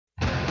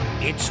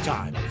It's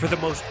time for the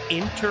most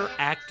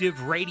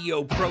interactive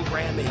radio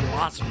program in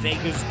Las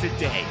Vegas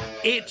today.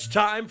 It's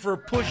time for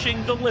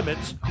Pushing the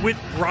Limits with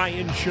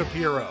Brian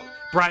Shapiro.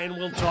 Brian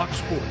will talk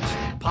sports,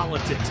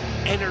 politics,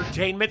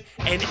 entertainment,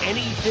 and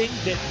anything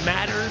that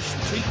matters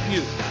to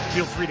you.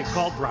 Feel free to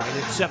call Brian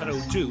at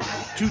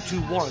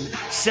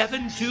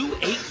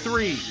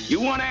 702-221-7283. You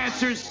want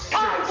answers?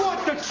 I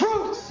want the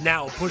truth!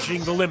 Now,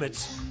 Pushing the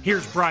Limits,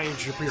 here's Brian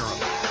Shapiro.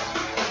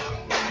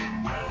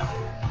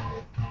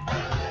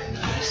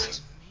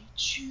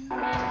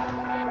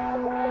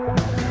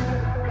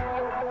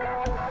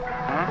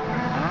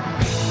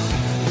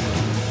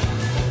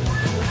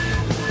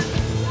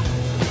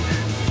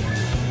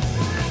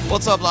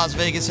 What's up, Las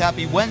Vegas?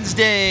 Happy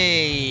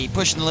Wednesday.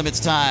 Pushing the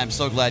Limits time.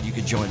 So glad you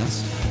could join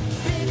us.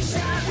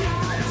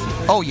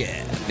 Oh,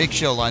 yeah. Big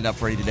show lined up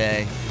for you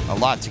today. A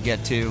lot to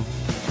get to.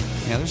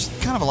 Yeah, there's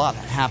kind of a lot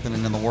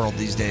happening in the world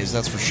these days,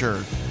 that's for sure.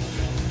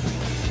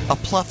 A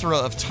plethora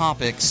of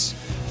topics.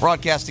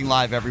 Broadcasting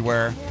live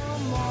everywhere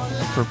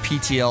for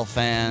PTL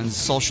fans.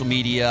 Social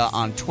media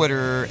on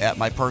Twitter at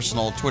my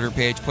personal Twitter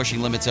page,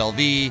 Pushing Limits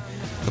LV.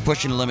 The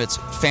Pushing the Limits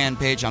fan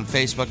page on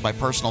Facebook, my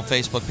personal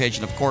Facebook page,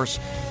 and of course,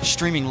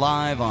 streaming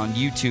live on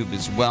YouTube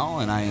as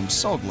well. And I am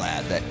so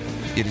glad that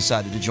you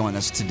decided to join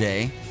us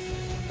today.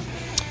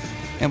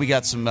 And we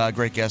got some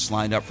great guests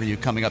lined up for you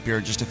coming up here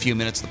in just a few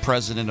minutes. The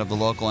president of the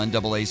local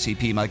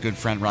NAACP, my good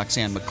friend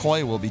Roxanne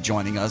McCoy, will be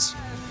joining us.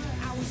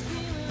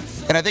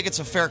 And I think it's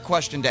a fair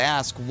question to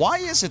ask, why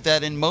is it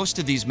that in most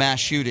of these mass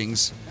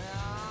shootings,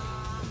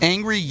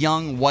 angry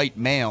young white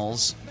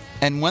males,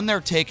 and when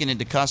they're taken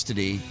into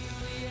custody,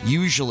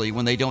 usually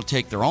when they don't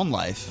take their own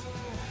life,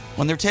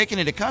 when they're taken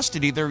into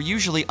custody, they're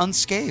usually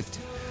unscathed.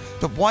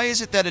 But why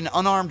is it that an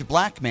unarmed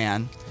black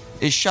man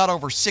is shot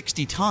over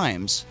 60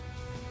 times?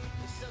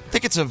 I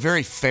think it's a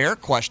very fair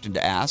question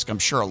to ask. I'm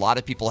sure a lot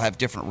of people have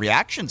different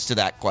reactions to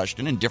that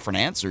question and different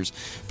answers.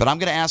 But I'm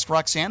going to ask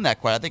Roxanne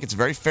that question. I think it's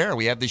very fair.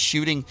 We have this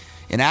shooting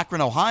in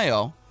Akron,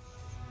 Ohio.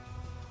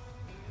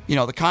 You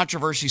know, the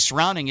controversy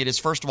surrounding it is,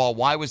 first of all,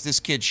 why was this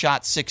kid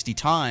shot 60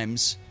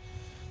 times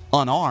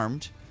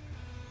unarmed?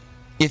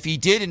 If he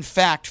did, in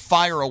fact,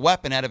 fire a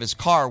weapon out of his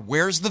car,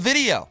 where's the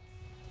video?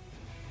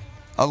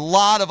 A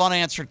lot of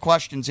unanswered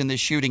questions in this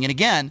shooting. And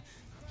again,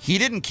 he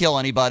didn't kill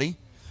anybody.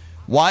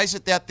 Why is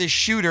it that this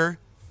shooter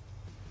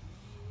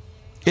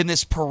in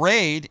this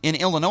parade in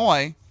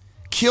Illinois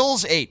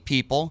kills 8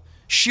 people,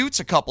 shoots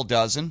a couple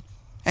dozen,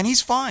 and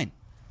he's fine?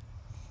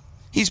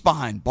 He's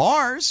behind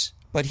bars,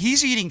 but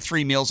he's eating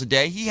 3 meals a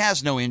day. He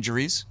has no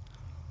injuries.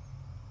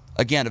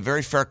 Again, a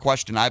very fair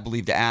question, I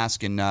believe, to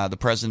ask, and the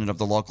president of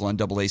the local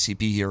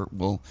NAACP here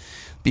will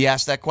be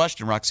asked that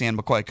question. Roxanne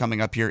McCoy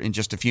coming up here in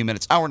just a few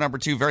minutes. Hour number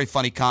 2, very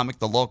funny comic,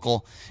 the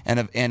local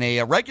and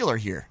a regular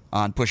here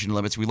on Pushing the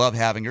Limits. We love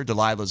having her.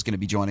 Delilah is going to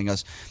be joining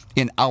us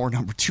in hour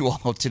number 2,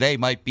 although today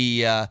might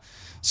be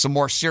some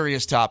more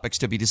serious topics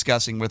to be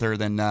discussing with her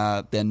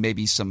than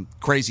maybe some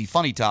crazy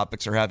funny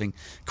topics, or having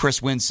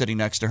Chris Wynn sitting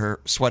next to her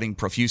sweating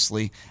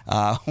profusely.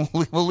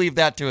 We'll leave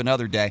that to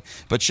another day,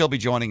 but she'll be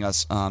joining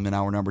us in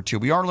hour number 2.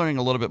 We are learning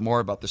a little bit more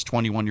about this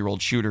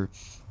 21-year-old shooter,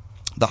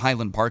 the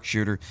Highland Park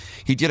shooter.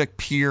 He did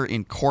appear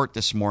in court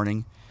this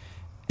morning,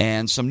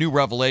 and some new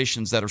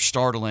revelations that are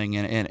startling,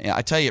 and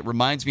I tell you, it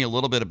reminds me a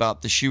little bit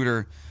about the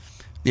shooter,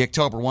 the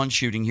October 1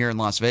 shooting here in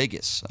Las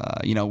Vegas.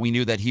 We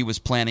knew that he was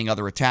planning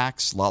other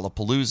attacks,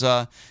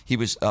 Lollapalooza. He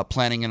was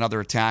planning another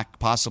attack,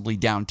 possibly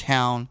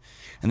downtown,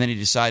 and then he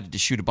decided to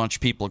shoot a bunch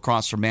of people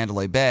across from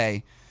Mandalay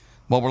Bay.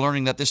 Well, we're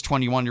learning that this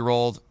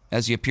 21-year-old,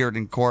 as he appeared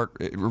in court,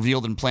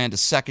 revealed and planned a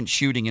second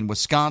shooting in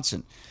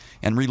Wisconsin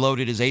and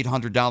reloaded his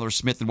 $800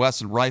 Smith &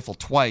 Wesson rifle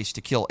twice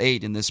to kill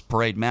 8 in this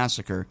parade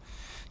massacre.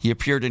 He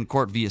appeared in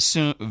court via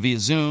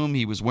Zoom.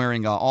 He was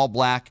wearing all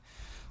black,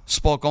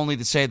 spoke only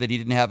to say that he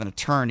didn't have an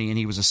attorney, and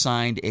he was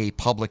assigned a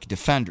public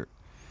defender.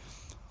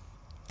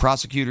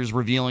 Prosecutors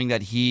revealing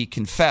that he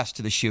confessed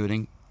to the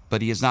shooting,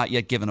 but he has not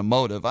yet given a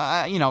motive.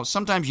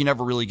 Sometimes you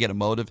never really get a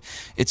motive.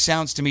 It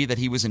sounds to me that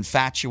he was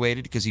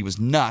infatuated because he was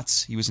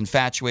nuts. He was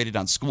infatuated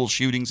on school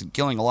shootings and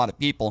killing a lot of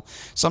people.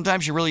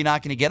 Sometimes you're really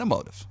not going to get a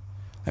motive.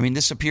 I mean,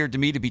 this appeared to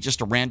me to be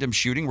just a random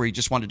shooting where he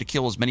just wanted to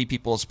kill as many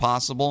people as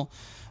possible.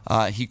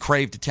 He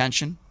craved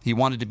attention. He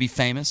wanted to be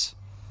famous.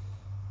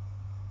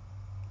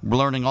 We're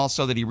learning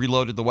also that he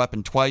reloaded the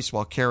weapon twice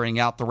while carrying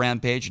out the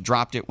rampage,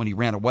 dropped it when he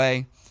ran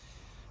away.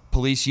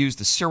 Police used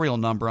the serial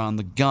number on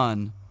the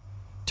gun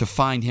to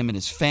find him and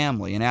his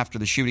family, and after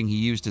the shooting, he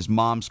used his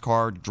mom's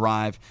car to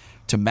drive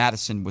to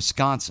Madison,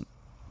 Wisconsin.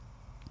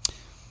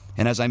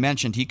 And as I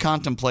mentioned, he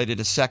contemplated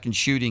a second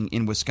shooting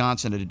in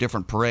Wisconsin at a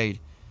different parade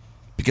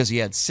because he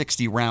had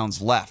 60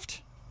 rounds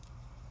left.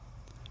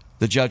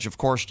 The judge, of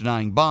course,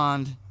 denying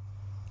bond,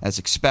 as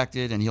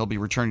expected, and he'll be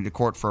returning to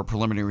court for a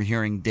preliminary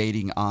hearing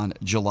dating on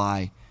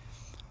July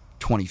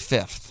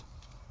 25th.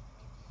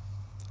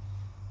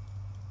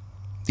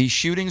 These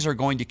shootings are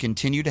going to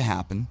continue to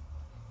happen.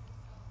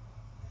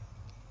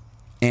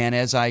 And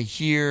as I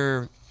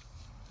hear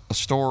the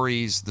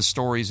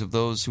stories of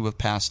those who have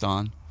passed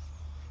on,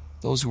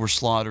 those who were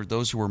slaughtered,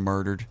 those who were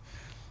murdered,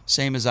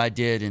 same as I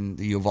did in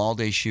the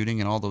Uvalde shooting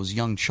and all those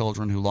young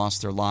children who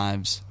lost their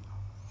lives,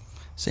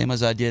 same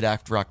as I did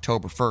after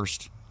October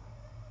 1st.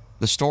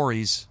 The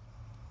stories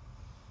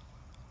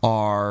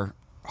are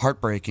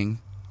heartbreaking,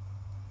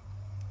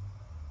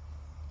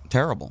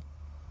 terrible.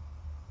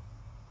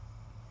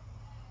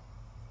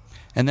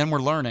 And then we're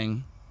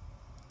learning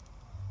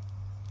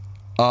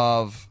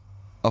of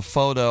a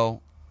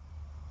photo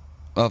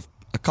of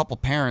a couple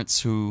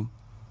parents who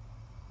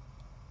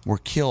were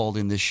killed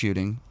in this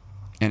shooting.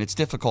 And it's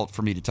difficult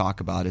for me to talk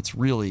about. It's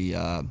really,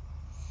 I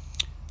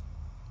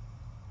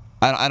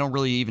don't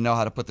really even know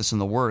how to put this in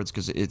the words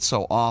because it's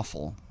so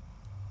awful.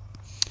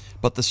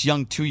 But this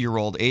young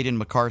 2-year-old, Aiden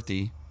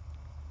McCarthy,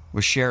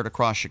 was shared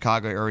across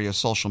Chicago area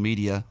social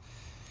media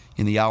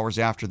in the hours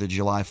after the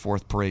July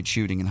 4th parade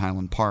shooting in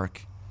Highland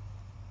Park,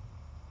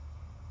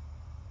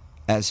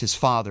 as his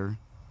father,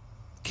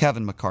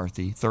 Kevin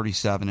McCarthy,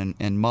 37,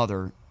 and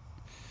mother,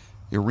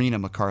 Irina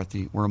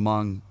McCarthy, were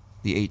among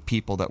the 8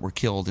 people that were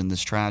killed in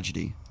this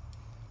tragedy.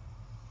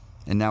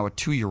 And now a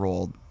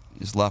 2-year-old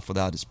is left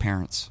without his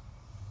parents.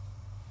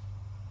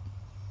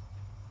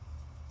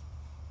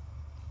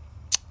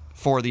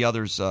 4 of the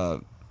others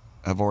have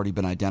already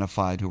been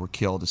identified who were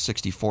killed. A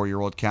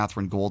 64-year-old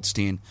Catherine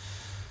Goldstein,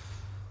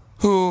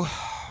 who,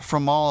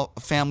 from all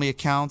family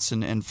accounts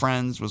and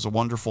friends, was a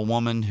wonderful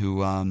woman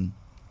who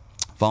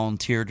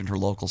volunteered in her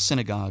local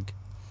synagogue.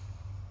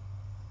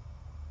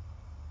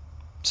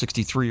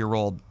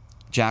 63-year-old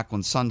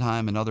Jacqueline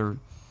Sundheim,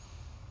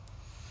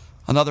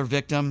 another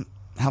victim.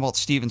 How about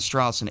Stephen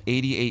Strauss, an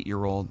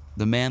 88-year-old?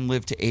 The man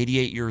lived to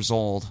 88 years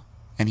old,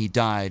 and he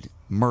died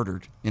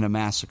murdered in a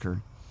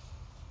massacre.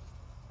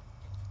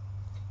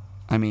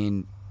 I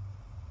mean,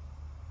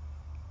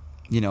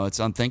 you know, it's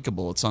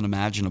unthinkable, it's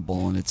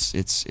unimaginable, and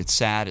it's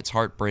sad, it's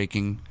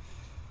heartbreaking.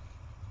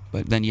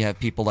 But then you have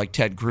people like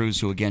Ted Cruz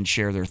who again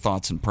share their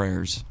thoughts and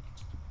prayers.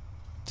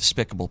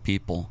 Despicable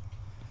people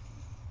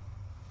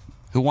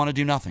who want to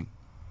do nothing.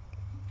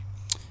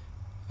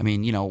 I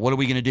mean, you know, what are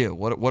we going to do?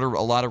 What are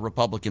a lot of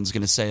Republicans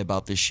going to say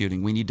about this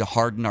shooting? We need to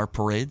harden our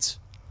parades?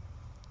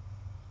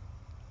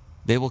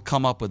 They will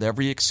come up with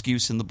every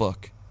excuse in the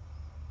book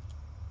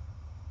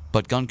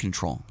but gun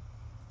control.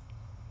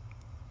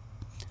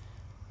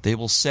 They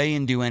will say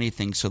and do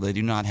anything so they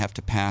do not have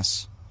to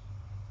pass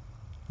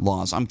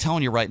laws. I'm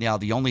telling you right now,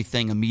 the only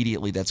thing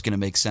immediately that's going to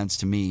make sense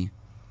to me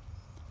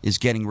is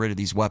getting rid of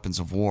these weapons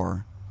of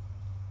war.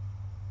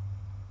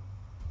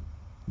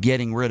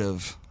 Getting rid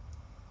of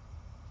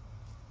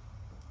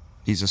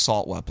these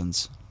assault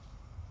weapons.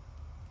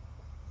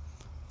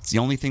 It's the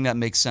only thing that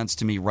makes sense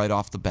to me right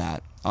off the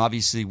bat.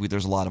 Obviously,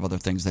 there's a lot of other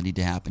things that need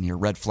to happen here.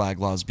 Red flag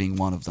laws being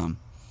one of them.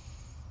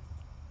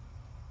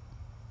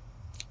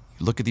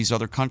 Look at these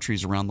other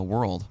countries around the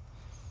world.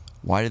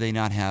 Why do they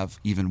not have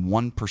even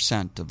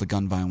 1% of the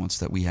gun violence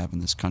that we have in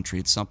this country?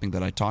 It's something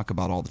that I talk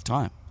about all the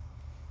time.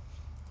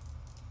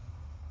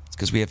 It's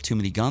because we have too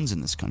many guns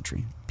in this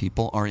country.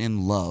 People are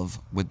in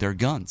love with their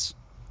guns.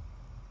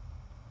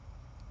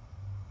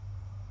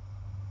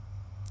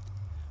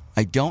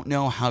 I don't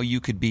know how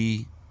you could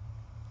be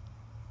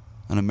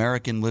an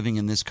American living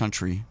in this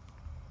country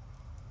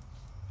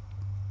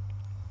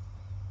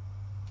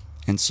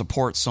and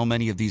support so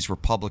many of these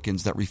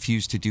Republicans that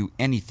refuse to do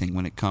anything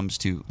when it comes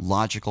to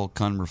logical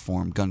gun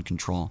reform, gun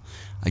control.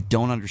 I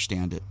don't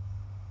understand it.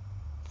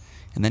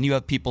 And then you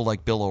have people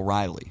like Bill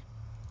O'Reilly.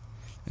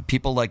 And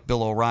people like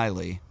Bill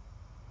O'Reilly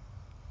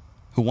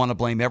who want to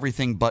blame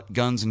everything but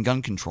guns and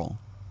gun control.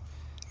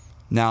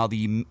 Now,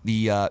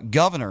 the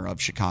governor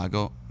of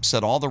Chicago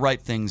said all the right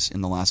things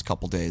in the last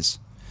couple days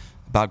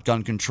about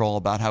gun control,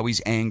 about how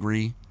he's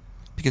angry,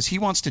 because he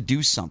wants to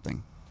do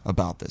something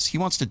about this. He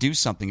wants to do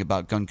something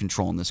about gun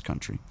control in this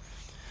country.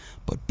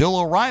 But Bill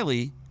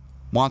O'Reilly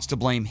wants to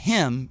blame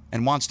him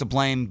and wants to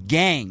blame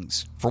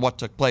gangs for what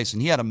took place.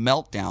 And he had a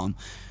meltdown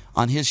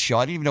on his show.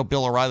 I didn't even know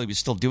Bill O'Reilly was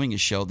still doing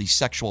his show, the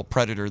sexual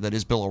predator that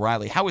is Bill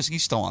O'Reilly. How is he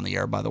still on the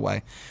air, by the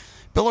way?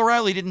 Bill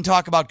O'Reilly didn't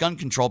talk about gun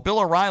control. Bill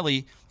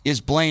O'Reilly is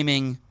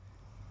blaming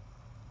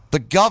the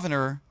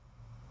governor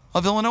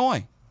of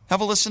Illinois.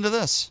 Have a listen to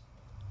this.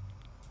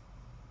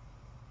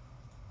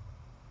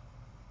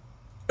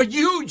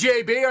 You,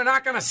 JB, are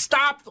not going to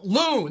stop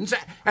loons,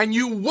 and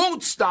you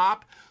won't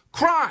stop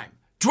crime,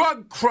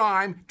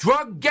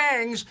 drug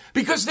gangs,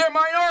 because they're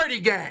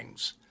minority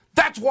gangs.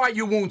 That's why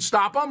you won't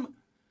stop them.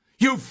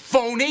 You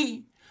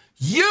phony.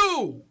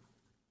 You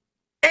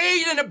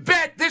aid and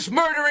abet this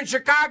murder in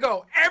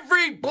Chicago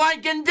every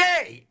blanking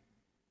day.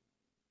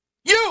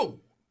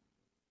 You.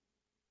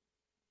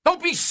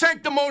 Don't be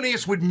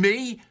sanctimonious with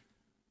me.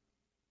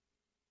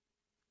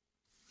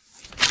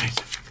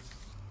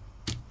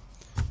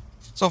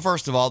 So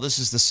first of all, this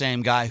is the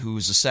same guy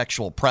who's a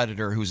sexual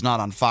predator who's not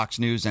on Fox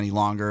News any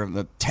longer,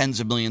 the tens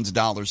of millions of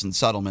dollars in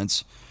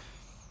settlements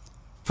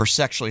for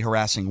sexually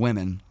harassing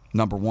women,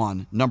 number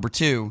one. Number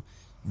two,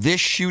 this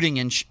shooting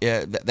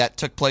that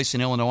took place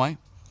in Illinois,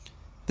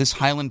 this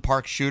Highland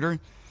Park shooter,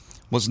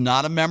 was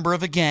not a member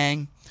of a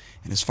gang,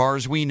 and as far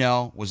as we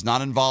know, was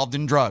not involved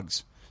in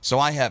drugs. So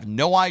I have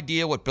no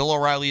idea what Bill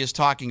O'Reilly is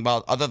talking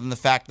about other than the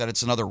fact that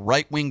it's another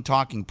right-wing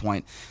talking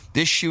point.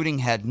 This shooting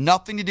had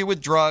nothing to do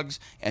with drugs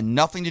and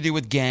nothing to do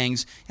with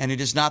gangs, and it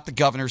is not the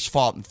governor's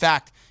fault. In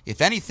fact,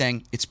 if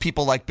anything, it's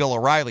people like Bill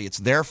O'Reilly. It's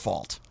their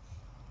fault.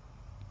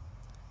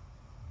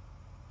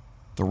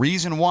 The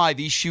reason why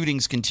these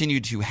shootings continue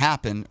to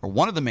happen, or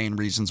one of the main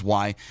reasons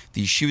why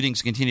these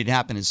shootings continue to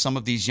happen, is some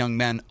of these young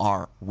men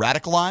are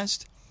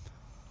radicalized.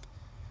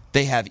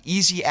 They have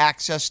easy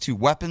access to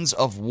weapons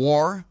of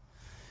war.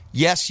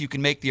 Yes, you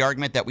can make the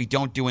argument that we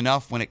don't do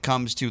enough when it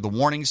comes to the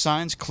warning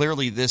signs.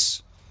 Clearly,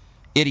 this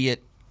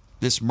idiot,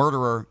 this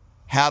murderer,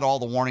 had all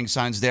the warning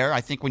signs there.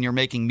 I think when you're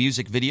making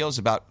music videos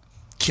about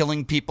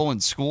killing people in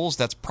schools,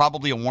 that's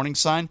probably a warning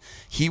sign.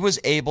 He was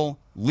able,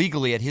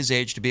 legally at his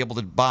age, to be able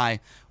to buy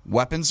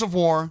weapons of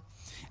war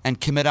and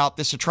commit out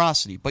this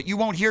atrocity. But you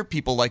won't hear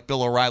people like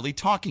Bill O'Reilly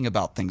talking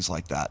about things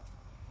like that.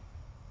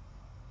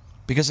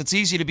 Because it's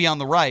easy to be on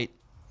the right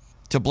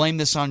to blame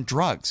this on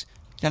drugs.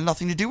 It had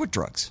nothing to do with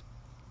drugs.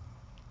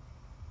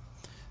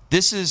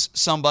 This is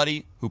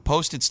somebody who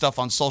posted stuff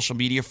on social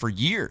media for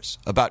years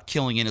about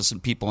killing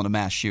innocent people in a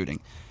mass shooting.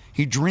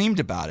 He dreamed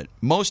about it.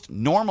 Most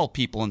normal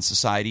people in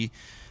society,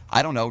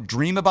 I don't know,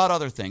 dream about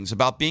other things,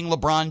 about being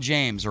LeBron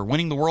James or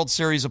winning the World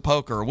Series of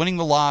Poker or winning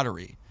the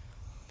lottery.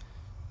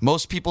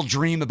 Most people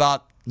dream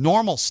about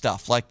normal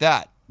stuff like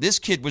that. This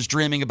kid was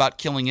dreaming about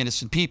killing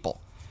innocent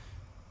people.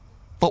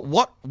 But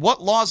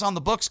what laws on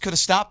the books could have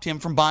stopped him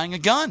from buying a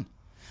gun?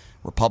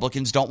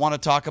 Republicans don't want to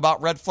talk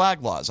about red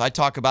flag laws. I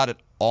talk about it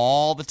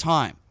all the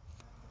time.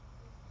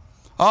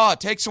 Oh, it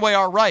takes away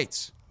our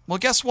rights. Well,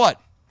 guess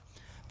what?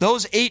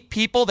 Those 8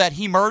 people that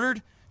he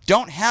murdered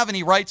don't have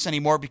any rights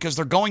anymore because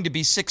they're going to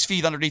be 6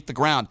 feet underneath the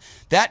ground.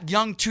 That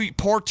young,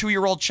 poor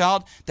 2-year-old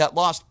child that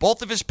lost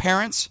both of his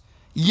parents,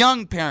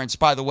 young parents,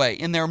 by the way,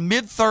 in their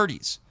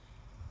mid-30s,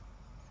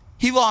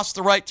 he lost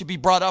the right to be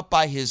brought up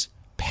by his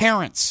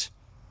parents.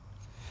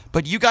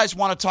 But you guys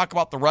want to talk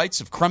about the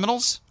rights of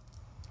criminals?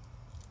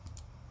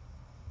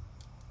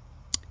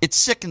 It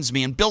sickens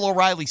me, and Bill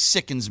O'Reilly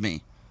sickens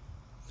me.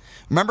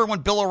 Remember when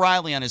Bill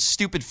O'Reilly on his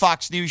stupid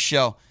Fox News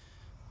show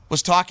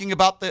was talking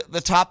about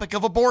the topic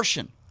of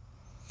abortion?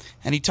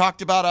 And he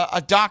talked about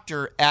a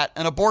doctor at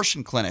an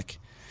abortion clinic.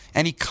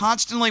 And he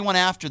constantly went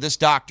after this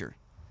doctor,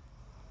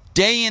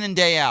 day in and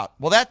day out.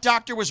 Well, that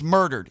doctor was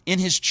murdered in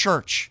his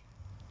church.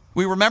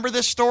 We remember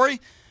this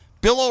story?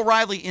 Bill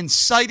O'Reilly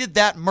incited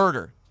that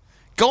murder,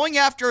 going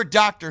after a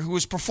doctor who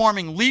was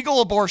performing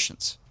legal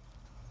abortions.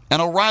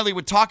 And O'Reilly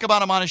would talk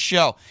about him on his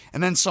show.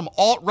 And then some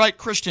alt-right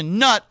Christian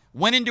nut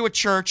went into a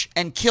church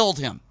and killed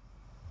him.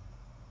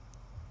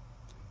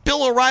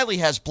 Bill O'Reilly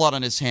has blood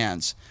on his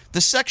hands. The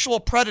sexual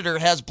predator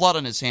has blood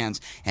on his hands.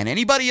 And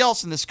anybody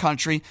else in this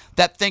country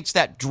that thinks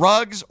that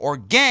drugs or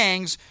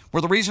gangs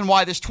were the reason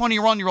why this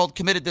 21-year-old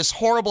committed this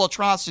horrible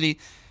atrocity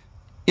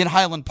in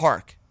Highland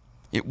Park.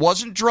 It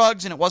wasn't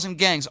drugs and it wasn't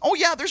gangs. Oh,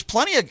 yeah, there's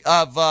plenty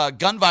of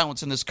gun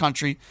violence in this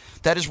country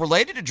that is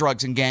related to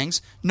drugs and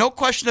gangs. No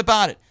question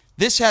about it.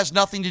 This has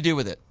nothing to do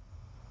with it.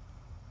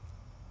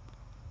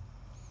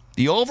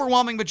 The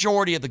overwhelming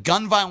majority of the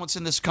gun violence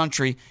in this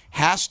country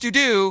has to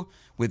do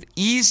with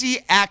easy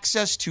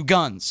access to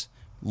guns,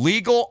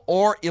 legal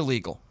or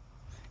illegal.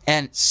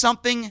 And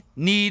something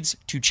needs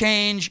to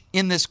change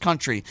in this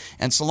country.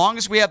 And so long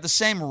as we have the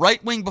same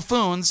right-wing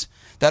buffoons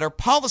that are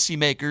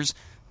policymakers,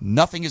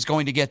 nothing is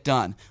going to get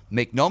done.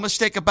 Make no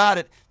mistake about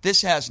it,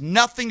 this has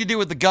nothing to do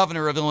with the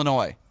governor of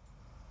Illinois.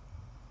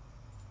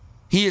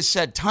 He has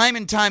said time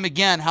and time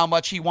again how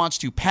much he wants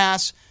to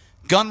pass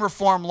gun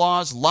reform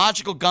laws,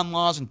 logical gun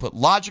laws, and put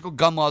logical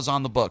gun laws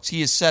on the books.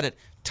 He has said it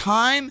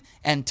time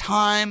and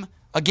time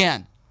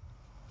again.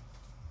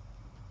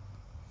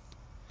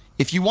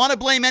 If you want to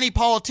blame any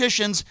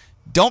politicians,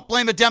 don't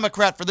blame a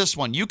Democrat for this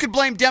one. You could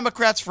blame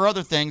Democrats for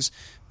other things,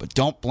 but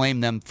don't blame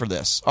them for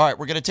this. All right,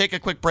 we're going to take a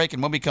quick break,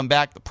 and when we come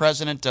back, the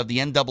president of the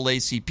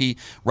NAACP,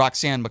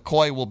 Roxanne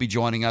McCoy, will be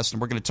joining us, and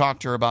we're going to talk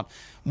to her about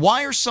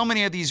why are so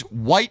many of these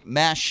white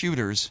mass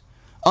shooters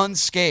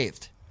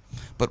unscathed?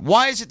 But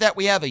why is it that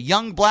we have a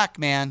young black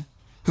man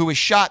who was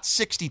shot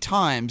 60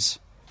 times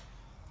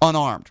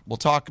unarmed? We'll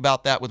talk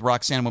about that with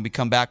Roxanne when we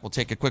come back. We'll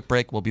take a quick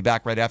break. We'll be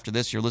back right after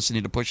this. You're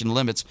listening to Pushing the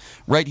Limits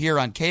right here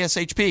on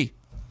KSHP.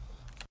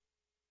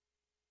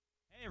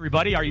 Hey,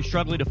 everybody. Are you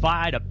struggling to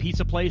find a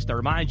pizza place that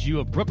reminds you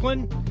of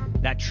Brooklyn?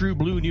 That true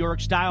blue New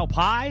York style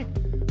pie?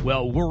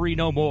 Well, worry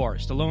no more.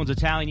 Stallone's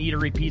Italian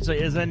Eatery Pizza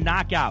is a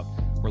knockout.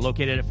 We're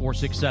located at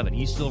 467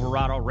 East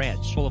Silverado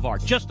Ranch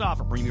Boulevard, just off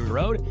of Premium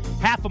Road,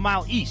 half a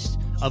mile east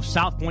of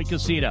South Point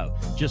Casino,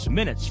 just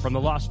minutes from the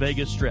Las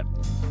Vegas Strip.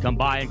 Come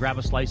by and grab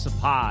a slice of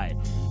pie.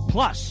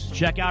 Plus,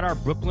 check out our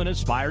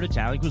Brooklyn-inspired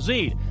Italian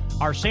cuisine.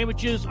 Our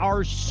sandwiches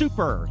are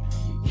super.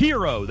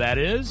 Hero, that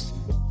is.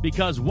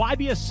 Because why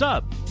be a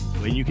sub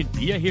when you can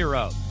be a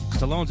hero?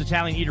 Stallone's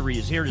Italian Eatery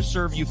is here to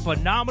serve you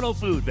phenomenal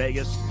food,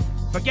 Vegas.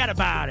 Forget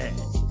about it.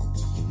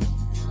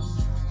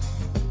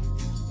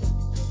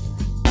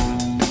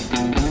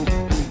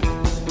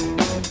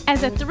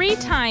 As a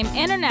 3-time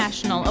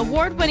international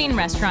award-winning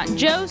restaurant,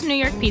 Joe's New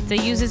York Pizza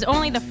uses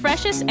only the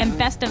freshest and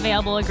best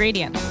available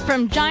ingredients.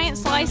 From giant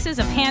slices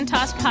of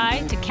hand-tossed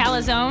pie to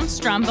calzones,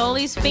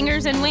 strombolis,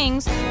 fingers, and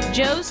wings,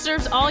 Joe's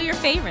serves all your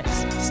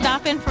favorites.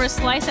 Stop in for a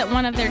slice at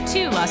one of their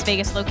 2 Las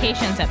Vegas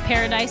locations at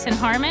Paradise and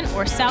Harmon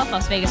or South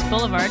Las Vegas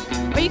Boulevard,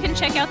 or you can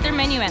check out their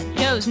menu at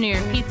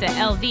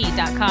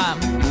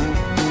joesnewyorkpizzalv.com.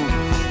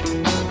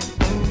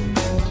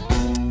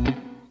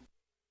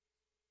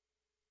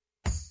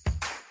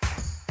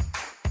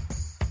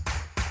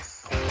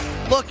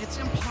 Look, it's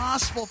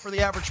impossible for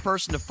the average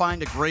person to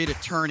find a great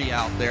attorney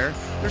out there.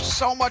 There's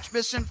so much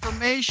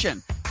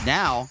misinformation.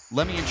 Now,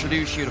 let me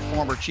introduce you to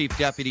former Chief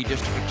Deputy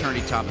District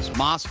Attorney Thomas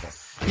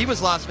Moskal. He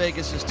was Las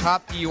Vegas's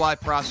top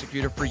DUI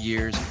prosecutor for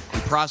years.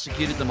 He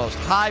prosecuted the most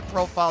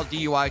high-profile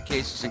DUI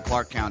cases in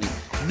Clark County.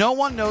 No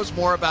one knows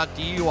more about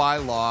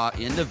DUI law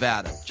in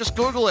Nevada. Just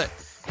Google it.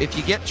 If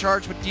you get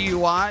charged with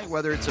DUI,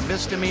 whether it's a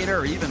misdemeanor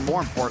or even more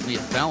importantly, a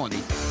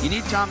felony, you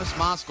need Thomas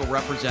Moskal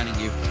representing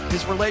you.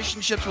 His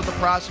relationships with the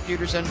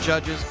prosecutors and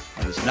judges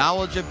and his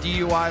knowledge of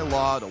DUI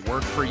law to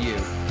work for you.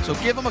 So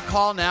give him a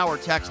call now or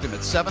text him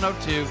at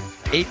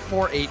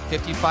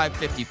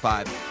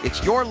 702-848-5555.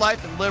 It's your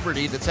life and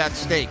liberty that's at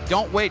stake.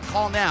 Don't wait.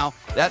 Call now.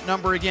 That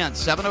number again,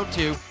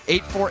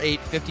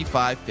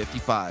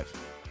 702-848-5555.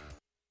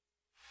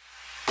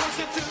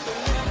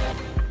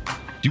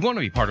 Do you want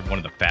to be part of one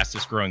of the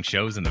fastest growing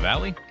shows in the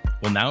Valley?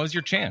 Well, now is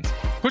your chance.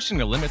 Pushing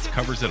the Limits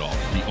covers it all.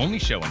 The only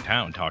show in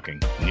town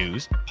talking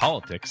news,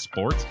 politics,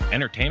 sports,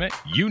 entertainment,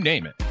 you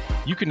name it.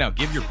 You can now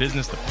give your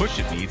business the push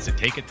it needs to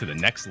take it to the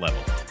next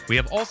level. We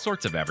have all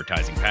sorts of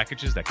advertising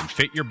packages that can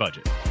fit your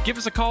budget. Give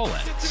us a call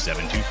at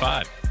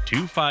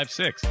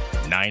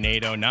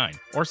 725-256-9809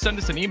 or send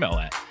us an email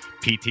at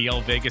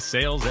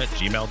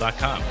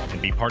ptlvegassales@gmail.com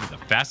and be part of the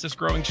fastest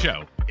growing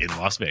show in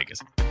Las Vegas.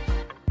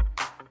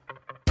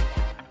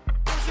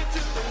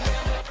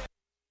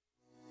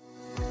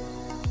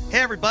 Hey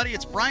everybody,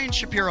 it's Brian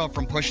Shapiro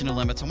from Pushing the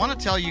Limits. I want to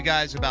tell you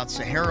guys about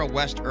Sahara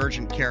West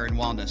Urgent Care and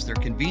Wellness. They're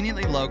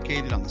conveniently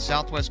located on the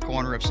southwest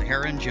corner of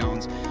Sahara and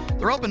Jones.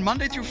 They're open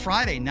Monday through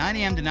Friday, 9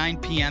 a.m. to 9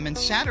 p.m. and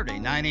Saturday,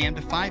 9 a.m.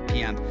 to 5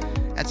 p.m.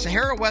 At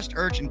Sahara West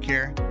Urgent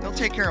Care, they'll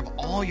take care of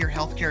all your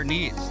healthcare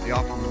needs. They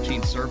offer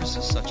routine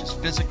services such as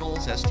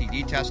physicals,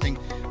 STD testing,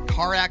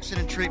 car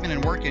accident treatment,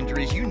 and work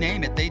injuries. You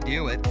name it, they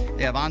do it.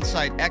 They have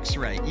on-site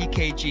x-ray,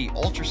 EKG,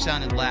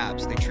 ultrasound, and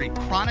labs. They treat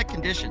chronic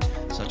conditions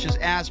such as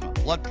asthma,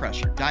 blood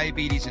pressure,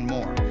 diabetes, and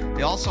more.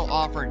 They also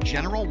offer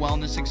general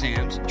wellness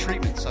exams,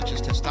 treatments such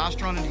as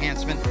testosterone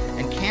enhancement,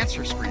 and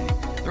cancer screening.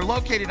 They're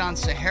located on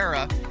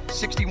Sahara,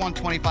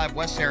 6125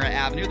 West Sahara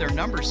Avenue. Their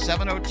number is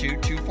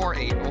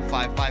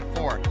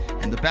 702-248-0554.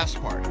 And the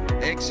best part,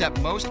 they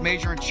accept most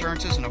major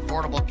insurances and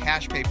affordable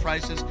cash pay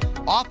prices,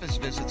 office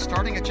visits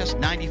starting at just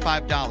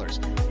 $95.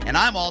 And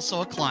I'm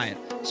also a client,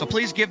 so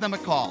please give them a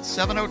call,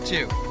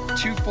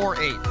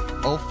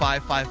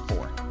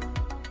 702-248-0554.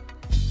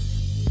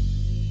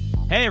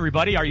 Hey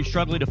everybody, are you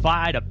struggling to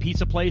find a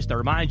pizza place that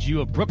reminds you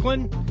of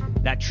Brooklyn?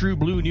 That true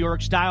blue New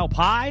York style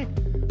pie?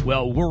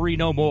 Well, worry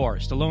no more.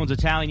 Stallone's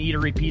Italian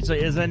Eatery Pizza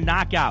is a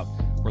knockout.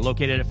 We're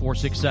located at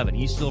 467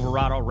 East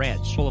Silverado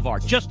Ranch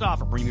Boulevard, just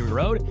off of Premium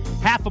Road,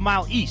 half a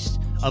mile east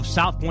of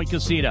South Point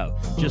Casino,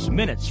 just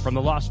minutes from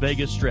the Las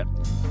Vegas Strip.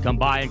 Come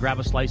by and grab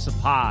a slice of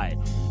pie.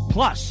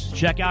 Plus,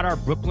 check out our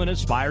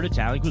Brooklyn-inspired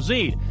Italian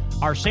cuisine.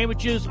 Our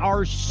sandwiches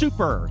are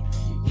super.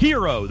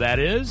 Hero, that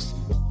is.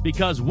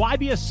 Because why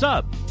be a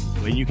sub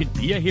when you can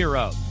be a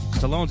hero?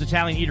 Stallone's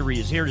Italian Eatery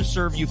is here to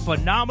serve you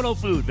phenomenal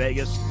food,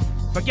 Vegas.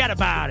 Forget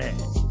about it.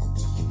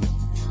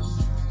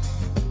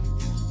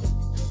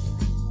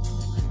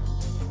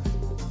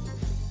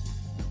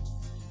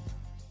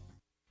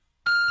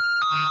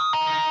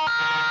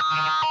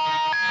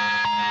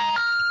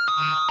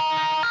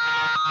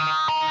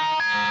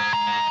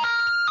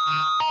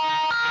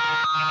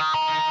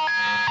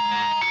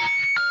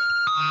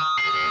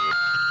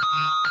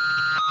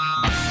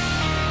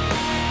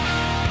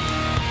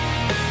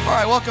 All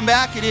right, welcome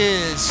back. It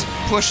is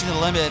Pushing the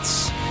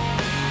Limits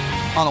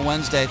on a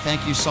Wednesday.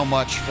 Thank you so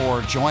much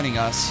for joining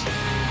us.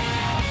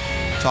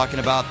 Talking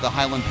about the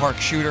Highland Park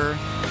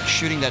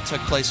shooting that took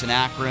place in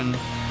Akron.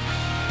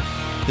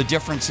 The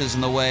differences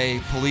in the way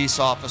police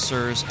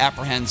officers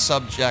apprehend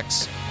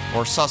subjects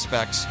or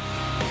suspects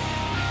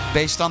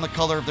based on the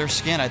color of their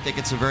skin. I think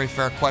it's a very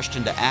fair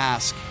question to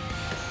ask.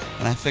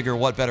 And I figure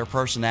what better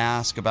person to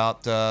ask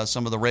about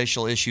some of the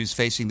racial issues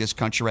facing this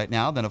country right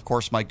now than, of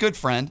course, my good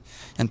friend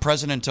and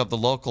president of the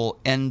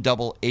local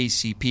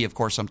NAACP. Of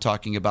course, I'm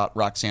talking about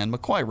Roxanne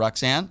McCoy.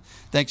 Roxanne,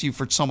 thank you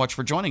so much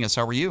for joining us.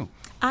 How are you?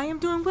 I am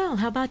doing well.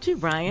 How about you,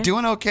 Brian?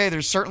 Doing okay.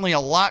 There's certainly a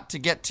lot to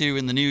get to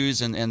in the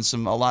news and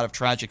a lot of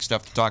tragic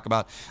stuff to talk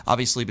about.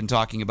 Obviously, been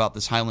talking about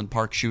this Highland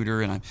Park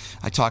shooter, and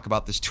I talk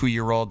about this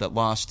 2-year-old that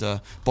lost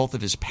both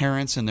of his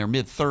parents in their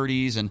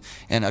mid-30s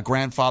and a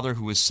grandfather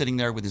who was sitting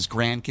there with his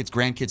grandkids.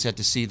 Grandkids had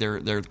to see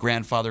their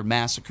grandfather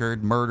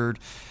massacred, murdered.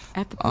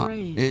 At the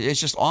parade.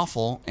 It's just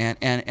awful, and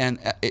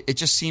it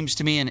just seems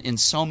to me in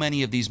so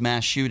many of these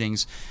mass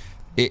shootings,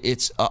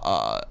 it's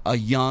a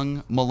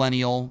young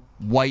millennial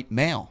white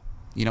male.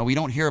 You know, we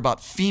don't hear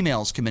about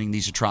females committing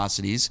these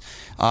atrocities.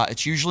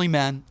 It's usually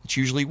men. It's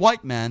usually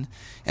white men.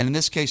 And in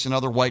this case,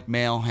 another white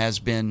male has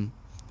been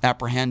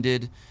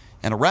apprehended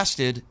and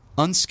arrested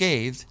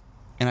unscathed.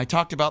 And I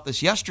talked about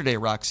this yesterday,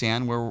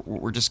 Roxanne, where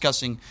we're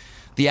discussing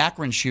the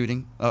Akron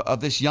shooting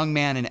of this young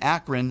man in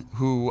Akron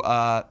who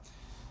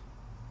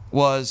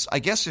was, I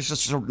guess, it's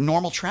just a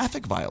normal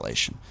traffic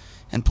violation.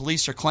 And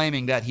police are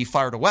claiming that he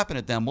fired a weapon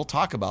at them. We'll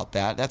talk about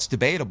that. That's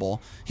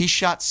debatable. He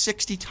shot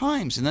 60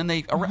 times. And then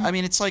they, I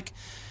mean, it's like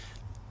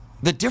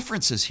the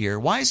differences here.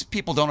 Why is it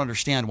people don't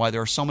understand why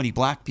there are so many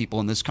black people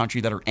in this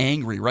country that are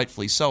angry,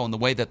 rightfully so, in the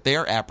way that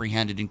they're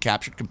apprehended and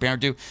captured compared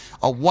to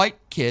a white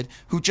kid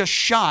who just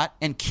shot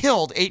and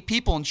killed 8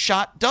 people and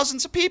shot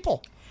dozens of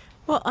people?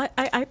 Well,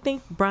 I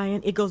think,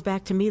 Brian, it goes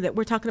back to me that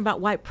we're talking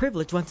about white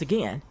privilege once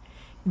again.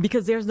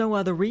 Because there's no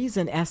other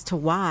reason as to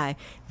why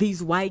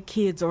these white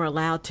kids are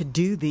allowed to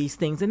do these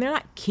things. And they're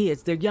not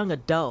kids, they're young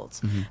adults.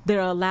 Mm-hmm. They're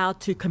allowed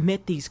to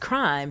commit these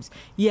crimes,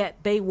 yet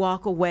they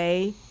walk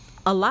away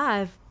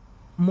alive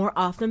more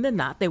often than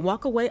not. They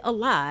walk away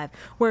alive,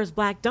 whereas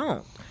black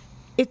don't.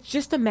 It's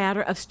just a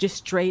matter of just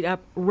straight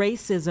up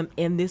racism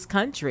in this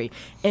country.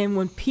 And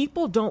when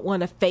people don't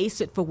want to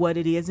face it for what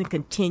it is and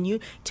continue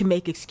to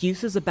make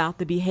excuses about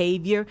the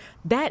behavior,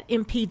 that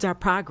impedes our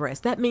progress.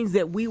 That means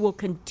that we will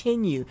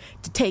continue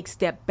to take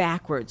steps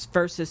backwards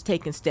versus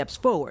taking steps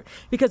forward.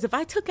 Because if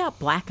I took out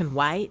black and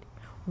white,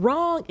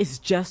 wrong is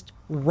just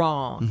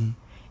wrong. Mm-hmm.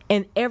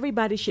 And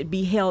everybody should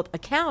be held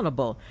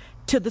accountable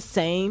to the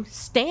same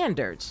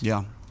standards.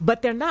 Yeah.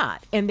 But they're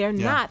not, and they're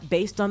not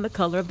based on the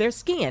color of their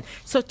skin.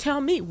 So tell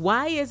me,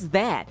 why is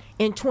that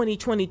in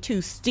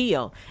 2022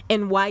 still?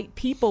 And white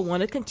people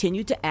want to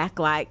continue to act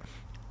like,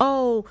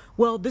 oh,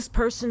 well, this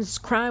person's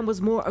crime was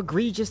more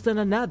egregious than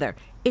another.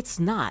 It's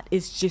not.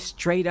 It's just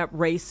straight up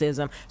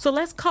racism. So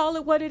let's call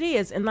it what it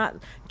is and not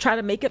try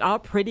to make it all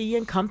pretty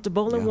and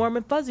comfortable and warm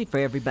and fuzzy for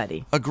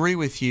everybody. Agree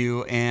with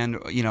you. And,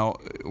 you know,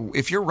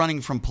 if you're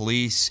running from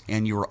police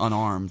and you're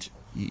unarmed,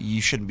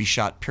 you shouldn't be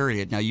shot,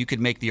 period. Now, you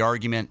could make the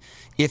argument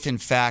if, in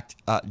fact,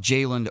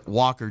 Jayland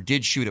Walker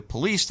did shoot at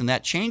police, then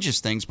that changes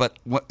things. But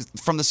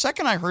from the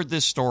second I heard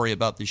this story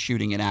about the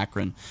shooting in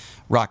Akron,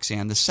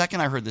 Roxanne, the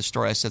second I heard this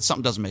story, I said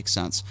something doesn't make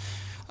sense.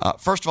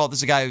 First of all, this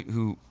is a guy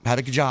who had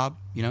a good job.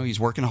 You know, he's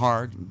working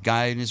hard.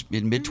 Guy in his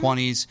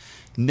mid-20s,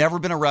 never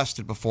been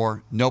arrested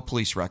before, no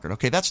police record.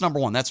 Okay, that's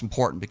number one. That's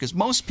important because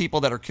most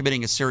people that are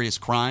committing a serious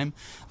crime,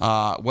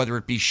 whether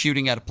it be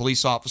shooting at a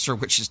police officer,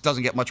 which just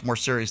doesn't get much more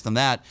serious than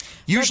that,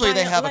 usually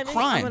they have a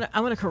crime. I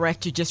want to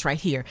correct you just right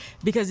here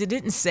because it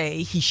didn't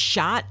say he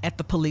shot at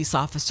the police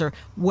officer.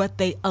 What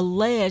they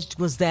alleged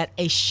was that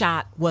a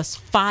shot was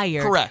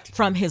fired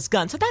from his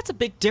gun. So that's a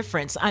big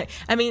difference. I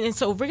mean, and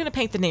so if we're going to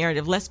paint the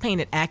narrative, let's paint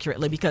it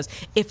accurately because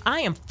if I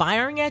am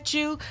firing at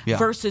you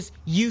versus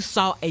you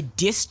saw a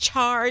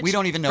discharge we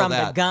don't even know from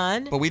that. the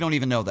gun. But we don't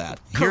even know that.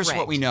 Here's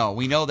what we know.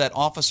 We know that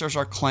officers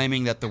are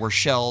claiming that there were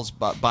shells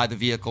by the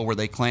vehicle where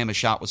they claim a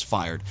shot was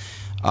fired.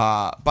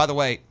 By the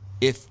way,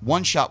 if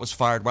one shot was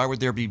fired, why would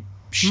there be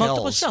shells?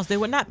 Multiple shells. They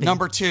would not be.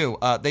 Number two,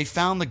 they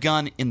found the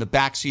gun in the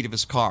backseat of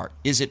his car.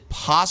 Is it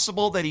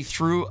possible that he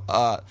threw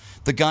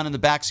the gun in the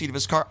backseat of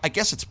his car? I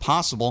guess it's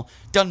possible.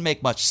 Doesn't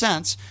make much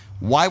sense.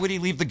 Why would he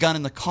leave the gun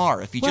in the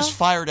car? If he just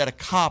fired at a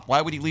cop,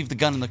 why would he leave the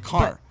gun in the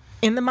car?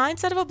 In the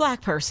mindset of a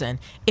black person,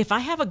 if I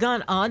have a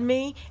gun on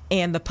me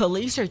and the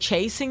police are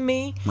chasing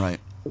me,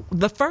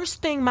 the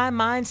first thing my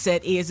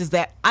mindset is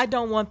that I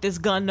don't want this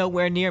gun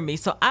nowhere near me.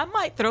 So I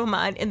might throw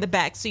mine in the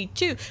back seat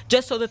too,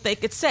 just so that they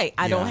could say,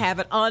 I don't have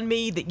it on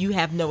me, that you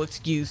have no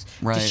excuse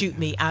to shoot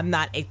me. I'm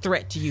not a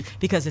threat to you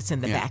because it's in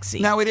the back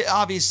seat. Now, it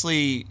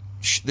obviously,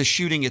 the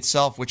shooting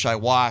itself, which I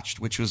watched,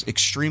 which was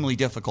extremely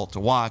difficult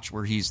to watch,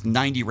 where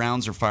 90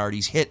 rounds are fired.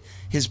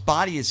 His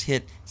body is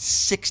hit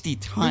 60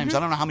 times. Mm-hmm. I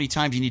don't know how many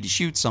times you need to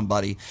shoot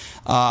somebody.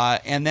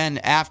 And then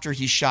after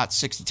he's shot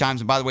 60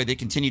 times, and by the way, they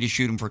continue to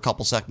shoot him for a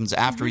couple seconds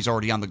after he's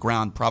already on the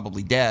ground,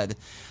 probably dead.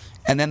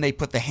 And then they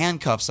put the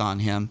handcuffs on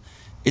him.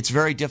 It's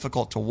very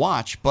difficult to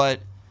watch,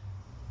 but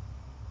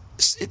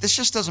this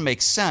just doesn't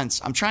make sense.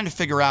 I'm trying to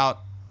figure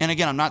out, and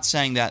again, I'm not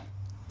saying that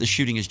the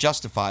shooting is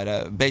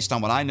justified. Based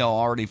on what I know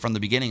already from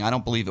the beginning, I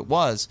don't believe it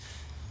was.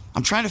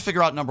 I'm trying to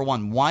figure out, number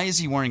one, why is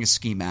he wearing a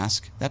ski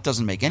mask? That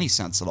doesn't make any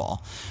sense at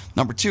all.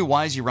 Number two,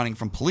 why is he running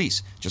from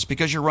police? Just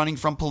because you're running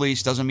from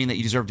police doesn't mean that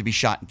you deserve to be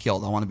shot and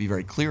killed. I want to be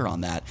very clear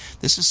on that.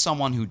 This is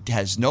someone who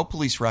has no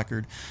police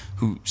record,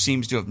 who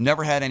seems to have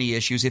never had any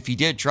issues. If he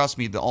did, trust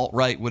me, the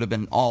alt-right would have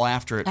been all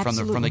after it from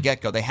the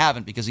get-go. They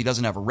haven't because he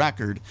doesn't have a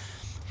record.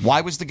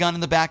 Why was the gun in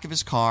the back of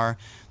his car?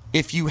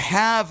 If you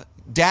have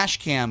dash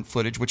cam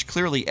footage, which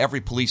clearly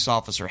every police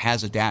officer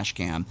has a dash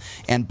cam,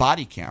 and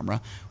body camera,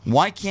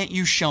 why can't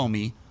you show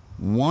me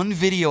one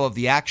video of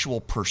the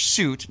actual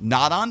pursuit,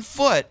 not on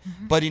foot,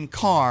 but in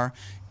car,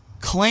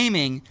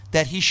 claiming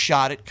that he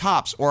shot at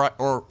cops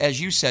or as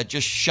you said,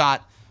 just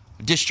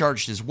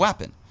discharged his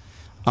weapon?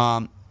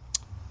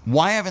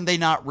 Why haven't they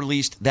not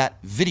released that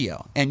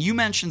video? And you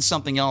mentioned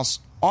something else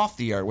off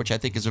the air, which I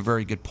think is a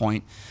very good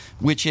point,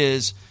 which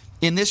is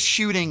in this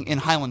shooting in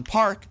Highland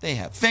Park, they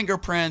have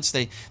fingerprints.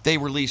 They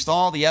released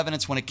all the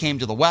evidence when it came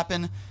to the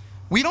weapon.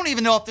 We don't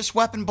even know if this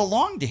weapon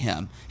belonged to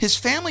him. His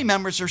family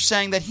members are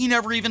saying that he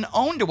never even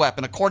owned a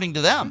weapon, according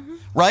to them,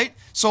 right?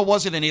 So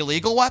was it an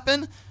illegal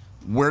weapon?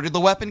 Where did the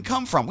weapon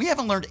come from? We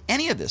haven't learned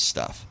any of this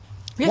stuff.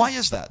 Yeah. Why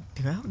is that?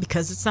 Well,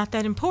 because it's not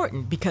that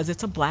important, because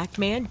it's a black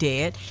man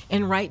dead,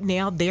 and right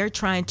now they're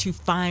trying to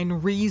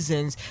find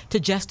reasons to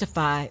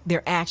justify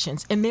their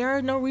actions, and there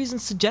are no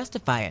reasons to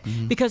justify it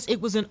because it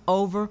was an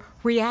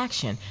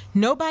overreaction.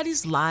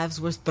 Nobody's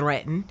lives was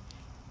threatened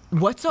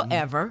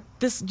whatsoever.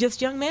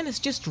 This young man is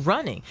just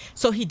running.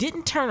 So he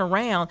didn't turn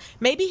around.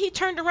 Maybe he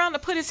turned around to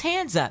put his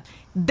hands up.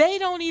 They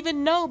don't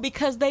even know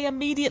because they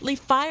immediately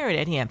fired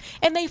at him.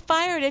 And they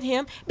fired at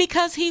him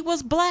because he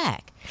was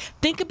black.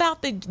 Think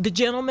about the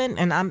gentleman,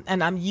 and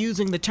I'm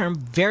using the term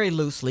very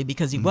loosely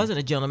because he wasn't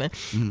a gentleman,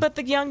 but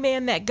the young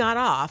man that got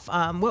off,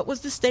 what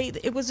was the state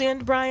it was in,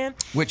 Brian?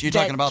 Which you're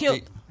talking about?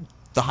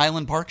 The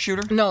Highland Park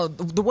shooter? No,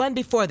 the one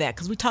before that,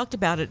 because we talked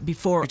about it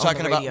before. You're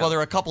talking about, well, there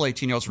are a couple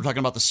 18-year-olds. We're talking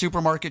about the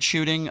supermarket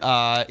shooting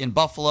in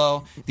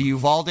Buffalo, the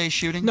Uvalde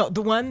shooting. No,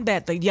 the one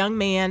that the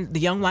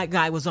young white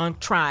guy was on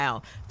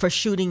trial for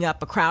shooting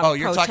up a crowd of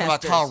protesters. Oh, you're talking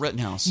about Kyle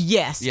Rittenhouse.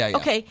 Yes. Yeah.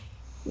 Okay.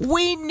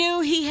 We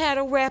knew he had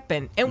a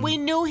weapon, and we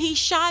knew he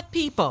shot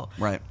people.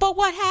 Right. But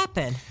what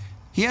happened?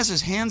 He has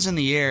his hands in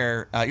the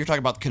air. You're talking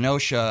about the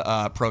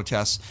Kenosha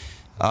protests.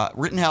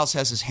 Rittenhouse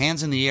has his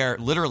hands in the air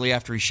literally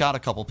after he shot a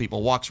couple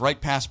people, walks right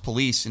past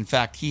police. In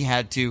fact, he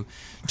had to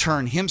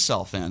turn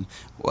himself in.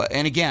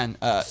 And again,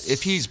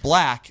 if he's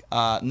black,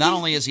 not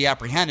only is he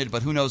apprehended,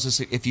 but who knows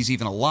if he's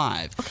even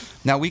alive. Okay.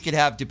 Now, we could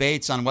have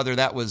debates on whether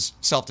that was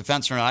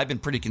self-defense or not. I've been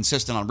pretty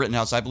consistent on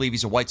Rittenhouse. I believe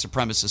he's a white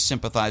supremacist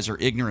sympathizer,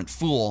 ignorant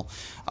fool.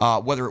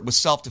 Whether it was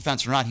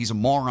self-defense or not, he's a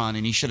moron,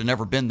 and he should have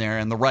never been there,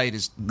 and the right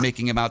is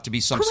making him out to be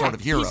some sort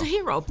of hero. He's a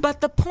hero.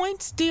 But the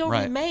point still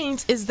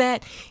remains is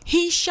that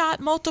he shot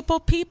multiple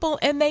people,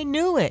 and they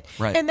knew it.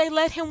 Right. And they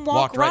let him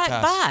walk right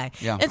by.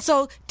 Yeah. And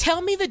so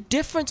tell me the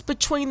difference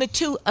between the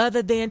two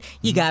other than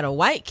you got a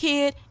white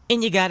kid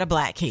and you got a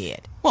black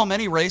kid. Well,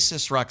 many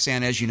racists,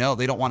 Roxanne, as you know,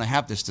 they don't want to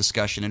have this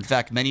discussion. In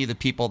fact, many of the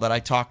people that I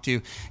talk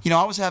to,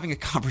 I was having a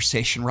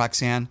conversation,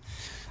 Roxanne,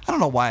 I don't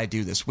know why I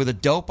do this, with a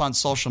dope on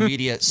social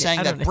media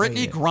saying that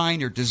Brittany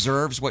Griner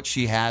deserves what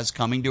she has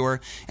coming to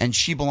her and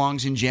she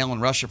belongs in jail in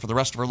Russia for the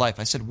rest of her life.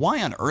 I said,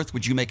 why on earth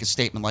would you make a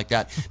statement like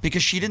that?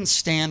 Because she didn't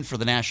stand for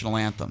the national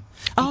anthem.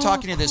 I'm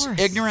talking to this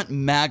ignorant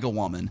MAGA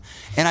woman,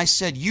 and I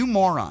said, you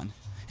moron.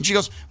 And she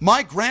goes,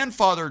 my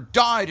grandfather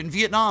died in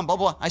Vietnam, blah,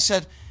 blah. I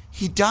said,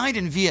 he died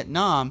in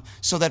Vietnam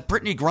so that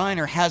Brittany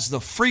Griner has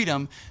the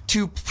freedom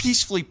to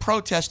peacefully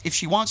protest if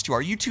she wants to.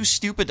 Are you too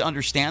stupid to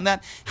understand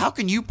that? How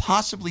can you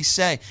possibly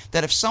say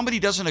that if somebody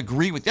doesn't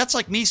agree with... That's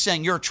like me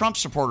saying you're a Trump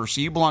supporter,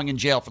 so you belong in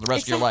jail for the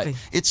rest of your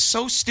life. It's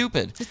so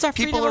stupid. It's our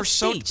freedom of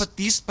speech.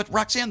 But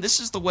Roxanne, this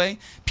is the way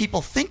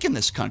people think in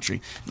this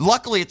country.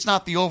 Luckily, it's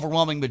not the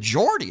overwhelming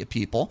majority of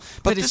people.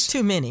 But it's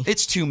too many.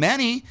 It's too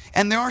many.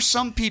 And there are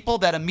some people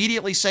that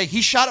immediately say,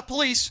 he shot at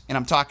police. And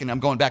I'm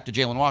going back to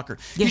Jayland Walker.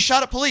 Yes. He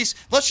shot at police.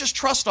 Let's just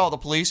trust all the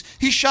police.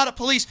 He shot at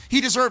police.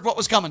 He deserved what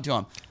was coming to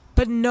him.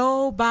 But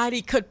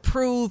nobody could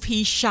prove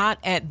he shot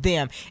at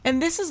them.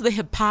 And this is the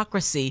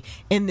hypocrisy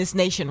in this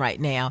nation right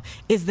now,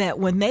 is that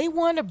when they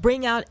want to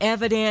bring out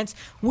evidence,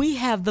 we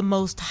have the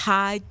most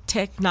high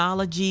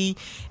technology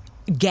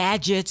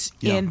gadgets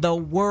in the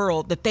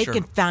world that they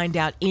can find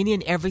out any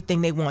and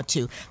everything they want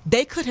to.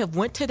 They could have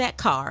went to that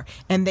car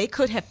and they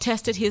could have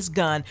tested his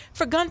gun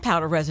for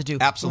gunpowder residue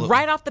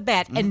right off the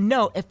bat and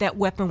know if that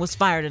weapon was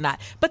fired or not.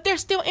 But they're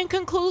still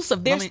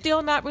inconclusive. They're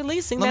still not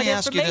releasing that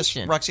information. Let me ask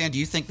you this, Roxanne, do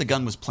you think the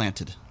gun was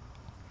planted?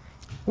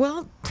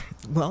 Well,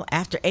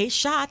 after 8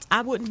 shots,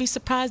 I wouldn't be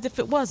surprised if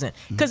it wasn't,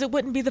 because it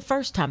wouldn't be the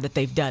first time that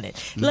they've done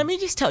it. Let me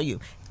just tell you,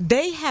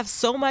 they have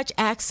so much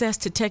access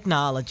to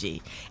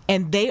technology,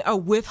 and they are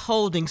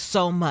withholding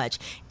so much.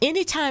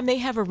 Anytime they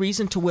have a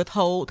reason to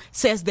withhold,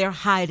 says they're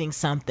hiding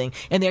something,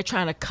 and they're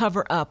trying to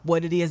cover up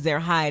what it is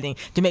they're hiding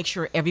to make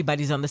sure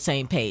everybody's on the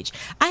same page.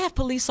 I have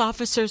police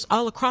officers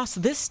all across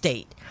this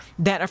state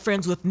that are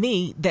friends with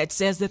me that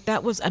says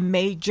that was a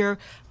major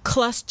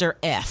cluster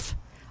F.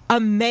 A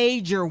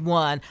major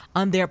one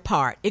on their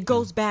part. It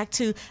goes back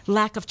to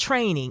lack of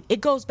training. It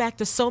goes back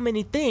to so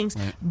many things,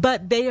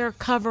 but they are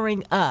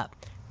covering up.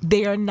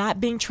 They are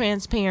not being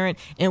transparent,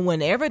 and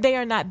whenever they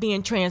are not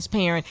being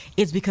transparent,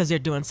 it's because they're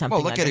doing something.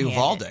 Well, look at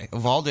Uvalde.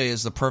 Uvalde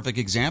is the perfect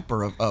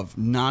example of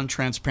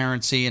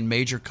non-transparency and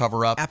major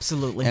cover-up.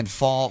 Absolutely. And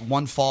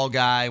one fall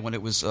guy, when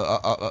it was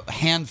a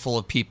handful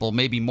of people,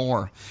 maybe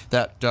more,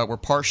 that were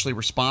partially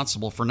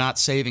responsible for not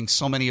saving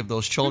so many of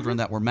those children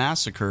that were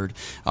massacred.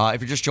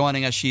 If you're just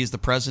joining us, she is the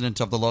president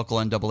of the local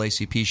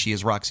NAACP. She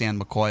is Roxanne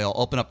McCoy. I'll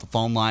open up the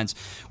phone lines.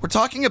 We're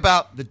talking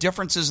about the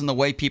differences in the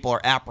way people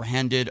are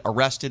apprehended,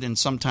 arrested, and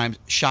sometimes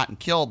shot and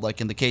killed, like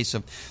in the case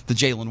of the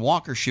Jayland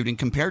Walker shooting,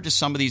 compared to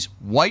some of these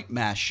white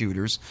mass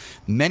shooters.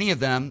 Many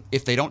of them,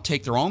 if they don't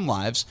take their own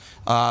lives,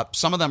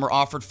 some of them are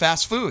offered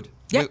fast food.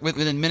 Yep.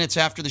 Within minutes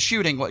after the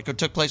shooting, what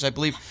took place, I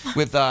believe,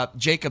 with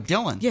Jacob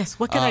Dillon. Yes.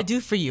 What can I do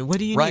for you? What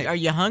do you right. need? Are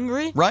you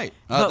hungry? Right.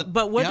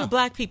 But where do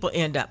black people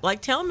end up?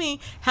 Like, tell me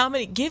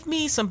give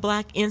me some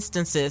black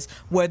instances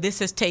where this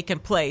has taken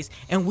place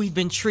and we've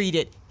been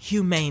treated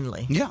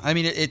humanely. Yeah, I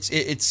mean,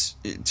 it's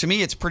to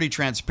me, it's pretty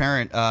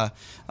transparent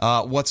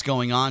what's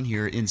going on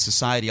here in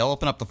society. I'll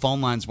open up the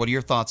phone lines. What are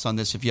your thoughts on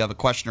this? If you have a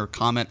question or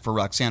comment for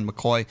Roxanne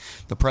McCoy,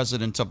 the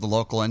president of the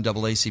local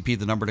NAACP,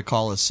 the number to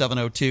call is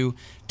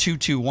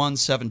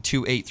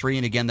 702-221-7283.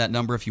 And again, that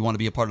number, if you want to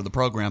be a part of the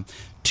program,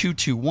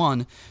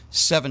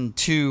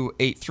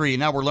 221-7283.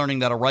 Now we're learning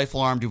that a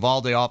rifle-armed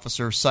Uvalde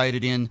officer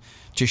cited in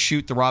to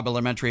shoot the Robb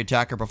Elementary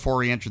attacker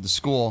before he entered the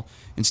school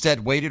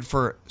instead waited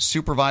for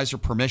supervisor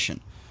permission.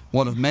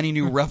 One of many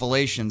new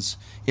revelations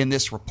in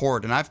this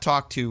report. And I've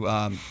talked to,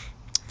 I've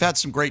had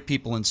some great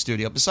people in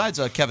studio. Besides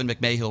Kevin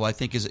McMahill, who I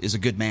think is a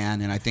good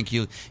man, and I think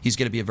he's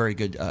going to be a very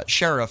good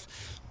sheriff.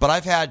 But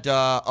I've had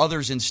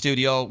others in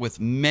studio with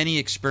many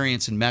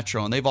experience in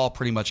Metro, and they've all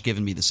pretty much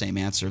given me the same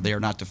answer. They are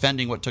not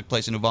defending what took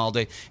place in Uvalde.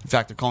 In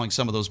fact, they're calling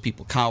some of those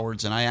people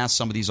cowards. And I asked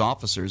some of these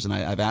officers, and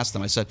I've asked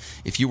them, I said,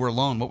 if you were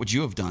alone, what would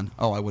you have done?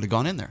 Oh, I would have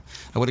gone in there.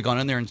 I would have gone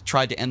in there and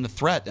tried to end the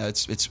threat.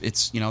 It's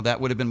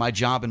that would have been my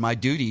job and my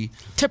duty.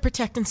 To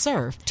protect and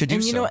serve. To do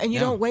so. And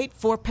you don't wait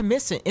for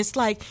permission. It's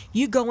like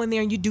you go in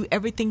there and you do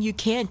everything you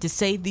can to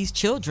save these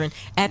children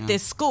at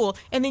this school,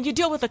 and then you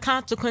deal with the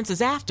consequences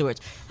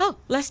afterwards. Oh,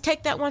 let's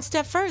take that one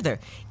step further.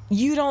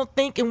 You don't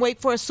think and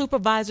wait for a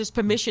supervisor's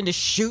permission to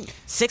shoot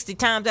 60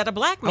 times at a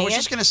black man. I was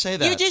just going to say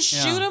that. You just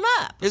shoot him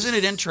up. Isn't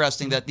it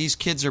interesting that these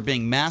kids are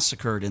being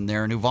massacred in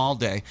there in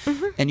Uvalde,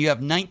 and you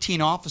have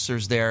 19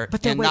 officers there,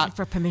 but they're waiting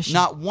for permission.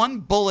 Not one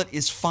bullet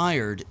is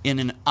fired in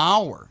an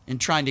hour in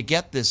trying to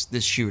get this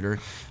shooter,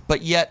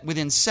 but yet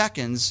within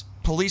seconds,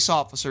 police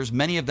officers,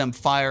 many of them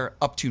fire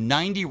up to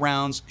 90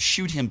 rounds,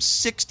 shoot him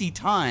 60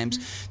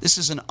 times. This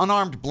is an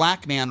unarmed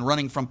black man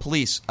running from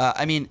police.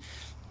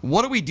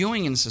 What are we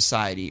doing in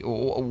society?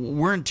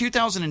 We're in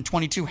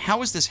 2022.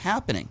 How is this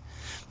happening?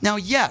 Now,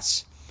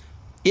 yes,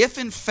 if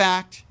in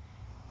fact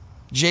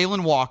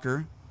Jayland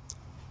Walker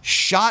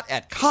shot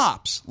at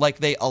cops like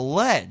they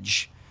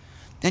allege,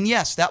 then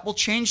yes, that will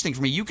change things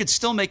for me. You could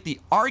still make the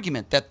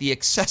argument that the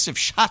excessive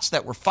shots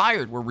that were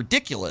fired were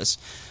ridiculous,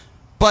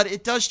 but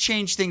it does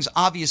change things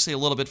obviously a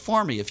little bit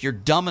for me. If you're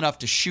dumb enough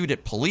to shoot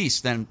at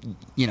police, then,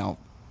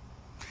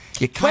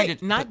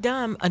 not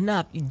dumb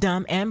enough.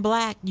 Dumb and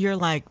black, you're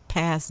like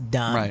past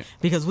dumb. Right.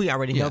 Because we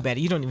already know better.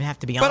 You don't even have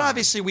to be honest. But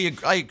obviously,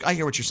 I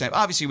hear what you're saying.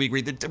 Obviously, we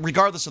agree that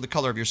regardless of the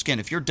color of your skin,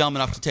 if you're dumb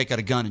enough to take out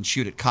a gun and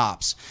shoot at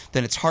cops,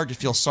 then it's hard to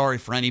feel sorry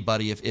for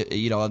anybody if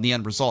in the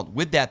end result.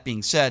 With that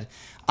being said,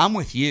 I'm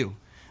with you.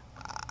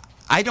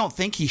 I don't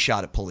think he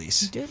shot at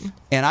police. He didn't.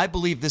 And I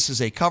believe this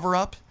is a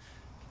cover-up.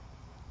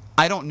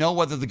 I don't know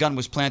whether the gun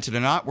was planted or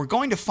not. We're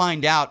going to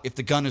find out if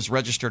the gun is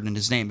registered in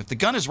his name. If the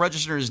gun is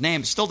registered in his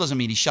name, it still doesn't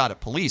mean he shot at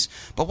police.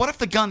 But what if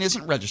the gun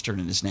isn't registered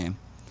in his name?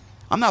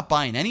 I'm not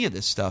buying any of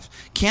this stuff.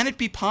 Can it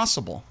be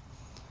possible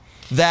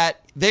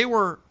that they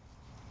were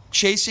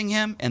chasing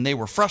him and they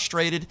were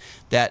frustrated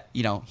that,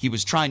 he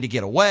was trying to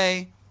get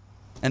away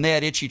and they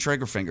had itchy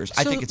trigger fingers?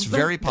 I think it's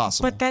very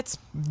possible. But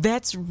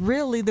that's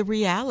really the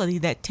reality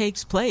that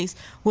takes place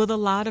with a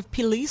lot of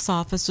police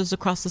officers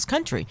across this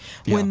country.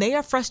 Yeah. When they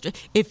are frustrated,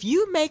 if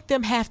you make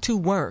them have to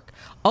work,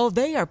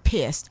 they are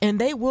pissed and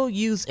they will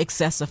use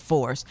excessive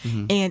force.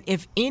 Mm-hmm. And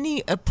if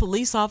a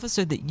police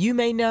officer that you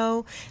may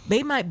know,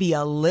 they might be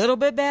a little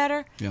bit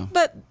better,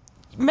 but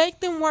make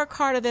them work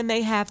harder than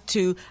they have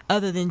to,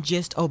 other than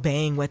just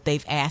obeying what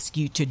they've asked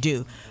you to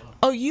do.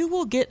 You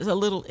will get a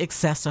little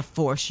excessive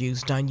force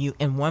used on you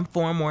in one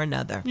form or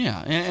another.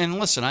 Yeah, and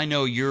listen, I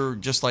know you're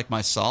just like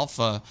myself.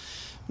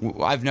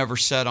 I've never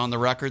said on the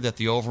record that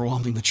the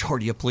overwhelming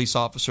majority of police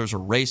officers are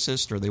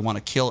racist or they want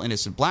to kill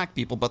innocent black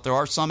people, but there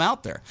are some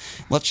out there.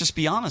 Let's just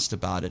be honest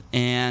about it.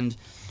 And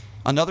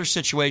another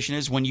situation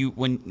is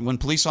when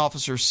police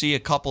officers see a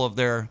couple of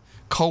their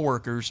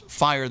coworkers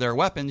fire their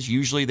weapons,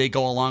 usually they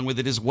go along with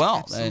it as well.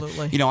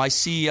 Absolutely. I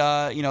see,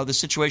 the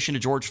situation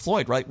of George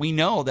Floyd, right? We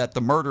know that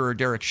the murderer,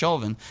 Derek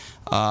Chauvin,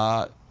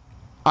 I'm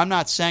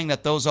not saying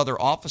that those other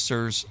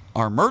officers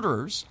are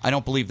murderers. I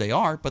don't believe they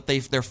are, but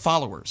they're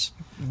followers.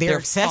 They're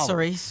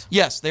accessories.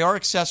 Yes, they are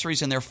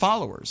accessories and they're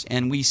followers,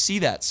 and we see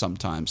that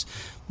sometimes.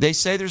 They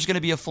say there's going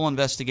to be a full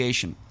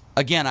investigation.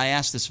 Again, I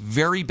ask this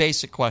very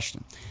basic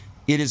question.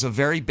 It is a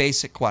very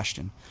basic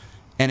question.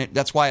 And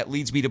that's why it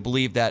leads me to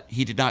believe that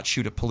he did not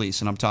shoot at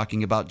police, and I'm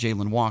talking about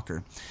Jayland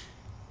Walker.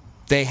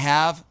 They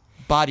have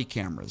body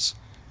cameras.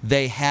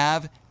 They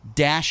have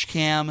dash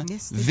cam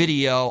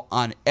video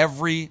on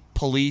every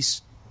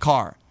police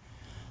car.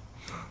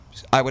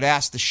 I would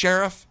ask the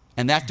sheriff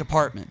and that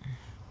department,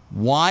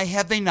 why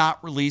have they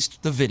not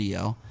released the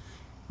video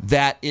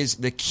that is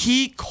the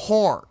key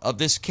core of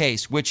this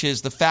case, which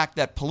is the fact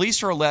that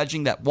police are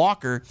alleging that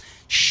Walker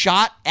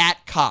shot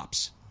at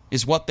cops,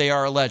 is what they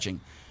are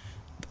alleging.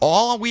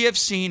 All we have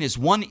seen is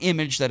one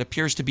image that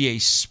appears to be a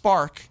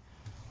spark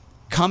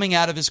coming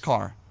out of his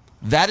car.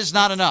 That is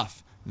not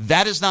enough.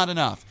 That is not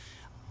enough.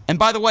 And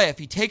by the way, if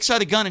he takes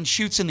out a gun and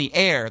shoots in the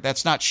air,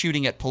 that's not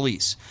shooting at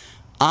police.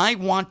 I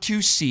want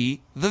to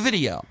see the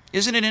video.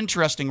 Isn't it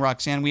interesting,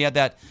 Roxanne? We had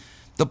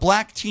the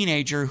black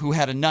teenager who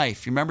had a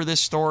knife. You remember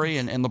this story?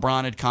 And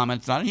LeBron had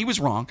commented on it. He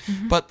was wrong.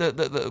 But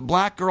the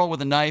black girl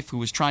with a knife who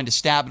was trying to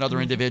stab another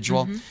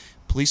individual,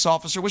 police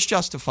officer was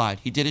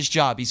justified. He did his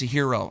job. He's a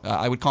hero.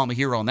 I would call him a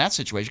hero in that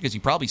situation because he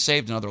probably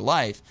saved another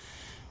life.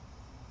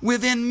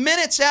 Within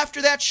minutes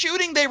after that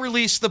shooting, they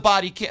released the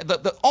body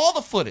all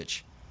the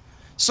footage.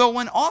 So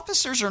when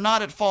officers are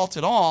not at fault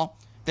at all,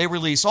 they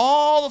release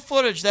all the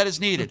footage that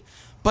is needed.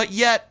 But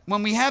yet,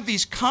 when we have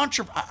these I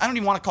don't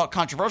even want to call it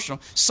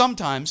controversial,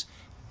 sometimes,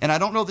 and I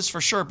don't know this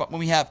for sure, but when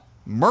we have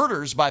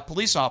murders by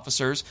police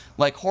officers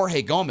like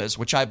Jorge Gomez,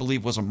 which I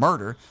believe was a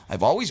murder,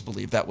 I've always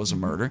believed that was a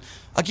murder,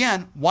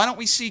 again, why don't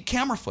we see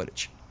camera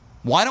footage?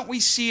 Why don't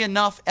we see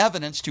enough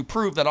evidence to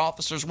prove that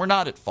officers were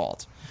not at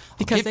fault?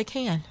 Because they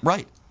can.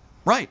 Right.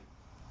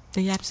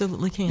 They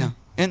absolutely can. Yeah.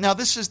 And now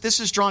this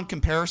is drawn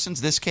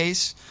comparisons, this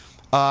case,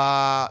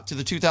 to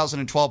the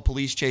 2012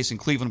 police chase in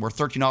Cleveland where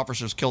 13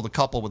 officers killed a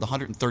couple with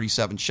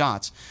 137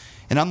 shots.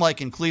 And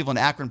unlike in Cleveland,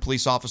 Akron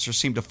police officers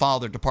seem to follow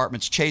their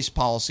department's chase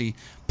policy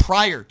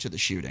prior to the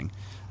shooting.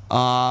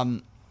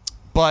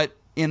 But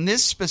in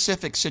this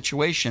specific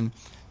situation,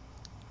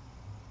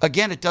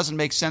 again, it doesn't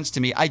make sense to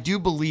me. I do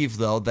believe,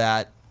 though,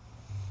 that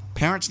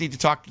parents need to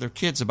talk to their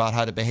kids about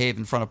how to behave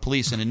in front of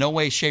police. And in no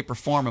way, shape, or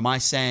form am I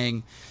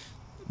saying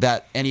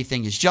that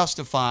anything is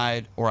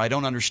justified, or I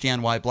don't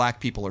understand why black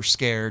people are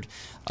scared.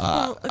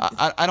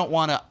 I don't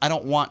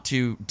want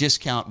to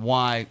discount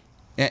why,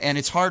 and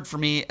it's hard for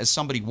me as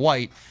somebody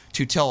white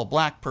to tell a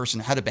black person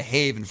how to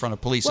behave in front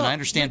of police. And I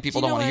understand people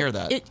don't want to hear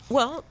that.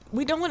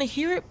 We don't want to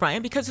hear it,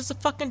 Brian, because it's a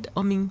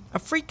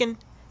freaking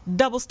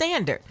double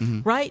standard,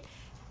 right?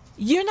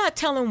 You're not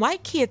telling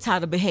white kids how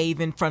to behave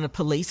in front of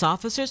police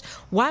officers.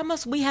 Why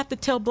must we have to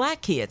tell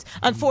black kids?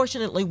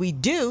 Unfortunately, we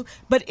do,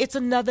 but it's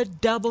another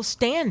double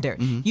standard.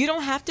 You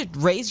don't have to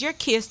raise your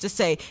kids to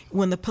say,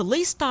 when the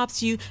police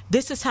stops you,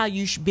 this is how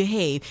you should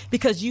behave,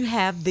 because you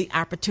have the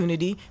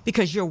opportunity,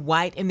 because you're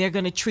white, and they're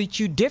going to treat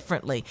you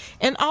differently.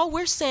 And all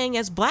we're saying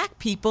as black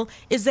people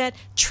is that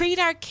treat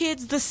our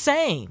kids the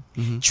same.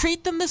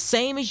 Treat them the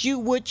same as you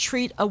would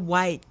treat a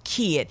white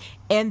kid.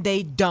 And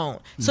they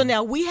don't. So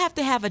now we have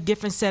to have a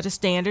different set of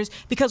standards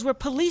because we're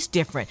police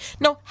different.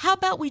 No, how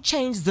about we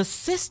change the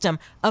system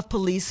of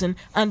policing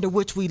under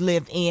which we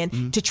live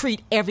in to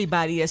treat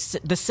everybody as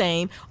the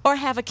same, or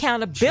have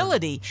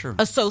accountability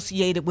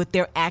associated with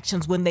their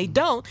actions when they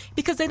don't,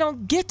 because they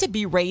don't get to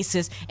be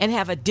racist and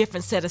have a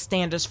different set of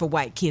standards for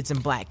white kids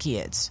and black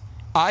kids.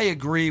 I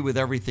agree with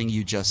everything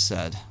you just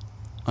said.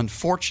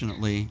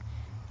 Unfortunately,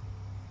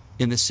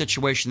 in the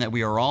situation that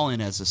we are all in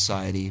as a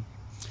society,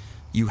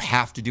 you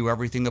have to do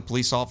everything the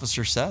police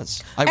officer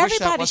says.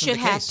 Everybody should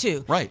have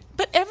to. Right.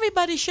 But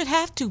everybody should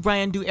have to,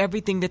 Brian, do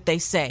everything that they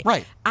say.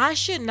 Right. I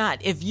should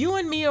not. If you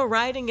and me are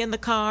riding in the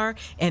car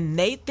and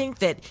they think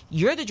that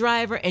you're the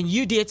driver and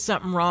you did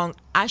something wrong,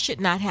 I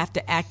should not have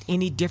to act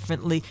any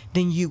differently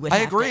than you would have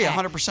to act. I agree,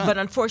 100%. But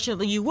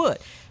unfortunately, you would.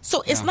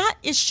 So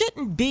it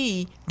shouldn't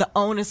be the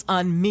onus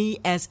on me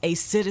as a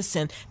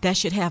citizen that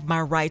should have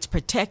my rights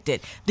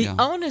protected. The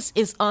onus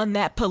is on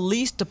that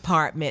police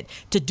department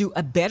to do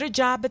a better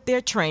job at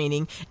their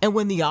training. And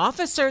when the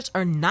officers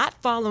are not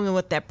following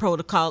what that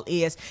protocol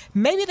is,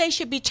 maybe they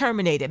should be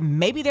terminated.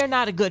 Maybe they're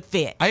not a good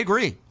fit. I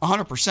agree,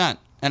 100%.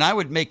 And I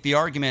would make the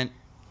argument,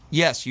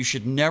 yes, you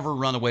should never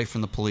run away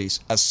from the police,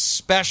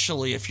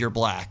 especially if you're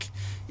black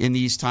in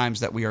these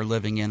times that we are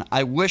living in.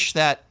 I wish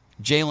that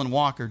Jayland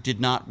Walker did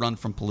not run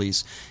from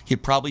police.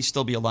 He'd probably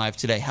still be alive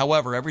today.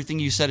 However, everything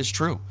you said is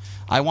true.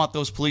 I want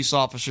those police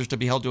officers to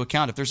be held to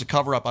account. If there's a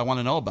cover-up, I want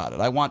to know about it.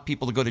 I want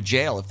people to go to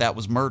jail if that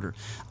was murder.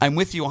 I'm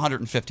with you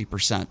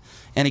 150%.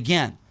 And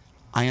again,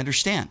 I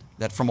understand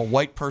that from a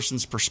white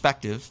person's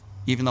perspective,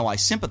 even though I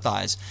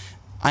sympathize,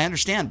 I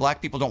understand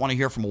black people don't want to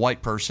hear from a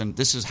white person,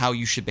 this is how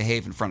you should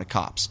behave in front of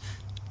cops.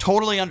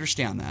 Totally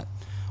understand that.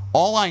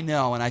 All I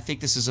know, and I think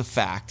this is a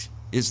fact,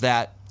 is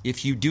that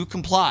if you do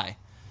comply,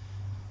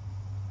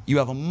 you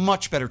have a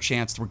much better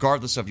chance,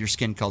 regardless of your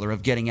skin color,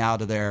 of getting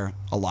out of there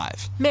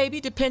alive.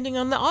 Maybe, depending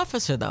on the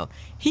officer, though.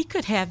 He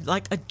could have,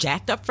 like, a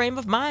jacked-up frame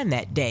of mind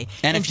that day.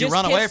 And if you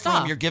run away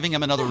from him, you're giving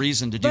him another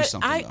reason to do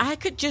something. I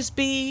could just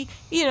be,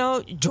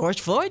 George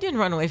Floyd didn't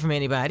run away from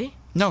anybody.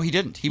 No, he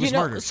didn't. He was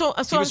murdered. So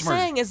what I'm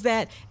saying is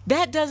that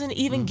doesn't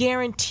even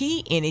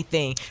guarantee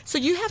anything. So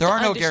you have to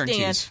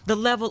understand the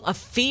level of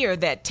fear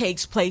that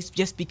takes place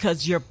just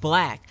because you're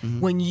black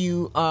when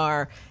you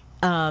are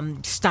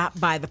stopped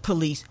by the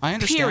police, I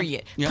understand.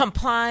 Period. Yep.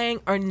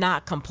 Complying or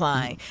not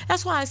complying.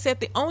 That's why I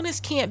said the onus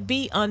can't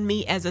be on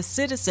me as a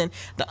citizen.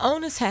 The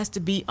onus has to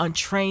be on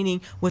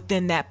training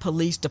within that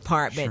police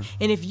department. Sure.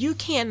 And if you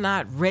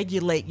cannot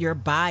regulate your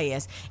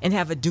bias and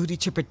have a duty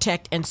to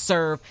protect and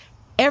serve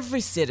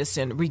every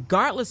citizen,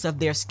 regardless of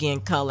their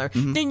skin color,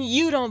 then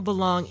you don't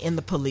belong in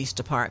the police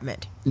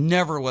department.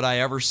 Never would I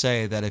ever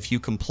say that if you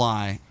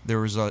comply,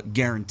 there is a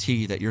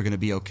guarantee that you're going to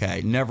be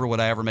okay. Never would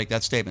I ever make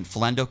that statement.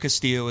 Philando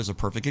Castillo is a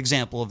perfect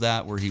example of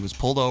that, where he was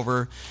pulled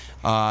over.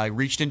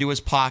 Reached into his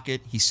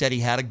pocket. He said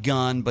he had a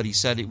gun, but he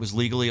said it was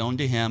legally owned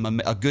to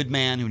him. A good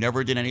man who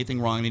never did anything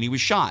wrong, and he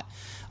was shot.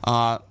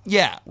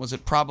 Was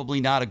it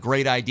probably not a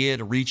great idea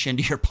to reach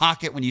into your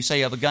pocket when you say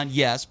you have a gun?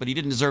 Yes, but he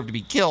didn't deserve to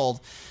be killed.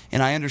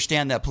 And I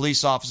understand that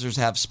police officers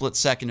have split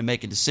second to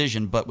make a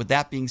decision. But with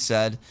that being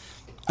said,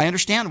 I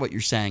understand what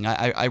you're saying.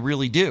 I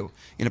really do.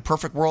 In a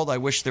perfect world, I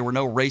wish there were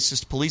no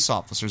racist police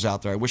officers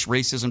out there. I wish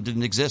racism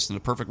didn't exist. In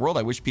a perfect world,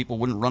 I wish people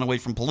wouldn't run away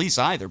from police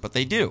either, but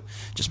they do.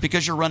 Just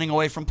because you're running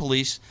away from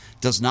police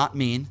does not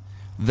mean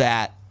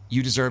that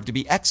you deserve to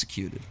be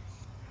executed.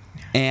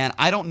 And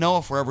I don't know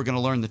if we're ever going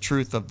to learn the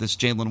truth of this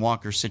Jayland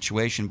Walker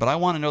situation, but I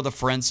want to know the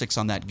forensics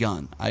on that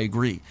gun. I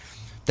agree.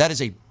 That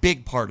is a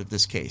big part of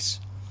this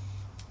case.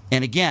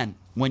 And again,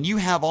 when you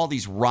have all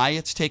these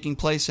riots taking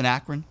place in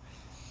Akron,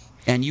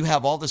 and you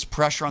have all this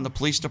pressure on the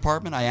police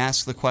department, I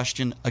ask the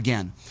question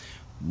again.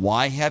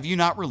 Why have you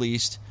not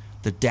released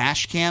the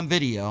dash cam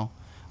video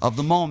of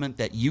the moment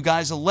that you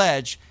guys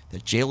allege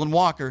that Jayland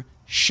Walker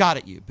shot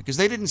at you? Because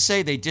they didn't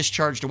say they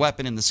discharged a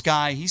weapon in the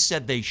sky. He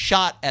said they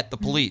shot at the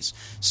police.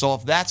 So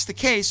if that's the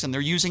case and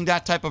they're using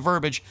that type of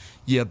verbiage,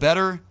 you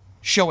better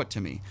show it to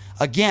me.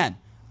 Again,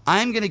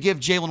 I'm going to give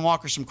Jayland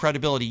Walker some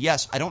credibility.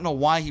 Yes, I don't know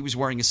why he was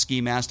wearing a ski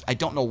mask. I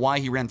don't know why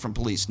he ran from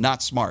police.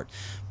 Not smart.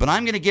 But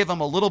I'm going to give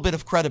him a little bit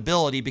of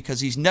credibility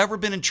because he's never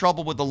been in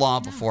trouble with the law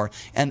before,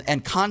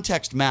 and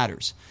context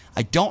matters.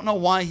 I don't know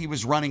why he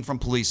was running from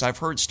police. I've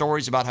heard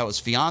stories about how his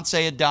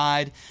fiance had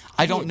died.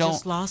 I don't know.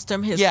 Just lost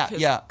him. His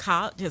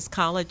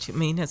college,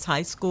 his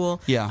high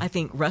school. Yeah. I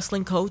think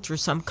wrestling coach or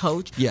some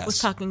coach was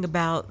talking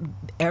about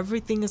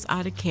everything is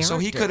out of character. So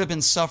he could have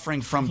been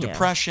suffering from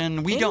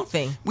depression. We don't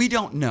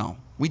know.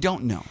 We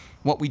don't know.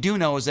 What we do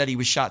know is that he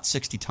was shot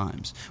 60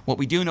 times. What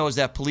we do know is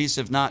that police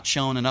have not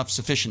shown enough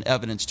sufficient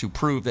evidence to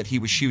prove that he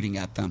was shooting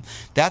at them.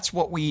 That's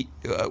what we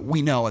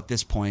know at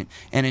this point.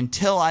 And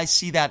until I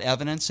see that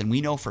evidence and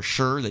we know for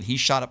sure that he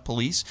shot at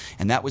police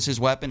and that was his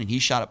weapon and he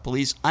shot at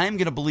police, I'm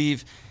going to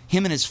believe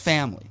him and his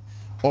family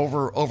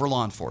over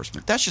law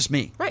enforcement. That's just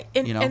me. Right.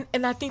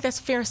 And I think that's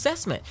a fair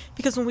assessment.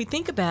 Because when we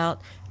think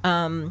about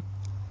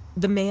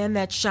the man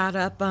that shot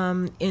up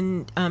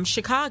in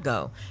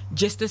Chicago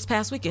just this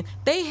past weekend,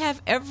 they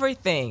have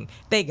everything.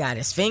 They got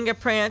his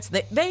fingerprints.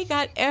 They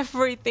got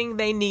everything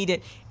they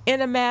needed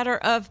in a matter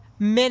of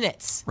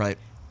minutes. Right.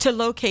 To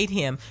locate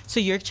him. So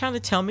you're trying to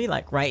tell me,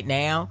 like, right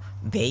now,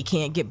 they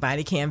can't get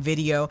body cam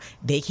video.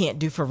 They can't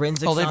do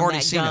forensics on that gun. Oh, they've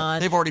already seen it.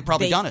 They've already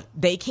probably done it.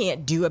 They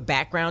can't do a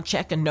background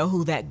check and know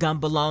who that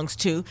gun belongs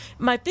to.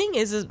 My thing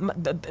is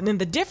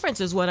the difference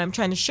is what I'm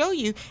trying to show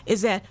you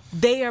is that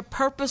they are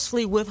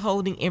purposely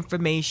withholding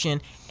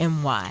information,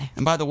 and why.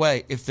 And by the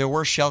way, if there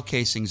were shell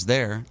casings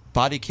there,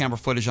 body camera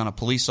footage on a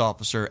police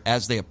officer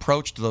as they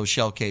approached those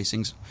shell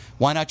casings,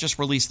 why not just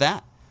release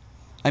that?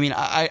 I mean,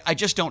 I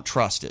just don't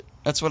trust it.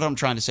 That's what I'm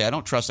trying to say. I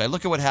don't trust it. I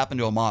look at what happened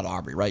to Ahmaud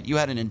Arbery, right? You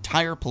had an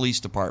entire police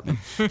department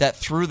that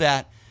threw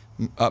that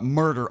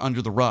murder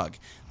under the rug.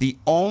 The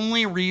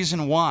only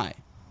reason why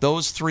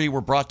those three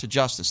were brought to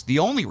justice, the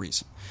only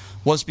reason,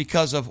 was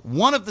because of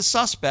one of the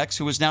suspects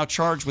who is now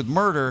charged with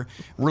murder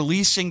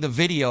releasing the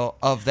video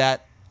of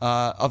that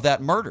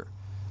murder.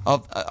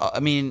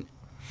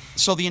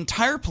 So the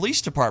entire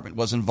police department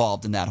was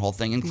involved in that whole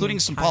thing, including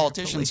some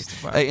politicians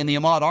in the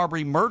Ahmaud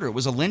Arbery murder. It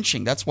was a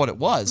lynching. That's what it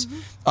was.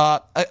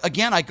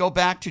 Again, I go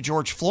back to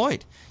George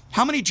Floyd.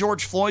 How many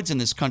George Floyds in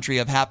this country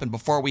have happened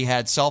before we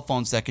had cell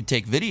phones that could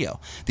take video?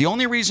 The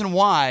only reason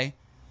why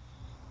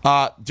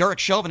Derek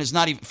Chauvin is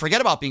not even, forget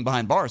about being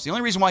behind bars, the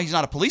only reason why he's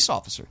not a police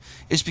officer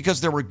is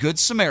because there were good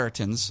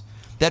Samaritans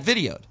that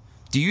videoed.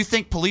 Do you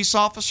think police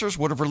officers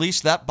would have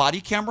released that body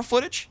camera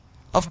footage?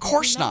 Of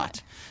course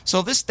not.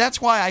 So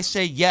that's why I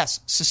say yes,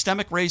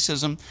 systemic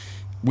racism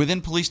within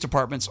police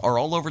departments are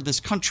all over this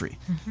country.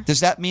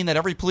 Does that mean that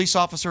every police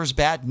officer is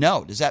bad?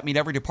 No. Does that mean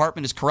every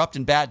department is corrupt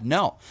and bad?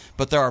 No.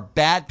 But there are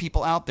bad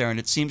people out there, and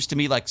it seems to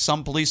me like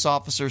some police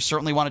officers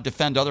certainly want to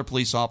defend other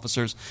police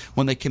officers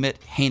when they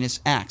commit heinous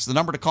acts. The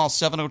number to call,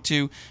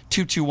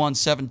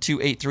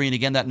 702-221-7283. And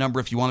again, that number,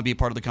 if you want to be a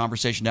part of the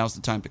conversation, now's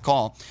the time to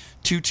call,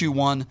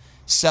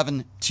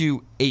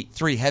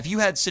 221-7283. Have you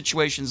had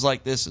situations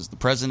like this as the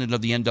president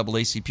of the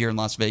NAACP here in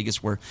Las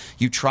Vegas where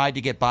you tried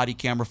to get body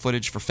camera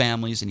footage for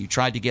families and you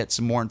tried to get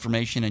some more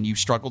information and you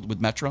struggled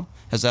with Metro?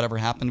 Has that ever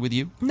happened with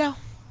you? No.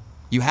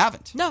 You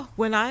haven't? No.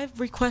 When I've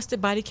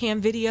requested body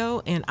cam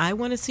video and I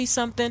want to see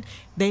something,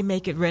 they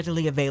make it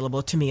readily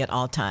available to me at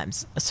all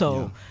times.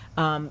 So,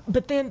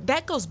 but then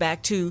that goes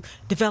back to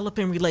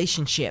developing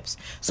relationships.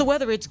 So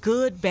whether it's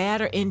good, bad,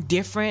 or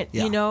indifferent,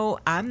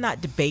 I'm not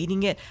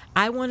debating it.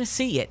 I want to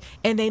see it,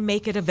 and they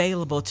make it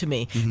available to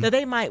me. Now,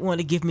 they might want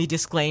to give me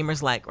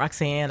disclaimers like,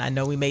 Roxanne, I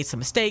know we made some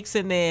mistakes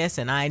in this,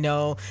 and I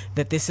know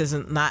that this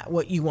isn't not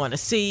what you want to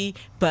see,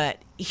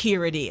 but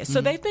here it is. So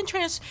they've been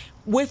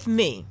with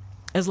me.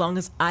 as long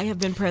as I have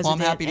been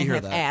president happy to and hear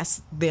have that.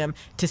 asked them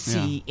to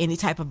see any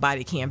type of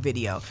body cam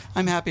video.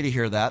 I'm happy to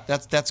hear that.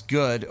 That's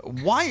good.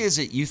 Why is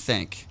it you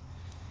think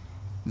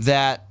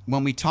that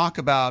when we talk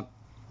about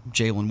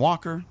Jayland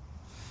Walker,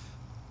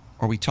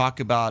 or we talk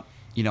about,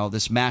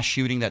 this mass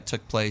shooting that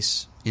took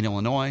place in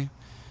Illinois,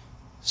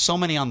 so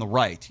many on the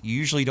right, you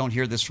usually don't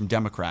hear this from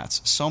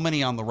Democrats, so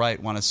many on the right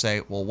want to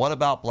say, well, what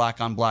about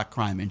black-on-black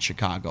crime in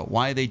Chicago?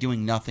 Why are they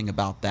doing nothing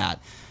about that?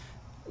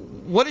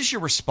 What is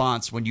your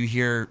response when you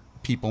hear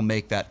people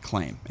make that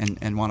claim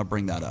and want to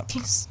bring that up?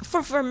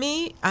 For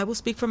me, I will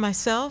speak for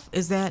myself,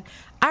 is that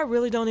I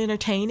really don't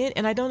entertain it,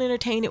 and I don't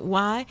entertain it.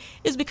 Why?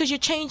 Is because you're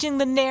changing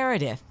the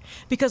narrative.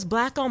 Because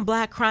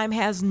black-on-black crime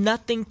has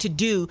nothing to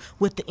do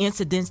with the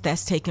incidents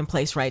that's taking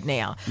place right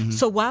now. Mm-hmm.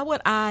 So why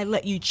would I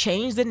let you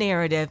change the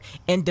narrative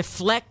and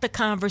deflect the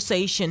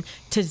conversation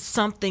to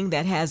something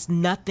that has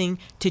nothing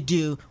to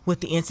do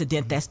with the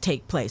incident that's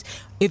take place?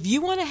 If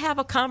you want to have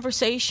a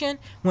conversation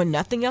when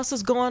nothing else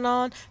is going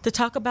on to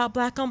talk about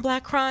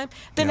black-on-black crime,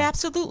 then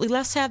absolutely,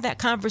 let's have that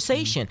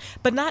conversation. Mm-hmm.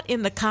 But not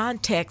in the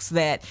context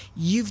that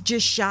you've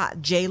just shot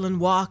Jayland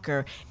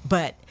Walker,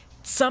 but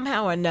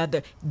somehow or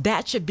another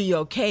that should be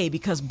okay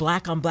because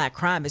black-on-black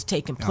crime is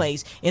taking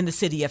place in the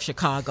city of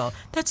Chicago.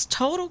 That's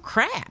total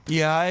crap.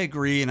 Yeah, I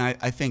agree, and I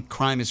think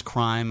crime is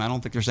crime. I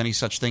don't think there's any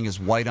such thing as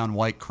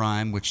white-on-white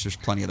crime, which there's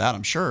plenty of that,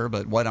 I'm sure,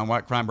 but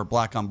white-on-white crime or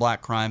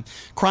black-on-black crime,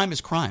 crime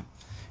is crime.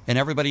 And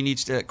everybody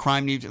needs to,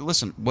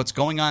 listen, what's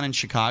going on in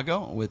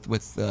Chicago with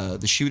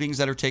the shootings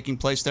that are taking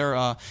place there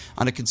on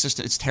a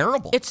consistent, it's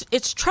terrible. It's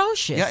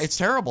atrocious. Yeah, it's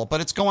terrible,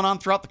 but it's going on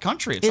throughout the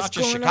country. It's not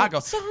just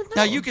Chicago.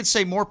 Now, you could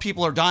say more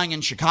people are dying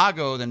in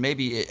Chicago than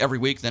maybe every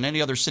week than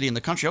any other city in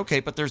the country. Okay,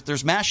 but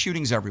there's mass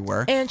shootings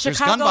everywhere. And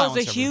Chicago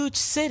is a huge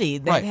city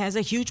that has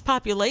a huge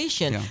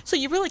population. Yeah. So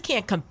you really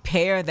can't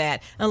compare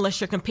that unless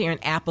you're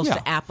comparing apples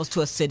to apples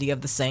to a city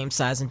of the same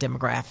size and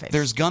demographics.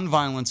 There's gun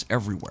violence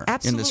everywhere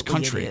in this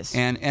country. It is.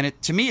 And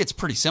to me, it's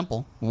pretty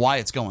simple why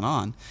it's going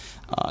on.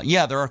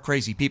 There are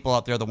crazy people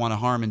out there that want to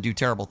harm and do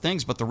terrible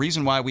things, but the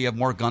reason why we have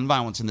more gun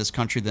violence in this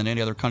country than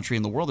any other country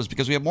in the world is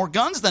because we have more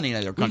guns than any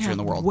other country in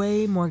the world.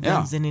 Way more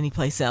guns than any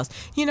place else.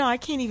 I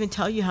can't even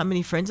tell you how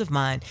many friends of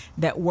mine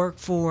that work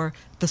for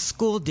the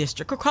school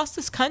district across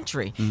this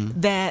country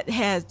that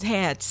has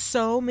had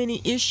so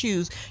many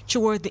issues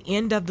toward the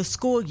end of the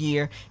school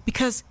year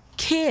because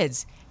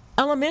kids,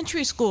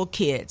 elementary school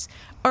kids,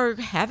 are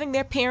having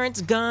their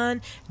parents' gun,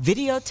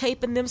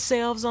 videotaping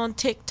themselves on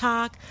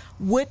TikTok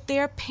with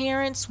their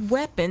parents'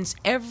 weapons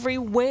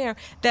everywhere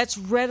that's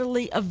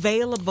readily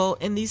available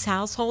in these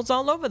households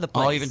all over the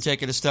place. I'll even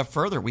take it a step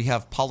further. We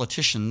have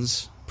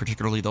politicians,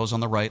 particularly those on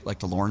the right, like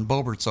the Lauren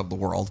Boeberts of the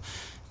world,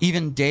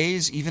 even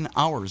days, even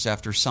hours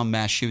after some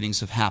mass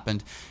shootings have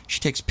happened, she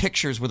takes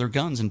pictures with her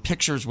guns and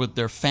pictures with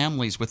their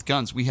families with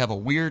guns. We have a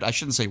weird, I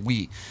shouldn't say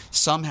we,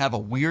 some have a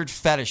weird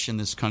fetish in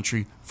this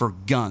country for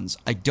guns.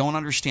 I don't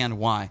understand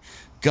why.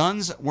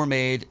 Guns were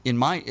made, in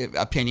my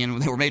opinion,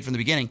 they were made from the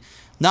beginning,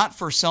 not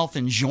for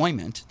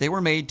self-enjoyment. They were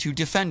made to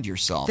defend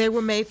yourself. They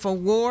were made for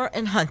war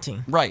and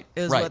hunting. Right,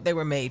 is right. what they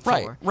were made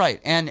for.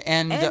 Right. And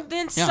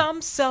then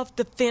some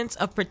self-defense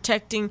of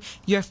protecting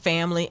your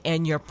family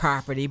and your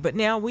property. But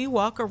now we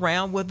walk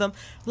around with them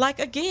like,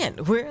 again,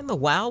 we're in the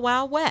wild,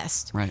 wild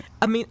west. Right.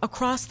 I mean,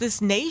 across this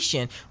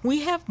nation,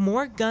 we have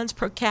more guns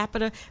per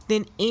capita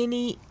than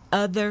any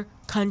other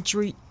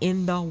country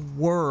in the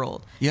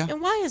world. Yeah.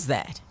 And why is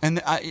that? And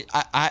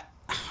I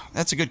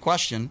that's a good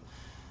question.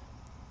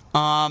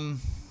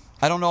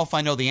 I don't know if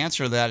I know the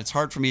answer to that. It's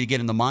hard for me to get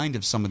in the mind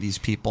of some of these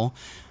people.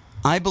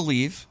 I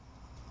believe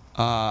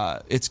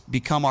it's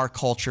become our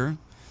culture.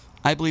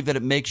 I believe that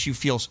it makes you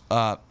feel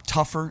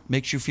tougher,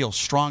 makes you feel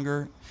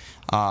stronger.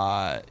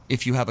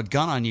 If you have a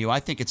gun on you,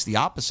 I think it's the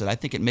opposite. I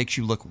think it makes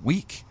you look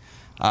weak.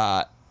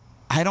 I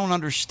don't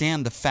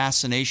understand the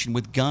fascination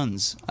with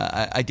guns.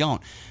 I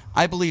don't.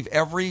 I believe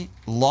every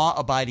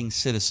law-abiding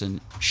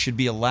citizen should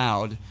be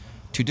allowed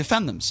to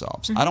defend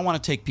themselves. I don't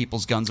want to take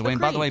people's guns away.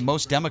 And by the way,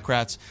 most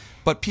Democrats,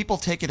 but people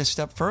take it a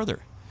step further.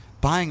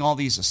 Buying all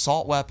these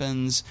assault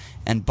weapons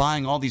and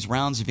buying all these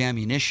rounds of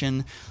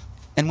ammunition.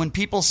 And when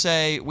people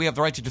say we have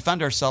the right to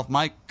defend ourselves,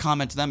 my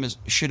comment to them is,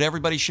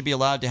 everybody should be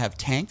allowed to have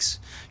tanks?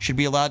 Should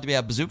be allowed to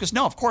have bazookas?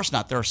 No, of course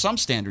not. There are some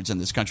standards in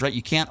this country, right?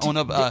 You can't own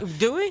a...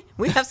 do we?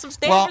 We have some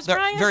standards, well,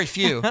 Brian? Very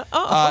few.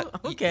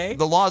 Okay.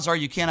 The laws are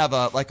you can't have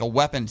a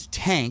weaponed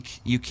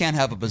tank. You can't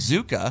have a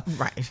bazooka.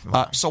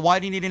 Right. So why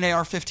do you need an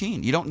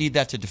AR-15? You don't need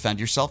that to defend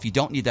yourself. You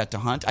don't need that to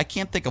hunt. I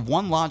can't think of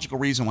one logical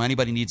reason why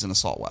anybody needs an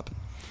assault weapon.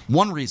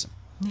 One reason.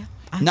 Yeah.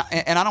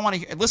 And I don't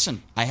want to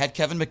listen. I had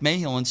Kevin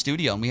McMahill in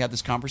studio, and we had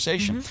this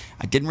conversation.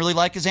 I didn't really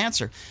like his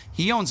answer.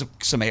 He owns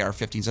some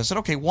AR-15s. I said,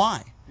 okay,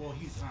 why? Well,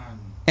 he's on.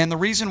 And the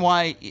reason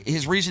why,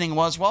 his reasoning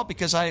was, well,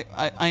 because I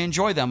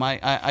enjoy them.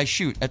 I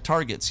shoot at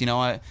targets.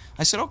 I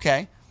said,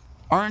 okay,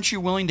 aren't you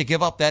willing to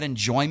give up that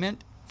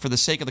enjoyment for the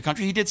sake of the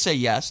country? He did say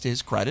yes, to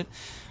his credit.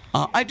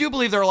 I do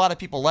believe there are a lot of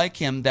people like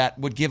him that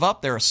would give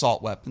up their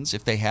assault weapons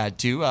if they had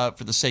to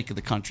for the sake of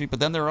the country, but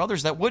then there are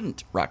others that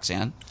wouldn't,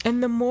 Roxanne.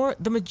 And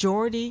the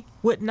majority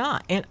would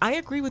not. And I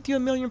agree with you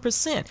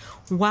 1,000,000%.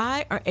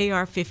 Why are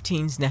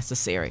AR-15s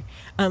necessary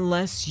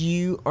unless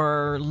you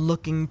are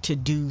looking to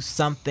do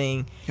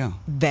something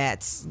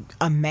that's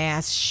a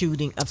mass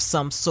shooting of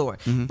some sort?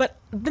 Mm-hmm. But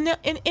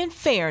in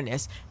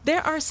fairness,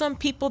 there are some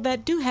people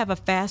that do have a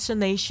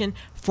fascination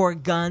for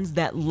guns,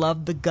 that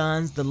love the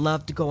guns, that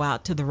love to go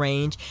out to the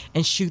range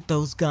and shoot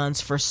those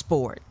guns for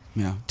sport.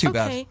 Yeah, too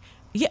bad.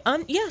 Yeah,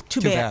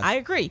 too bad. I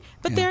agree.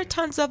 But there are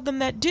tons of them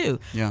that do.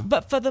 Yeah.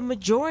 But for the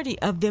majority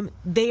of them,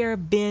 they are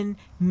being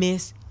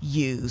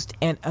misused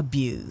and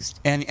abused.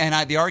 And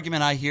the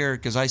argument I hear,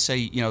 because I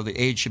say, the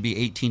age should be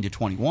 18 to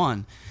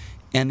 21,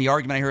 and the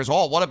argument I hear is,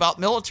 what about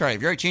military?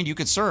 If you're 18, you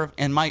could serve.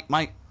 And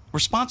my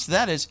response to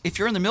that is, if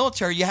you're in the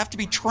military, you have to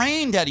be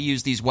trained how to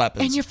use these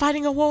weapons. And you're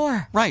fighting a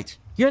war. Right.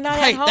 You're not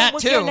at home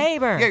with your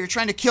neighbor. Yeah, you're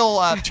trying to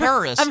kill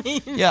terrorists. I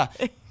mean, yeah.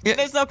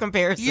 There's no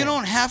comparison. You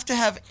don't have to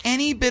have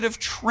any bit of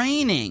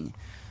training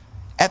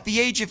at the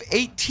age of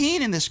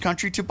 18 in this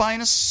country to buy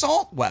an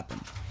assault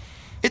weapon.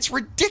 It's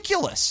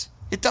ridiculous.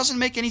 It doesn't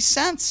make any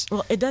sense.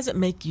 Well, it doesn't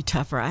make you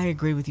tougher. I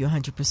agree with you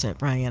 100%,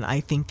 Brian. I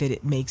think that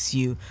it makes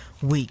you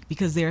weak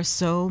because there are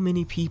so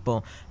many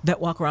people that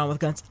walk around with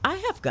guns. I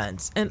have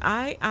guns, and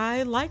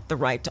I like the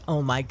right to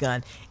own my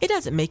gun. It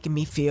doesn't make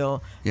me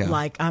feel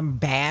like I'm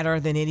badder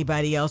than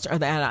anybody else or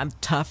that I'm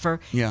tougher.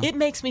 Yeah. It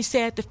makes me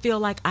sad to feel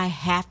like I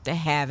have to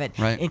have it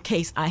in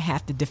case I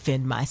have to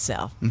defend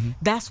myself. Mm-hmm.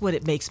 That's what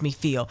it makes me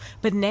feel.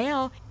 But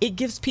now it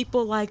gives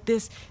people like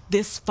this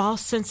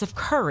false sense of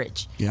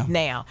courage. Yeah.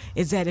 Now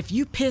is that if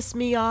you piss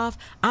me off,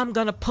 I'm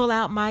going to pull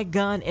out my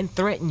gun and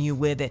threaten you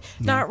with it.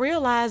 Not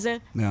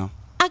realizing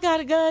I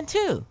got a gun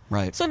too.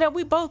 Right. So now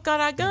we both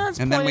got our guns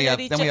and pointed then at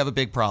each we have a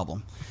big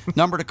problem.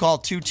 Number to call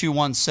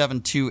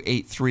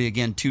 221-7283.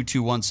 Again,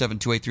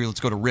 221-7283. Let's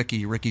go to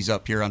Ricky. Ricky's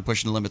up here on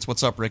Pushing the Limits.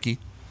 What's up, Ricky?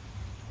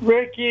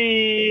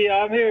 Ricky,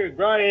 I'm here.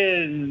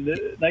 Brian,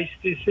 nice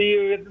to see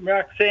you with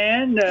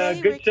Roxanne. Hey,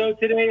 good Ricky. show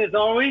today, as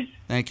always.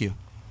 Thank you.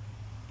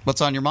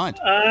 What's on your mind?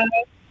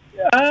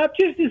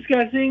 Just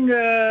discussing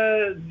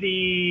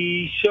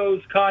the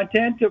show's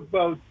content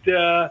about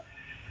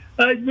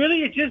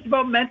really it's just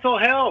about mental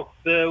health,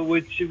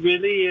 which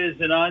really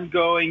is an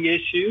ongoing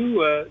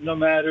issue, no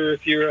matter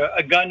if you're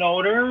a gun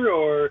owner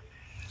or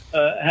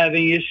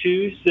having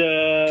issues.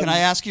 Can I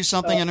ask you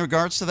something in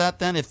regards to that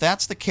then? If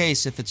that's the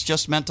case, if it's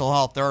just mental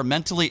health, there are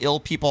mentally ill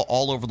people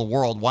all over the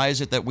world. Why is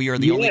it that we are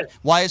the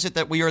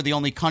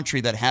only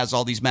country that has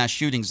all these mass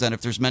shootings then if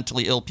there's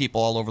mentally ill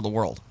people all over the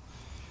world?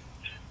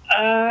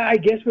 I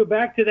guess we're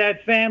back to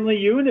that family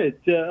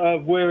unit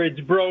of where it's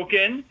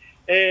broken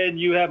and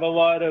you have a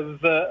lot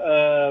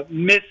of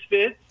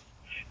misfits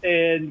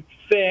and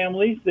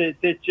families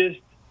that just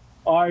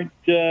aren't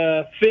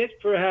fit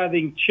for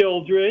having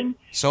children.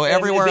 So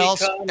everywhere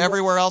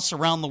else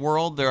around the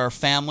world, there are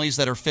families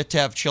that are fit to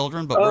have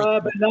children, but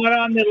not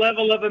on the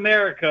level of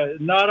America.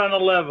 Not on a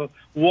level.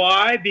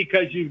 Why?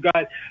 Because you've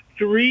got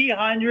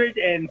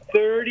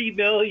 330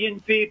 million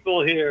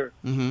people here.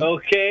 Mm-hmm.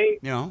 Okay,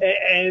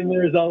 and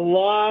there's a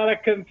lot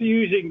of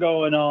confusion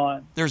going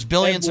on. There's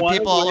billions of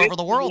people all over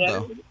the world,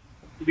 though.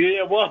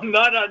 Yeah, well,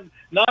 not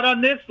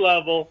on this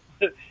level.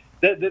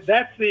 That's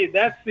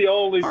the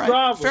only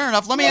problem. Fair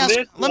enough. Let me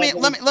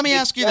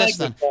ask you this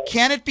then.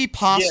 Can it be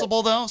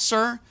possible, though,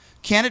 sir?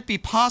 Can it be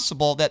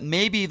possible that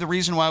maybe the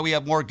reason why we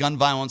have more gun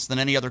violence than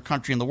any other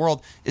country in the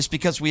world is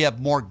because we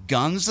have more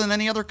guns than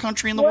any other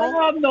country in the world?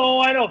 Well, no,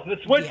 I don't.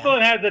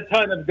 Switzerland has a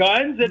ton of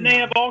guns, and they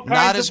have all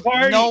kinds of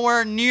parties.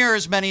 Nowhere near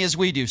as many as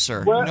we do,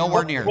 sir.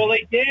 Nowhere near. Well,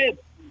 they did.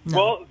 No.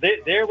 Well,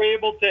 they were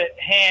able to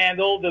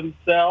handle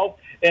themselves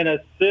in a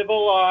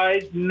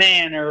civilized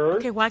manner.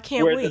 Okay, why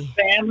can't where we? The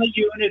family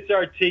units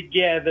are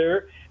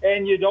together,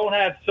 and you don't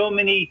have so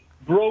many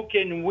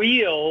broken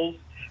wheels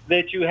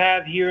that you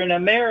have here in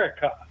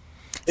America.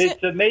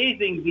 It's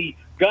amazing the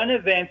gun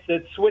events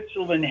that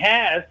Switzerland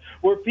has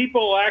where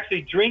people are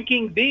actually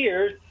drinking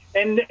beers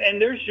and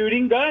they're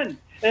shooting guns,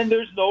 and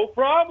there's no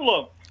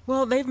problem.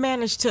 Well, they've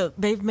managed to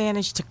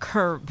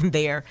curb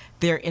their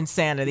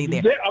insanity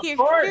there. Yeah, of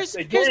course.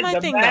 Here's my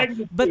thing,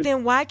 though. But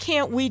then why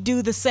can't we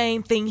do the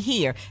same thing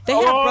here? They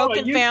have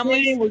broken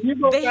families. When you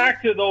go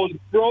back to those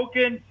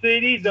broken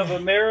cities of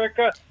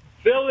America,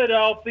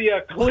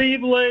 Philadelphia,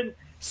 Cleveland,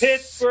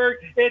 Pittsburgh,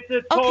 it's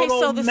a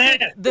total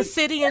mess. The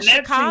city in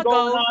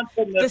Chicago,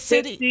 the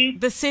city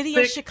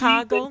in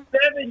Chicago,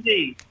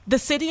 the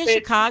city in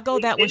Chicago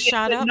that was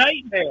shot up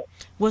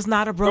was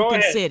not a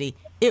broken city.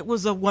 It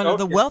was one of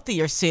the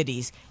wealthier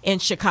cities in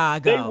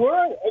Chicago. They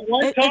were at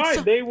one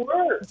time. They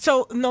were.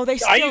 So no, they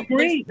still. I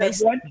agree. At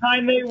one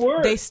time, they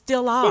were. They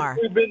still are.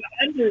 But we've been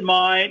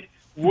undermined.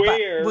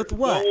 Where with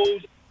what?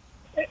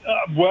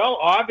 Well,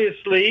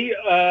 obviously,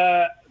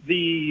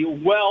 the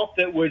wealth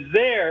that was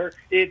there,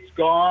 it's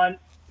gone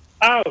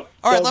out.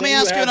 All right, let me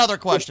ask you another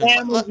question.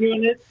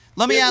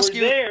 let me ask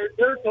you.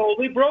 They're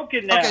totally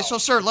broken now. Okay, so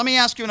sir, let me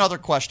ask you another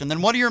question.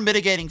 Then, what are your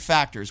mitigating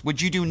factors?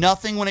 Would you do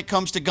nothing when it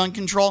comes to gun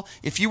control?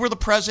 If you were the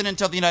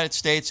president of the United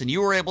States and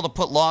you were able to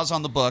put laws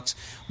on the books,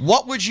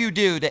 what would you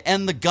do to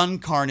end the gun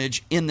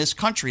carnage in this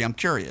country? I'm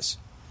curious.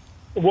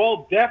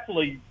 Well,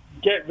 definitely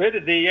get rid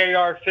of the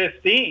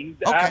AR-15.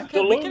 Okay.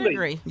 Absolutely. We can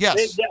agree.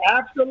 Yes.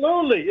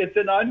 Absolutely. It's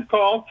an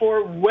uncalled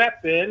for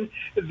weapon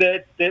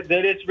that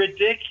is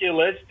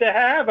ridiculous to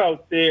have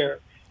out there.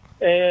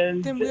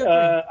 And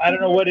I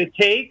don't know what it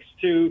takes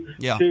to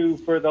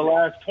for the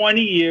last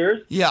 20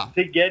 years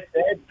to get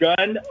that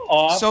gun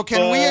off. So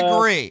can we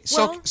agree?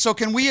 So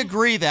can we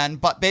agree then,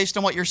 but based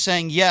on what you're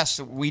saying,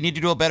 yes, we need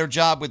to do a better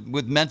job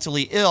with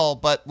mentally ill,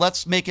 but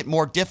let's make it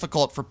more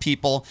difficult for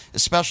people,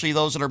 especially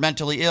those that are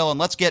mentally ill, and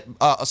let's get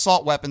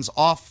assault weapons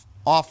off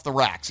the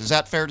racks. Is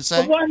that fair to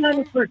say?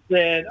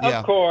 100%,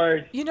 of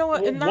course. You know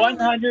what?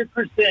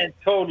 100%,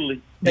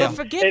 totally. Yeah.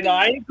 And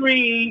I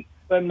agree.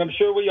 And I'm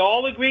sure we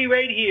all agree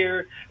right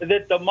here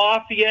that the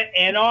Mafia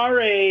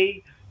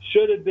NRA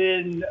should have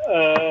been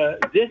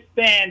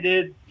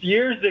disbanded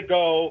years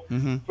ago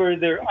for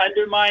their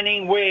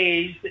undermining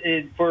ways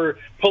and for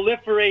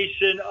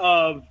proliferation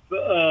of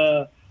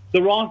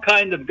the wrong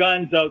kind of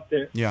guns out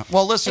there. Yeah.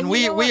 Well, listen,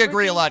 we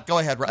agree a lot. Go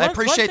ahead. I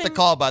appreciate the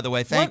call, by the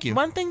way. Thank you.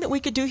 One thing that we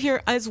could do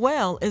here as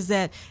well is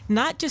that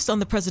not just on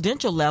the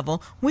presidential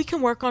level, we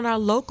can work on our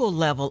local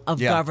level of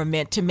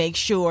government to make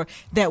sure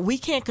that we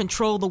can't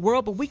control the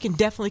world, but we can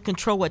definitely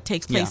control what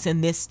takes place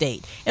in this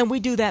state. And we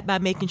do that by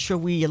making sure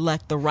we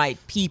elect the right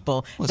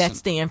people that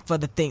stand for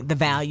the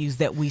values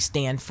that we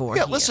stand for.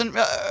 Yeah, here. listen,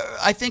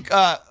 I think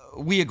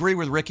we agree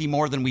with Ricky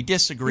more than we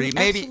disagree.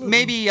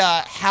 Maybe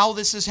how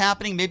this is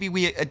happening, maybe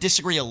we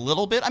disagree a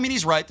little bit. I mean,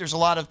 he's right. There's a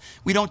lot of,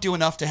 we don't do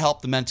enough to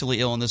help the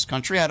mentally ill in this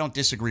country. I don't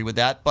disagree with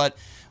that. But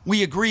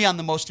we agree on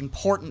the most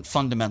important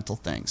fundamental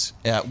things,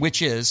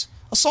 which is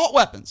assault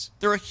weapons.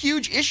 They're a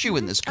huge issue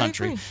in this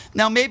country.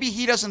 Now, maybe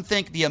he doesn't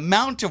think the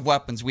amount of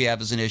weapons we have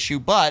is an issue,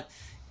 but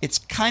it's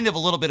kind of a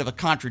little bit of a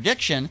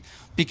contradiction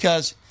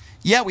because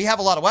we have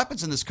a lot of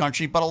weapons in this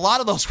country, but a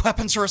lot of those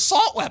weapons are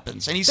assault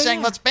weapons, and he's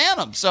saying let's ban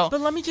them. So, but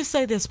let me just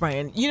say this,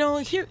 Brian. You know,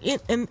 here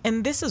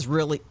and this is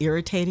really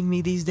irritating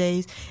me these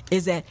days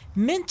is that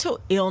mental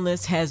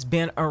illness has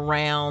been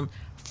around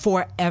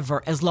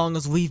forever, as long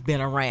as we've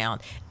been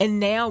around, and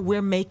now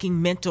we're making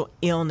mental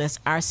illness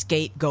our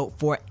scapegoat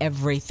for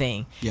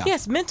everything.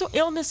 Yes, mental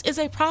illness is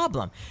a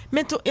problem.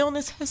 Mental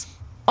illness has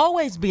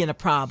always being a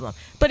problem,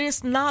 but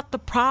it's not the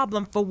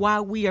problem for why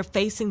we are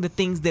facing the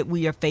things that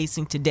we are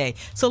facing today.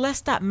 So let's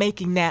stop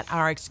making that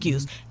our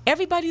excuse.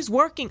 Everybody's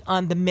working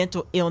on the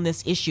mental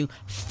illness issue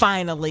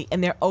finally,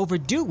 and they're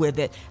overdue with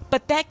it,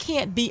 but that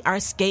can't be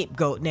our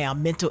scapegoat now.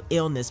 Mental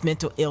illness.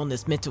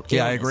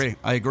 Yeah, I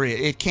agree.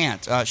 It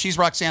can't. She's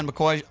Roxanne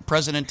McCoy,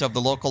 president of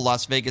the local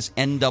Las Vegas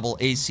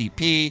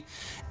NAACP.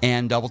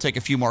 And we'll take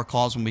a few more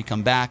calls when we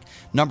come back.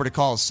 Number to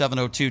call is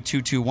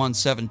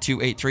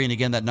 702-221-7283. And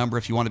again, that number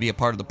if you want to be a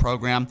part of the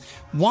program.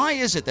 Why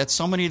is it that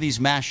so many of these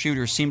mass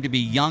shooters seem to be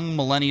young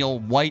millennial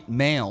white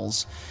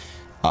males?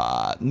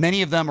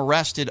 Many of them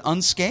arrested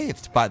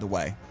unscathed, by the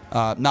way.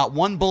 Not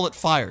one bullet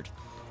fired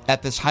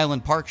at this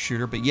Highland Park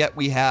shooter, but yet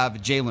we have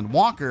Jayland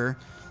Walker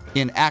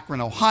in Akron,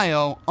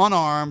 Ohio,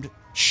 unarmed,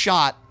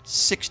 shot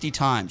 60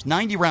 times.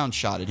 90 rounds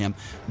shot at him.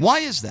 Why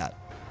is that?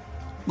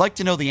 I'd like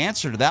to know the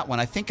answer to that one.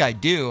 I think I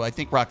do. I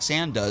think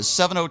Roxanne does.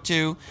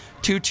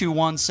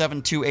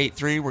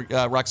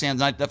 702-221-7283. Roxanne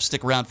and I have to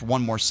stick around for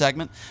one more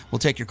segment. We'll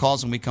take your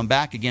calls when we come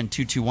back. Again,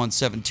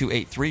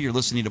 221-7283. You're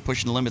listening to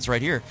Pushing the Limits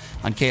right here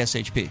on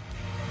KSHP.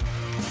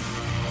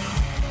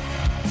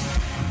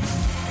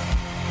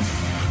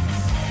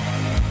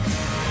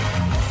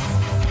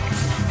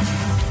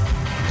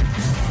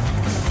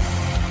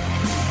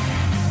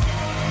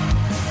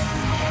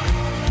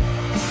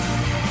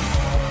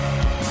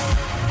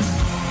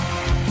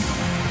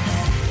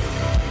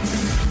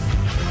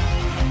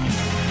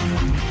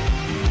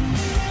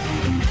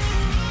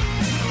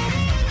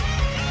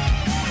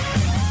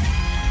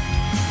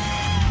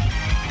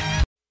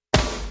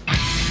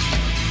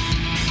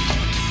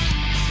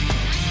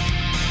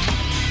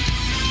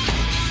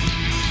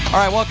 All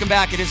right, welcome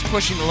back. It is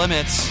Pushing the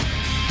Limits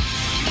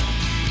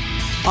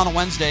on a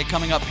Wednesday.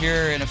 Coming up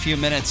here in a few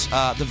minutes,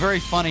 the very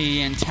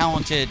funny and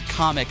talented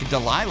comic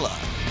Delilah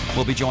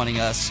will be joining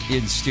us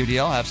in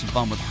studio. I'll have some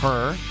fun with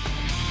her.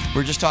 We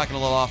were just talking a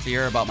little off the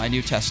air about my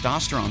new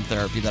testosterone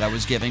therapy that I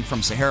was giving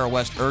from Sahara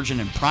West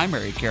Urgent and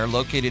Primary Care,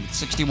 located at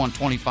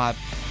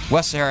 6125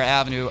 West Sahara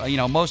Avenue. You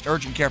know, most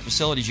urgent care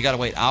facilities, you got to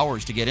wait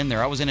hours to get in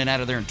there. I was in and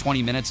out of there in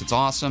 20 minutes. It's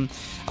awesome.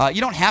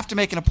 You don't have to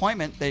make an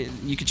appointment.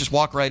 You could just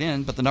walk right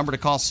in, but the number to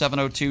call is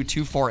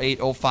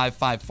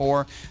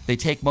 702-248-0554. They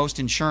take most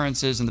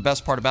insurances, and the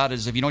best part about it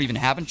is if you don't even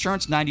have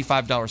insurance,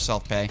 $95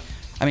 self-pay.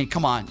 I mean,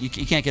 come on. You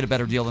can't get a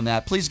better deal than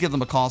that. Please give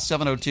them a call,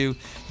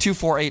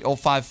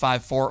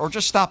 702-248-0554, or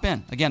just stop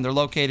in. Again, they're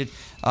located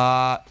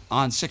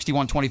on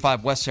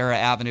 6125 West Sahara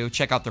Avenue.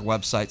 Check out their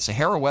website,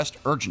 Sahara West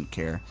Urgent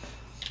Care.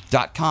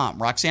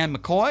 Roxanne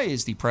McCoy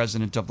is the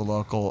president of the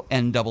local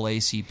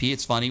NAACP.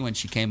 It's funny, when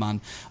she came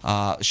on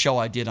a show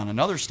I did on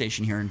another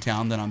station here in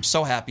town that I'm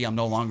so happy I'm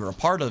no longer a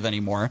part of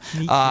anymore.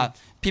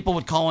 People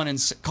would call in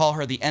and call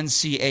her the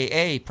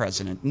NCAA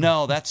president.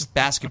 No, that's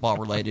basketball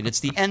related. It's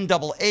the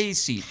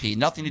NAACP.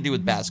 Nothing to do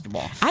with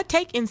basketball. I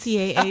take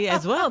NCAA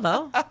as well,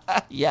 though.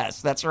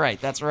 Yes, that's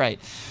right. That's right.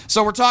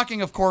 So we're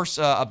talking, of course,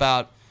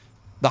 about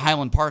the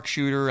Highland Park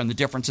shooter and the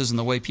differences in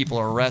the way people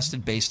are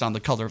arrested based on the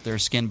color of their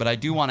skin. But I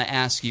do want to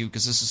ask you,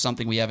 because this is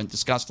something we haven't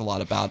discussed a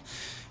lot about,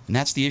 and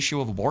that's the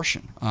issue of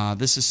abortion.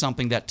 This is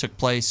something that took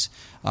place,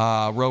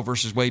 Roe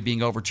versus Wade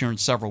being overturned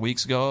several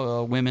weeks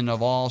ago. Women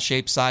of all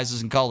shapes,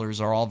 sizes, and colors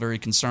are all very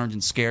concerned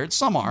and scared.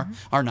 Some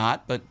are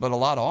not, but a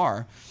lot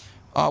are.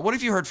 What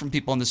have you heard from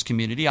people in this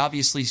community?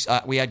 Obviously,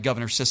 we had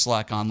Governor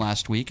Sisolak on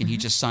last week, and he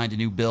just signed a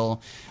new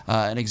bill,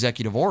 an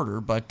executive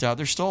order, but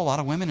there's still a lot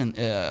of women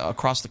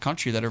across the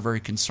country that are very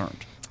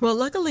concerned. Well,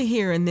 luckily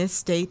here in this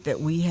state that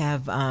we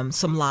have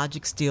some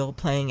logic still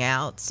playing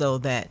out so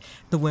that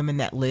the women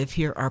that live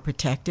here are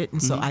protected.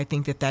 And so I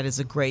think that is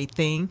a great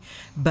thing.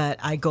 But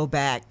I go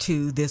back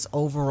to this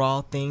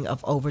overall thing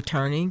of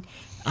overturning.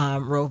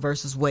 Roe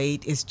versus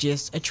Wade is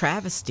just a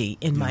travesty,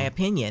 in my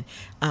opinion.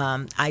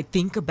 I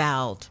think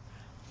about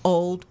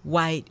old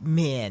white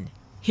men.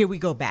 Here we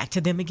go back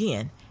to them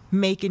again,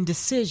 making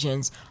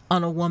decisions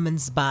on a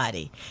woman's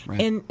body.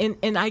 Right.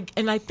 And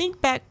I think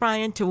back,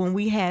 Brian, to when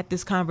we had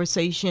this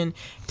conversation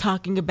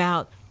talking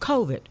about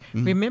COVID.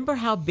 Remember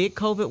how big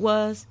COVID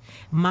was?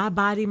 My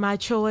body, my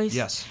choice?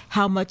 Yes.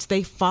 How much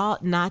they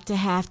fought not to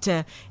have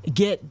to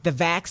get the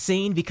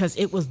vaccine because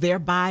it was their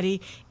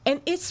body. And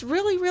it's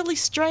really, really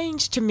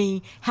strange to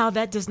me how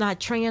that does not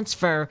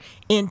transfer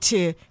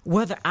into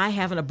whether I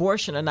have an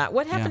abortion or not.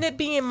 What happened to it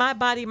being my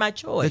body, my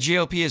choice? The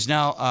GOP is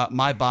now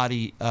my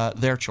body,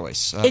 their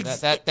choice.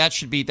 That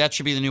should be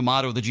the new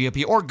motto of the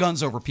GOP, or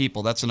guns over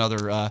people. That's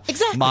another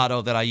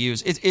motto that I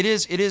use. It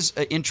is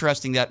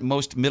interesting that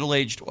most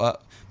middle-aged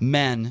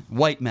men,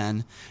 white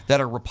men that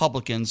are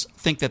Republicans,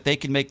 think that they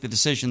can make the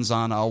decisions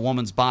on a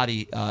woman's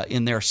body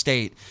in their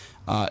state.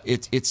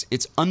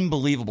 It's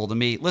unbelievable to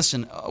me.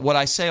 Listen, what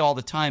I say all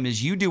the time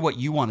is you do what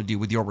you want to do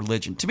with your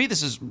religion. To me,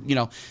 this is,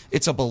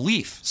 it's a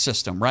belief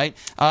system, right?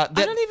 I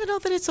don't even know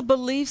that it's a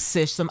belief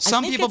system.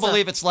 Some people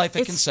believe it's life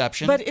at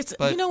conception. But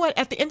you know what?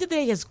 At the end of the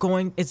day,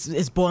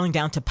 it's boiling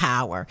down to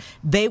power.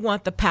 They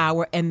want the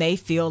power, and they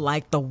feel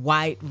like the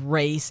white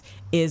race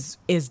is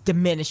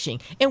diminishing,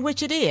 in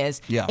which it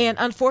is. Yeah. And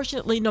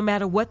unfortunately, no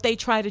matter what they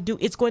try to do,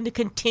 it's going to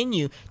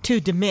continue to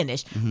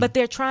diminish. But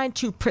they're trying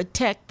to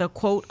protect the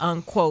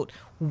quote-unquote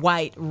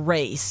white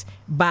race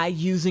by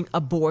using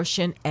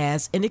abortion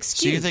as an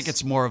excuse. So you think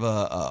it's more of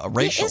a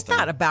racial thing? It's thing?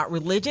 not about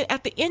religion.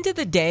 At the end of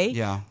the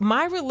day,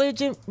 my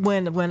religion,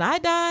 when I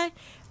die,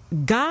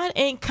 God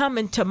ain't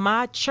coming to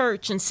my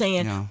church and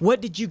saying, what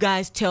did you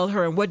guys tell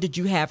her and what did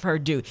you have her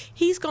do?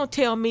 He's going to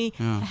tell me,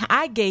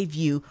 I gave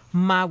you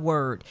my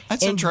word.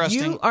 That's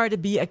interesting. You are to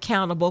be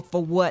accountable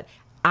for what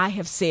I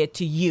have said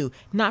to you,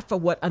 not for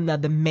what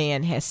another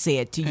man has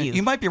said to you.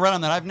 You might be right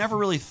on that. I've never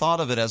really thought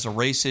of it as a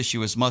race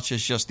issue as much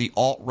as just the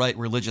alt-right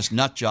religious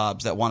nut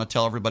jobs that want to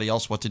tell everybody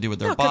else what to do with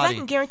their body. Because I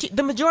can guarantee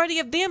the majority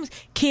of them,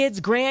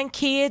 kids,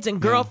 grandkids, and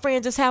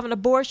girlfriends is having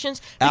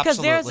abortions because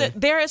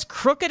they're as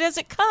crooked as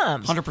it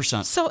comes.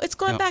 100%. So it's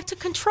going back to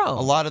control.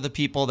 A lot of the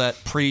people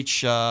that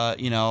preach,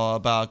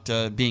 about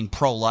being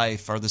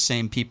pro-life are the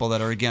same people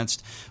that are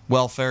against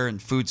welfare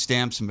and food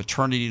stamps and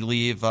maternity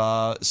leave.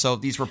 So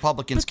these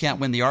Republicans can't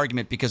win the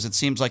argument because it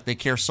seems like they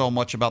care so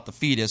much about the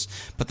fetus,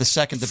 but the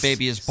second the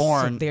baby is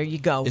born, so there you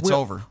go. It's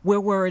over.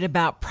 We're worried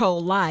about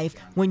pro-life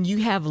when you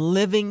have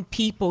living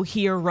people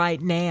here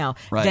right now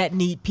that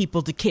need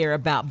people to care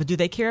about. But do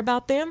they care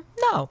about them?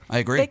 No. I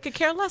agree. They could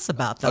care less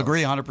about them.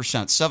 Agree 100%.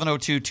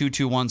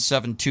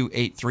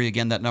 702-221-7283.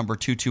 Again, that number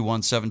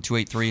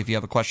 221-7283. If you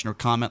have a question or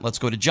comment, let's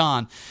go to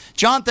John.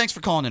 John, thanks for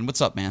calling in. What's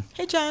up, man?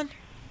 Hey, John.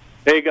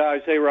 Hey,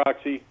 guys. Hey,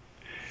 Roxy.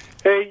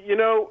 Hey,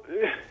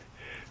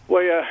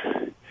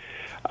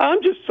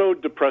 I'm just so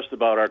depressed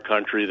about our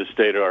country, the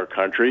state of our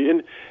country,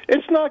 and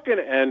it's not going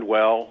to end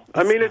well.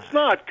 It's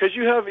not, because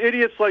you have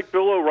idiots like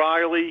Bill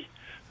O'Reilly,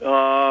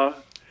 going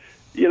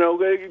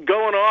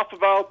off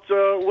about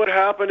what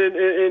happened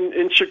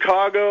in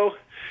Chicago.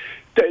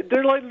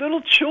 They're like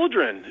little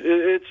children.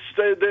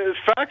 The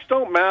facts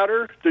don't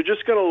matter. They're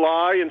just going to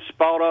lie and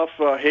spout off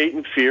hate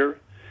and fear.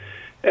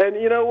 And,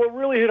 what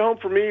really hit home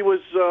for me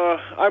was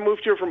I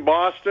moved here from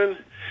Boston.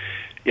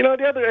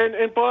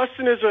 And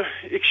Boston is a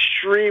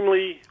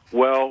extremely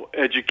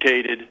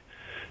well-educated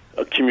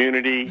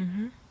community,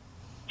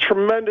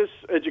 tremendous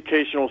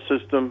educational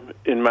system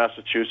in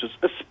Massachusetts,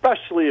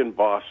 especially in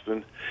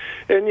Boston.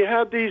 And you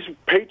have these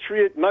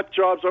patriot nut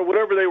jobs or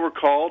whatever they were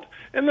called,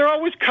 and they're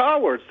always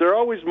cowards. They're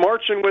always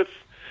marching with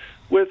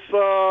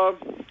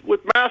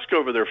mask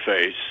over their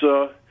face.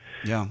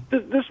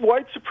 This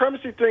white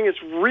supremacy thing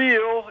is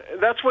real.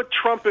 That's what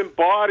Trump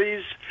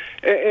embodies,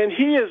 and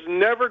he is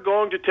never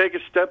going to take a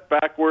step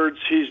backwards.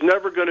 He's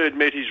never going to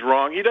admit he's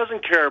wrong. He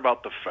doesn't care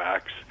about the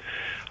facts.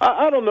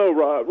 I don't know,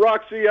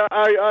 Roxy.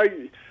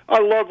 I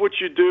love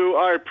what you do.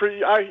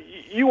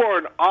 You are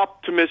an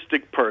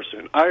optimistic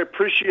person. I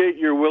appreciate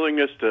your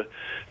willingness to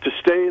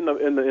stay in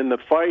the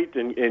fight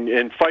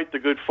and fight the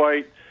good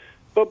fight.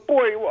 But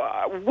boy,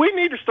 we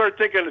need to start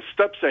thinking of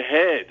steps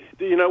ahead.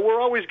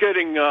 We're always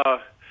getting.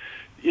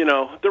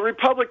 The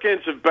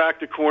Republicans have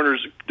backed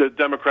the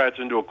Democrats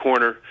into a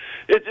corner.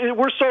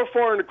 We're so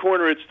far in the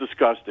corner, it's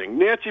disgusting.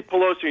 Nancy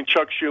Pelosi and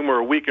Chuck Schumer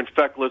are weak and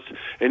feckless,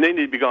 and they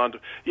need to be gone.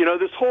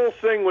 This whole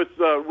thing with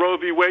Roe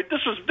v. Wade,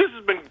 this has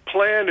been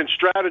planned and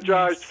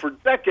strategized for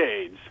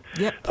decades.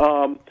 Yep.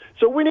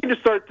 So we need to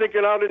start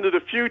thinking out into the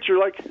future.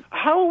 Like,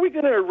 how are we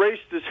going to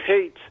erase this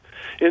hate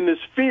and this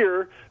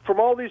fear from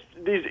all these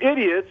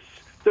idiots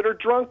that are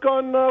drunk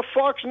on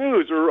Fox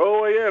News or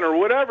OAN or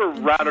whatever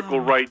radical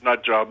right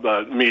nut job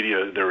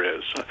media there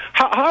is?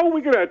 How are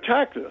we going to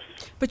attack this?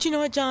 But you know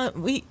what,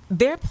 John?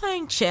 They're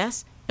playing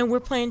chess and we're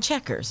playing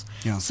checkers.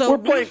 Yeah. So we're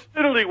playing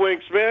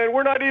tiddlywinks, man.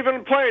 We're not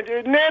even playing.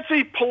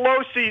 Nancy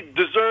Pelosi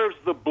deserves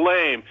the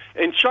blame,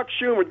 and Chuck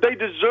Schumer, they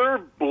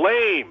deserve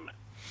blame.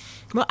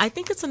 Well, I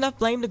think it's enough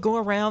blame to go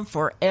around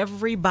for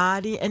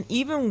everybody, and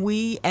even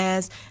we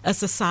as a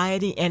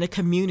society and a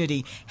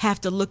community have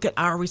to look at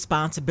our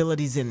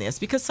responsibilities in this,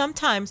 because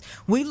sometimes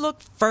we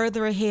look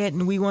further ahead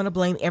and we want to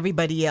blame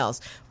everybody else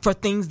for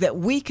things that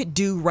we could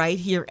do right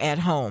here at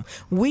home.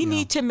 We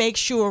need to make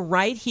sure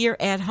right here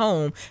at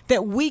home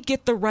that we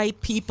get the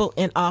right people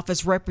in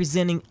office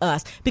representing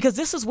us, because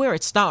this is where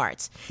it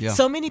starts. Yeah.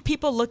 So many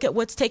people look at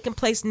what's taking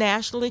place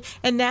nationally,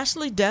 and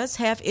nationally does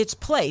have its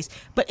place,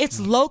 but it's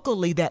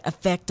locally that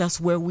affect us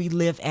where we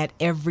live at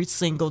every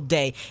single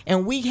day.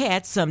 And we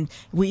had some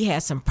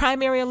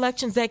primary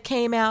elections that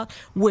came out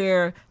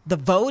where the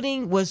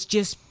voting was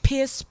just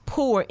piss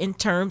poor in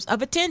terms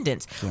of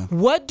attendance. Yeah.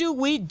 What do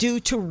we do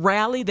to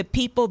rally the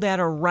people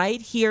that are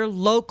right here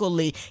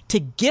locally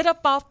to get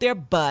up off their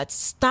butts,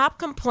 stop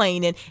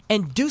complaining,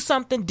 and do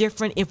something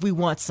different if we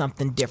want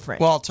something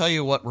different? Well, I'll tell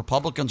you what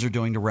Republicans are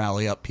doing to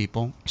rally up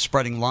people: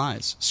 spreading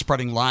lies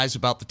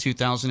about the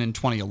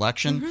 2020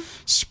 election,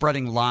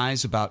 spreading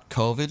lies about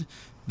COVID.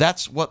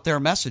 That's what their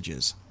message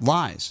is.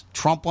 Lies.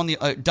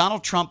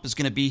 Donald Trump is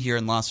going to be here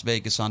in Las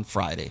Vegas on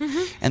Friday.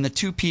 And the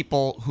two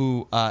people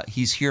who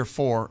he's here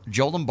for,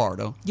 Joe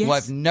Lombardo, who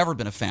I've never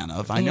been a fan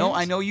of. I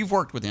know you've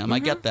worked with him. I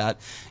get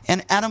that.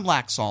 And Adam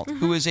Laxalt,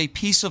 who is a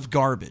piece of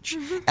garbage.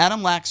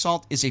 Adam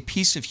Laxalt is a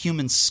piece of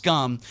human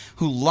scum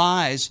who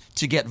lies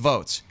to get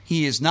votes.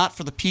 He is not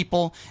for the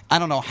people. I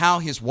don't know how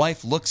his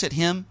wife looks at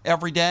him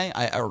every day,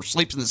 or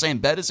sleeps in the same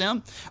bed as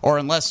him, or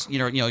unless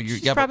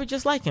she's probably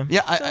just like him.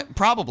 Yeah,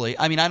 probably.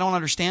 I mean, I don't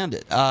understand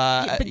it.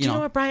 But you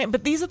know what, Brian?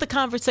 But these are the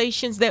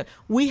conversations that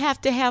we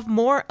have to have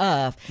more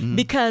of,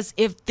 because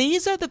if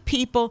these are the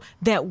people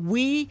that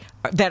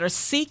are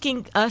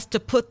seeking us to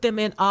put them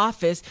in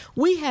office,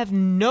 we have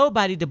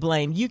nobody to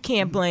blame. You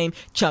can't blame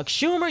Chuck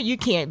Schumer. You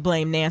can't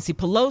blame Nancy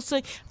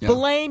Pelosi.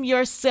 Blame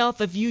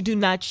yourself if you do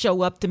not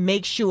show up to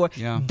make sure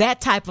that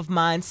type of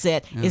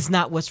mindset is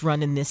not what's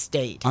running this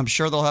state. I'm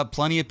sure they'll have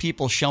plenty of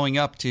people showing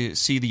up to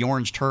see the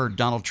orange turd,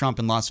 Donald Trump,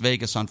 in Las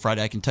Vegas on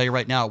Friday. I can tell you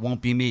right now, it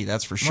won't be me.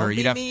 That's for sure. Won't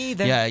be me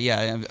either.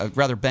 Yeah. I'd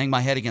rather bang my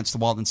head against the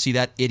wall than see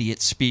that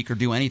idiot speak or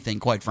do anything,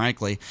 quite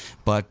frankly.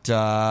 But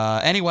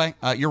anyway,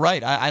 you're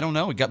right. I don't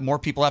know. We got more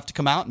people have to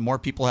come out, and more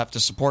people have to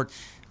support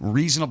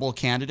reasonable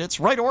candidates,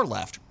 right or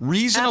left.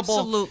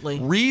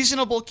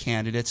 Reasonable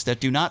candidates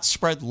that do not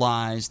spread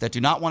lies, that do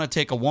not want to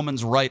take a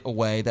woman's right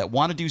away, that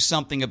want to do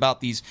something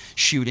about these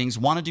shootings,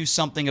 want to do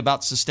something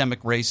about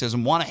systemic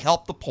racism, want to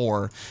help the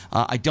poor.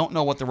 I don't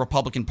know what the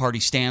Republican Party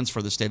stands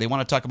for this day. They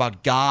want to talk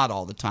about God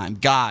all the time.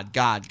 God.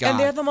 And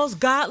they're the most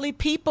godly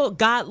people,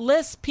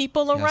 godless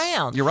people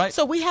around. You're right.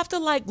 So we have to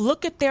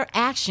look at their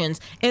actions,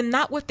 and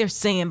not what they're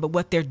saying, but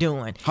what they're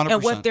doing. 100%.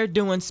 And what they're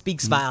doing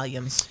speaks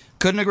volumes.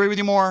 Couldn't agree with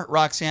you more,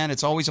 Roxanne.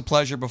 It's always a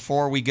pleasure.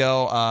 Before we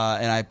go,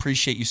 and I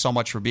appreciate you so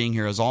much for being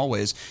here as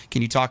always,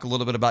 can you talk a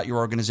little bit about your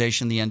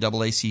organization, the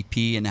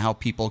NAACP, and how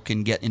people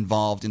can get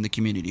involved in the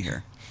community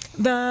here?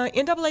 The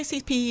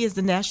NAACP is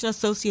the National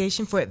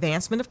Association for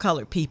Advancement of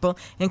Colored People,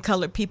 and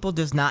colored people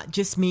does not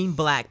just mean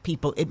black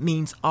people. It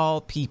means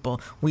all people.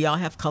 We all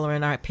have color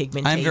in our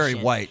pigmentation. I'm very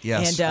white,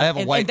 yes. And, I have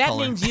a white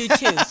color. And that means you,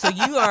 too. So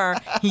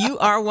you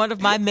are one of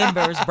my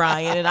members,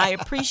 Brian, and I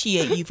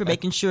appreciate you for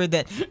making sure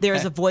that there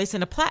is a voice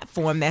and a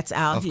platform that's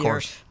out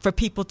here for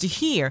people to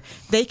hear.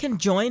 They can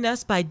join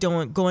us by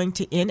going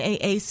to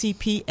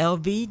naacplv.org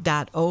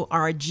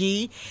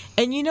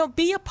and,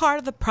 be a part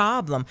of the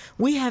problem.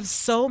 We have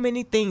so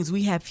many things.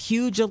 We have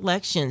huge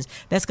elections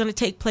that's going to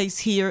take place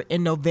here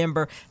in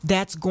November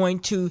that's going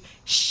to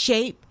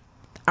shape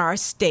our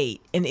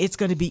state and it's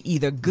going to be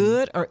either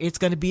good or it's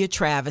going to be a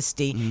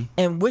travesty.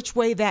 And which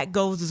way that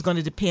goes is going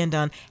to depend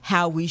on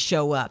how we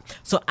show up.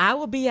 So I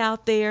will be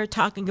out there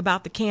talking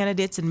about the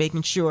candidates and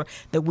making sure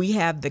that we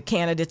have the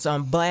candidates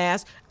on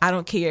blast. I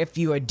don't care if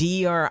you're a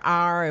D or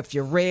R, if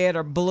you're red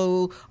or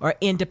blue or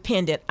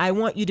independent. I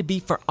want you to be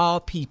for all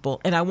people,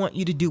 and I want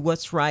you to do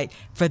what's right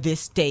for this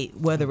state,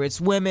 whether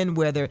it's women,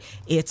 whether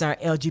it's our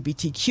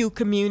LGBTQ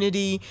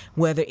community,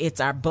 whether it's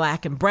our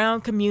black and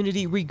brown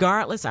community,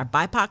 regardless, our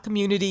BIPOC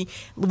community.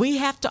 We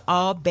have to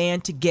all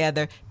band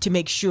together to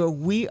make sure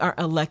we are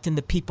electing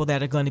the people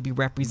that are going to be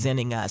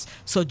representing us.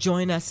 So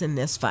join us in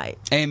this fight.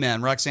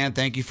 Amen. Roxanne,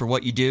 thank you for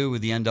what you do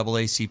with the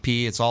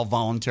NAACP. It's all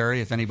voluntary.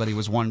 If anybody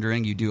was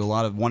wondering, you do a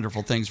lot of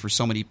wonderful things for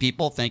so many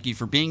people. Thank you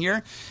for being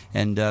here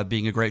and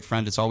being a great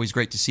friend. It's always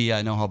great to see you.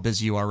 I know how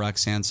busy you are,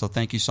 Roxanne, so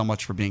thank you so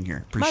much for being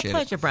here. Appreciate it.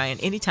 My pleasure, Brian.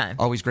 Anytime.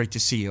 Always great to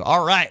see you.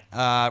 All right.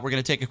 We're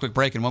going to take a quick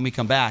break, and when we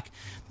come back,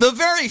 the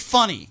very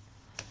funny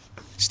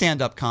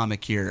stand-up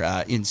comic here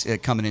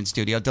coming in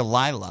studio,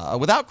 Delilah,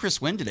 without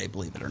Chris Wynn today,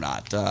 believe it or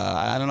not.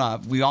 I don't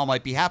know. We all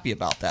might be happy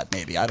about that,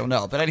 maybe. I don't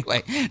know. But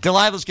anyway,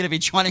 Delilah's going to be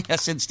joining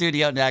us in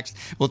studio next.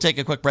 We'll take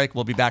a quick break.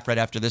 We'll be back right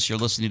after this. You're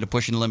listening to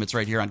Pushing the Limits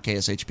right here on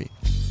KSHP.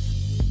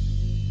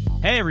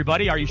 Hey,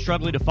 everybody, are you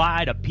struggling to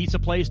find a pizza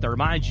place that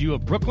reminds you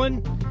of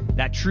Brooklyn?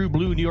 That true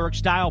blue New York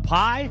style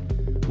pie?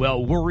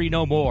 Well, worry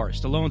no more.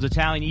 Stallone's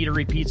Italian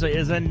Eatery Pizza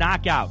is a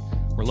knockout.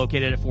 We're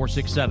located at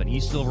 467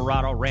 East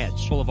Silverado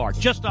Ranch Boulevard,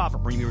 just off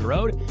of Premium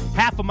Road,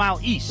 half a mile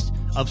east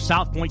of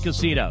South Point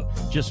Casino,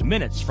 just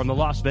minutes from the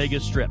Las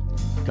Vegas Strip.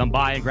 Come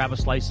by and grab a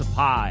slice of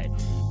pie.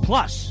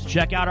 Plus,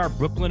 check out our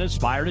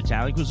Brooklyn-inspired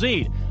Italian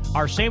cuisine.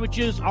 Our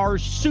sandwiches are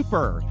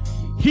super.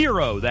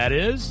 Hero, that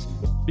is.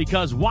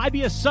 Because why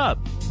be a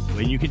sub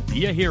when you can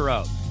be a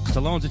hero?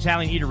 Stallone's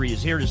Italian Eatery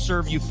is here to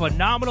serve you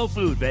phenomenal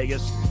food,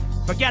 Vegas.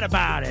 Forget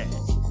about it.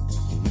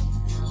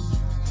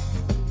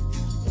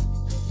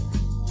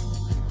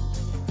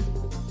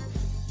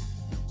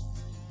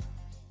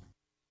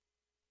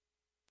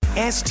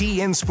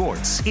 STN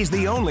Sports is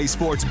the only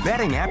sports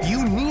betting app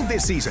you need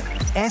this season.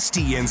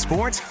 STN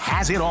Sports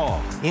has it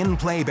all.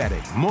 In-play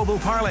betting, mobile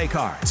parlay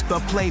cards, the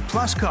Play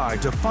Plus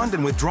card to fund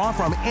and withdraw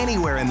from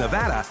anywhere in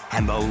Nevada,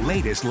 and the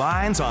latest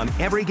lines on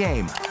every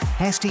game.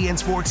 STN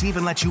Sports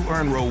even lets you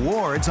earn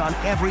rewards on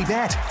every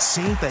bet.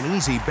 Safe and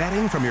easy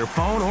betting from your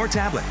phone or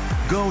tablet.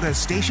 Go to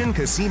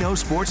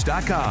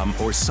StationCasinoSports.com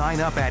or sign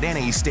up at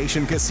any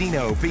Station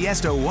Casino,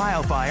 Fiesta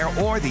Wildfire,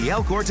 or the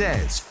El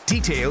Cortez.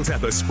 Details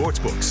at the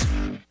sportsbooks.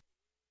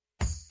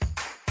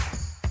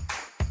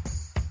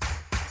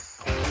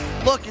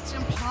 Look, it's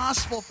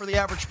impossible for the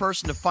average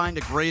person to find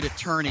a great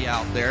attorney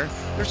out there.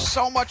 There's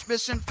so much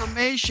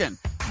misinformation.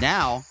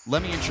 Now,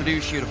 let me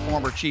introduce you to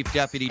former Chief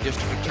Deputy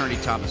District Attorney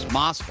Thomas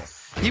Moskal.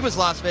 He was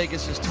Las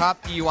Vegas's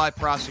top DUI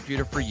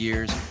prosecutor for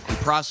years. He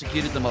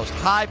prosecuted the most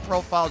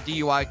high-profile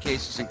DUI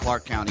cases in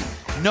Clark County.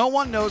 No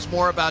one knows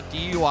more about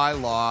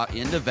DUI law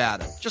in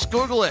Nevada. Just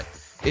Google it.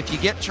 If you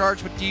get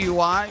charged with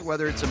DUI,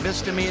 whether it's a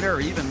misdemeanor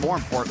or even more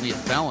importantly a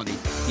felony,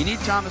 you need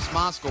Thomas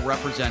Moskal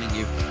representing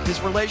you.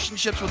 His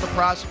relationships with the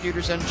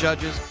prosecutors and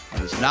judges and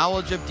his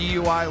knowledge of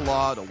DUI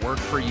law to work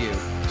for you.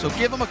 So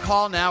give him a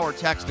call now or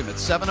text him at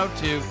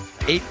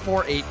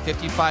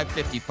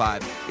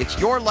 702-848-5555. It's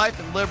your life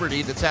and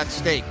liberty that's at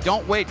stake.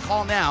 Don't wait.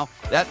 Call now.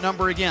 That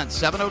number again,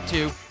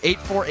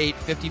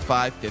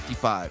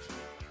 702-848-5555.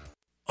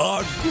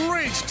 A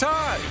great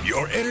time!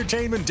 Your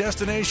entertainment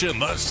destination,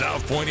 the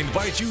South Point,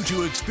 invites you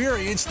to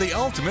experience the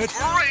ultimate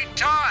great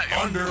time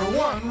under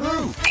one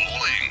roof.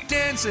 Bowling,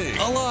 dancing,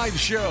 a live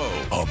show,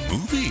 a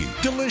movie,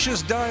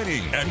 delicious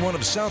dining, and one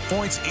of South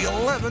Point's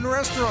 11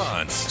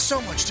 restaurants. So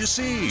much to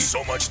see,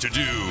 so much to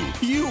do.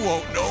 You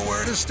won't know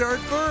where to start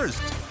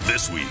first.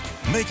 This week,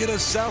 make it a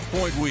South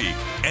Point week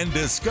and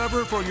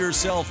discover for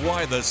yourself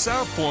why the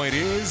South Point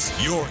is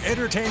your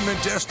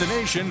entertainment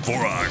destination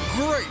for a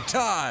great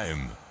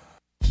time.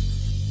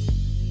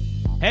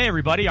 Hey,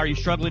 everybody, are you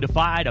struggling to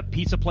find a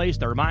pizza place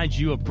that reminds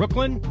you of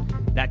Brooklyn?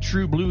 That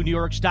true blue New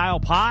York style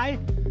pie?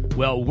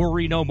 Well,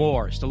 worry no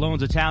more.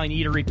 Stallone's Italian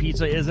Eatery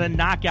Pizza is a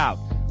knockout.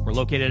 We're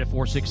located at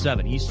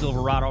 467 East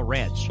Silverado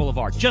Ranch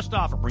Boulevard, just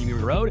off of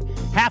Premium Road,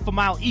 half a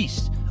mile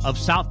east of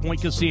South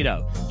Point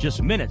Casino,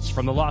 just minutes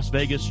from the Las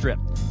Vegas Strip.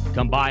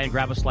 Come by and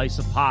grab a slice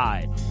of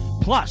pie.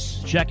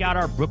 Plus, check out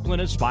our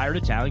Brooklyn-inspired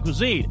Italian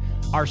cuisine.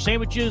 Our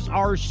sandwiches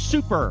are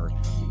super.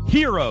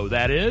 Hero,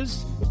 that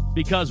is.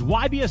 Because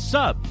why be a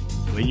sub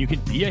when you can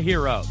be a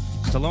hero?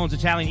 Stallone's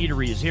Italian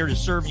Eatery is here to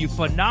serve you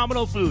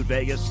phenomenal food,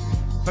 Vegas.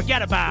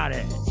 Forget about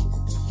it.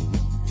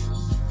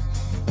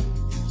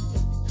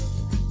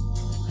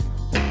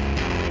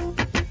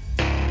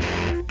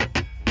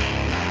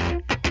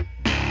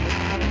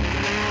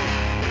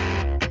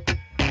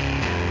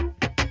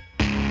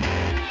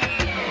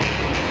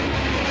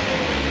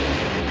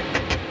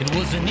 It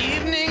was an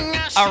evening.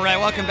 All right,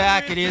 welcome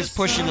back. It is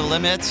Pushing the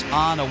Limits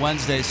on a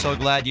Wednesday. So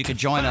glad you could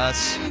join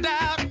us.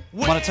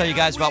 I want to tell you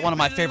guys about one of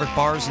my favorite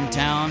bars in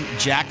town,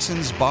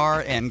 Jackson's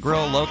Bar and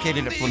Grill,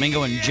 located at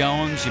Flamingo and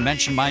Jones. You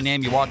mention my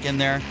name, you walk in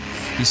there,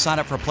 you sign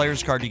up for a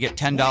player's card, you get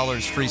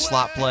 $10 free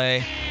slot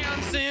play.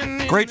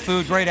 Great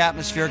food, great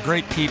atmosphere,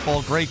 great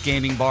people, great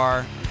gaming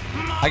bar.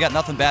 I got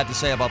nothing bad to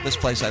say about this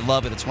place. I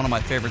love it. It's one of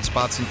my favorite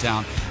spots in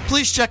town.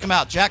 Please check them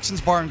out.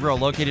 Jackson's Bar and Grill,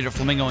 located at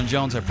Flamingo and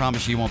Jones. I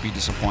promise you won't be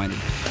disappointed.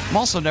 I'm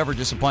also never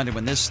disappointed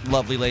when this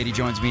lovely lady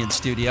joins me in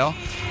studio.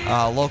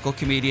 Local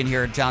comedian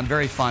here in town,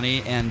 very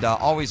funny, and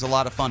always a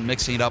lot of fun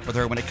mixing it up with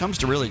her when it comes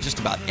to really just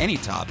about any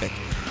topic.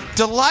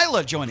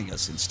 Delilah joining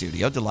us in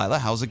studio. Delilah,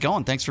 how's it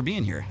going? Thanks for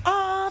being here.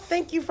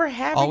 Thank you for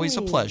having Always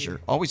me. a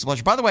pleasure. Always a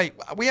pleasure. By the way,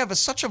 we have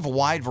such a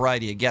wide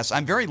variety of guests.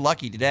 I'm very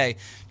lucky today.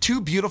 2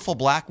 beautiful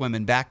black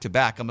women back to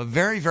back. I'm a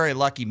very, very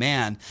lucky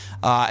man.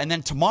 And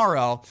then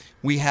tomorrow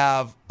we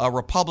have a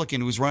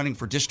Republican who's running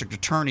for district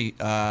attorney.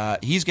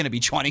 He's going to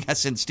be joining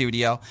us in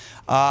studio.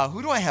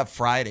 Who do I have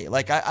Friday?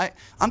 Like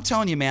I'm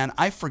telling you, man,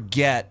 I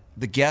forget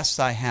the guests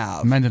I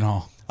have.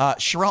 Mendenhall.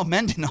 Sherelle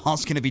Mendenhall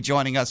is going to be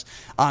joining us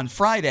on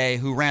Friday,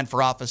 who ran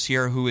for office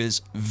here, who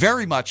is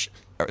very much,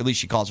 or at least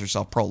she calls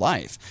herself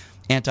pro-life,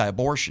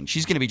 anti-abortion.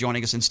 She's going to be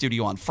joining us in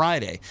studio on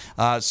Friday.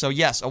 So,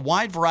 yes, a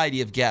wide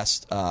variety of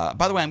guests. By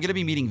the way, I'm going to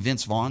be meeting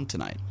Vince Vaughn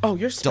tonight. Oh,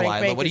 your spank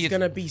Delilah, bank is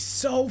going to be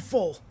so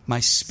full. My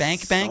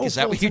spank bank? So Is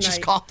that what you full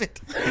just tonight. called it?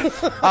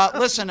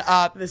 Listen,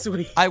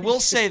 I will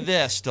say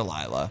this,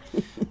 Delilah.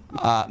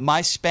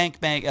 My spank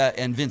bank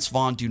and Vince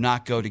Vaughn do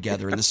not go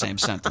together in the same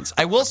sentence.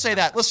 I will say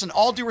that. Listen,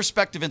 all due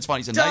respect to Vince Vaughn.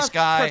 He's a nice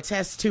guy.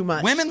 Protest too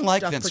much. Women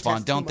like Does Vince protest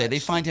Vaughn, don't too they? much. They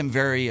find him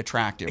very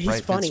attractive, He's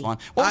right? funny. Vince Vaughn.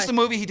 What was the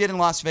movie he did in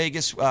Las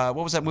Vegas? What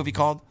was that movie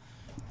called?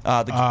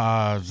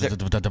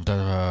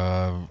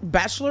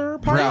 Bachelor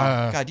Party?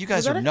 God, you guys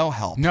Was that are it? no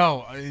help.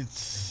 No,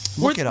 it's...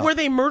 Look it up. Where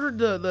they murdered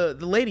the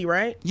lady,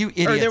 right? You Or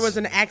idiots. there was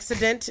an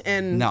accident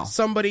and No.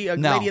 somebody, a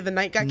No. lady of the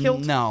night got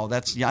killed? No,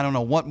 I don't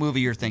know what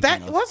movie you're thinking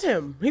That of. was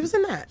him. He was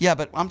in that. Yeah,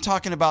 but I'm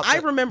talking about I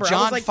remember. John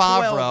I was like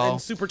Favreau. 12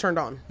 and super turned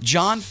on.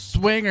 John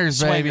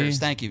Swingers, baby.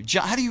 Thank you.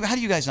 How do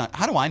you guys not?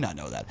 How do I not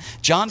know that?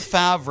 John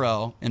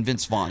Favreau and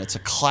Vince Vaughn. It's a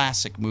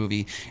classic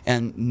movie,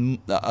 and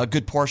a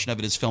good portion of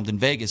it is filmed in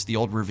Vegas, the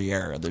old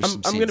Riviera. There's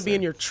some I'm going to scenes be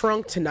in your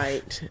trunk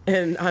tonight,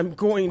 and I'm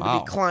going to Wow.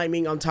 be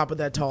climbing on top of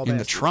that tall in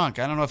the bastard. trunk.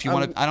 I don't know if you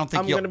want to. I don't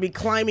think I'm you'll. going to be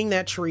climbing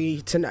that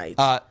tree tonight.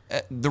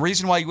 The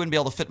reason why you wouldn't be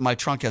able to fit in my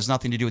trunk has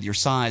nothing to do with your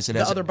size. It The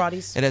has other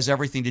bodies? It has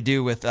everything to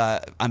do with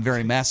I'm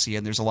very messy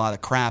and there's a lot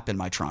of crap in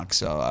my trunk.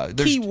 So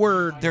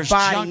Keyword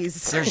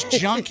bodies. There's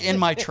junk in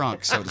my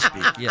trunk, so to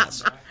speak.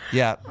 Yes.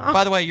 Yeah.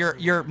 By the way,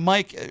 your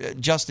mic,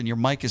 Justin, your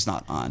mic is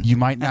not on. You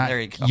might not.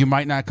 There you go. You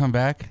might not come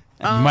back.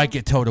 You might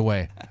get towed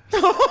away.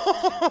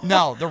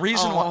 No, the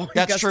reason Oh, why he's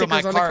that's got true. My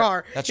stickers on the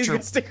car. That's He's true.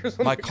 got stickers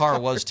on My the car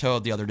was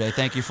towed the other day.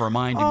 Thank you for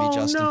reminding me,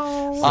 Justin.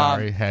 no.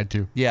 Sorry, had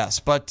to. Yes,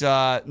 but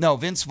no,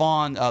 Vince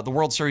Vaughn, the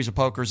World Series of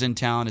Poker is in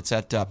town. It's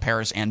at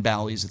Paris and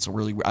Bally's. It's a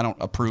really, I don't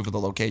approve of the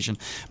location,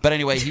 but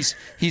anyway,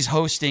 he's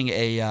hosting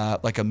a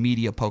like a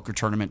media poker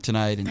tournament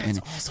tonight, and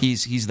awesome.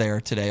 he's there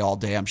today all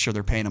day. I'm sure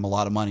they're paying him a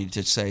lot of money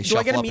to say Do shuffle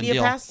I get a up and media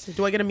deal. pass?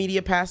 Do I get a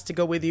media pass to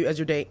go with you as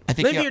your date? I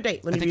think Let me you be your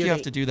date. Let I me think be you your have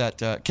date. to do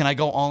that. Can I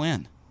go all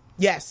in?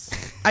 Yes.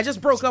 I just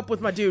broke up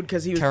with my dude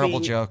because he was Terrible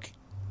being joke. It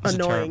was a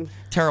annoying.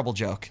 terrible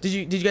joke. Did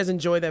you guys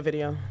enjoy that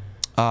video?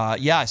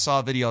 Yeah, I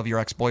saw a video of your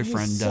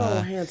ex-boyfriend. He's so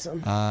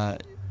handsome.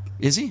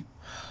 Is he?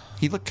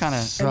 He looked kind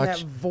of. And that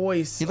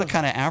voice. He looked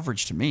kind of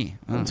average to me.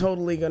 I'm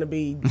totally gonna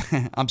be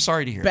I'm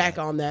sorry to hear back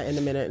that. on that in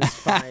a minute. It's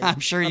fine. I'm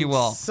sure you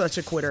will. Such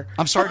a quitter.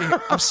 I'm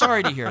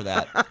sorry to hear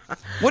that.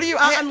 What do you?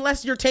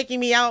 Unless you're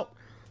taking me out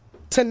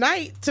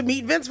tonight to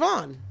meet Vince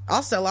Vaughn,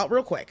 I'll sell out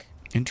real quick.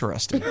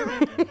 Interesting.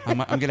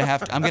 I'm gonna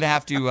have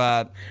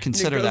to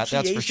consider that.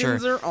 That's for sure.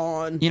 Negotiations are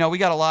on. You know, we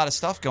got a lot of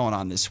stuff going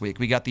on this week.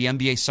 We got the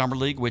NBA Summer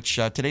League, which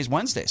today's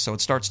Wednesday, so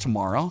it starts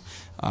tomorrow.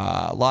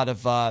 A lot of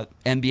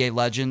NBA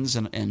legends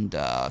and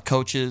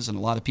coaches and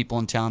a lot of people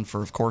in town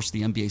for, of course,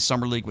 the NBA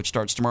Summer League, which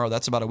starts tomorrow.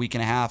 That's about a week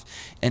and a half,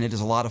 and it is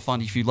a lot of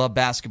fun. If you love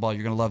basketball,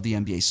 you're going to love the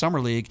NBA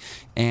Summer League.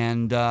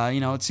 And,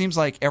 it seems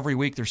like every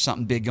week there's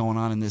something big going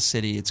on in this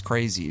city. It's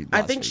crazy.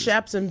 I think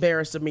Shap's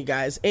embarrassed of me,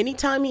 guys.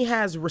 Anytime he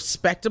has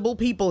respectable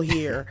people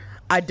here,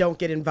 I don't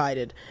get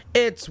invited.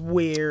 It's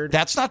weird.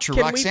 That's not true.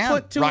 Can Roxanne we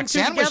put two and two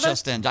was together?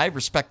 just in. I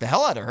respect the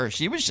hell out of her.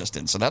 She was just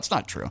in, so that's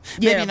not true.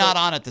 Yeah, Maybe not but-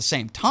 on at the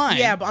same time.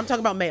 Yeah, but I'm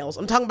talking about males.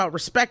 I'm talking about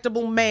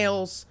respectable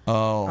males.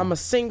 Oh. I'm a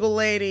single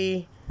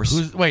lady.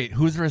 Who's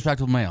the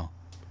respectable male?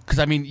 Because,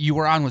 I mean, you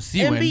were on with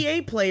Seawin.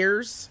 NBA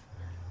players.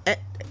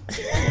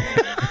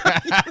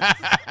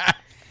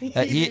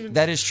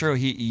 That is true.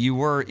 You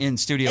were in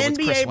studio with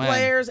Chris NBA Wynn.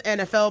 players,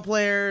 NFL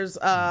players.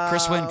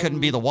 Chris Wynn couldn't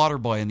be the water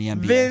boy in the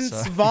NBA. Vince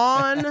so.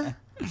 Vaughn,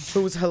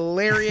 who was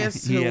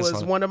hilarious, He who is was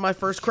funny. one of my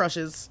first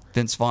crushes.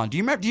 Vince Vaughn. Do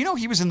you know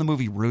he was in the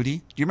movie Rudy?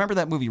 Do you remember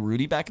that movie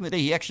Rudy back in the day?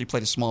 He actually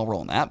played a small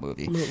role in that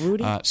movie.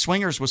 Rudy?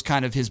 Swingers was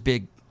kind of his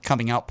big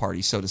coming out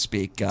party, so to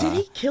speak. Did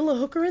he kill a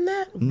hooker in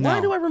that? No.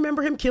 Why do I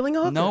remember him killing a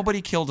hooker?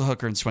 Nobody killed a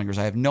hooker in Swingers.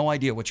 I have no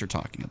idea what you're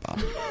talking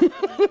about.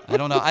 I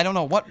don't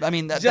know what. I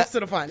mean, just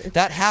to find it.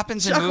 That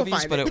happens in Chuck will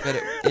movies, find but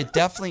it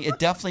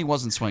definitely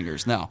wasn't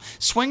Swingers. No,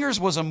 Swingers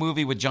was a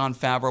movie with Jon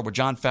Favreau, where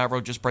Jon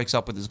Favreau just breaks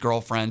up with his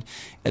girlfriend,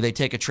 and they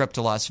take a trip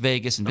to Las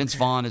Vegas, and Vince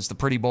Vaughn is the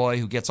pretty boy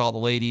who gets all the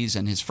ladies,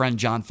 and his friend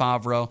Jon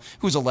Favreau,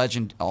 who's a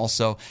legend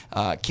also,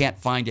 can't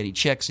find any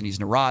chicks, and he's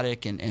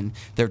neurotic, and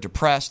they're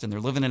depressed, and they're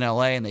living in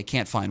L.A., and they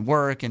can't find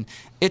work, and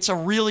it's a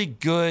really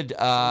good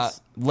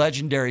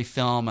legendary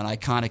film, an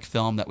iconic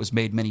film that was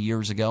made many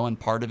years ago, and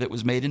part of it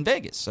was made in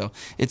Vegas. So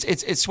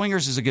it's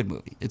Swingers is a good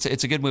movie. It's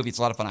a good movie. It's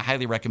a lot of fun. I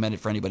highly recommend it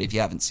for anybody if you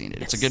haven't seen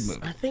it. It's a good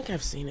movie. I think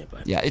I've seen it,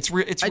 but yeah, it's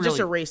really. I just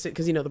erase it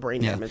because the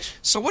brain damage.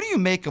 So what do you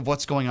make of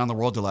what's going on in the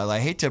world, Delilah? I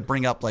hate to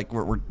bring up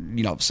we're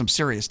some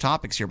serious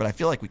topics here, but I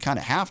feel like we kind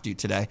of have to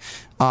today.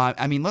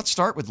 I mean, let's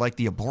start with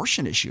the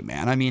abortion issue,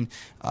 man. I mean,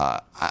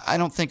 I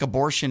don't think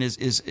abortion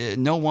is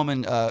no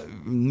woman.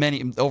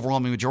 Many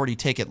overwhelming majority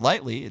take it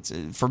lightly. It's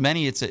for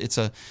many. It's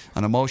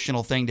an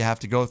emotional thing to have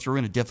to go through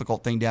and a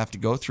difficult thing to have to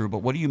go through. But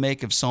what do you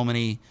make of so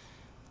many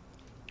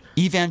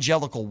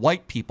evangelical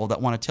white people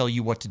that want to tell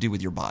you what to do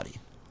with your body?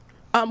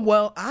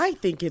 Well, I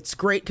think it's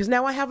great because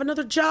now I have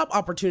another job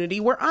opportunity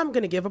where I'm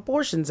going to give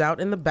abortions out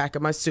in the back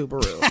of my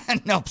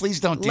Subaru. No, please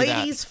don't do that.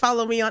 Ladies,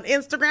 follow me on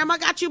Instagram. I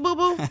got you,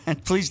 boo-boo.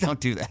 Please don't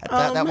do that.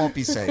 That won't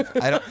be safe.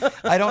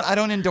 I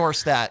don't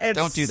endorse that. It's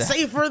don't do that.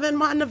 Safer than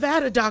my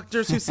Nevada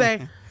doctors who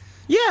say,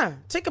 yeah,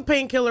 take a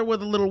painkiller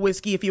with a little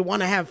whiskey if you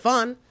want to have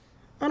fun.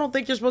 I don't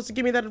think you're supposed to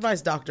give me that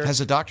advice, doctor. Has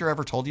a doctor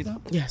ever told you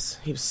that? Yes,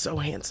 he was so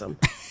handsome.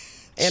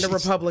 And a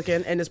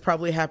Republican, and is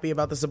probably happy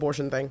about this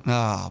abortion thing.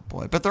 Oh,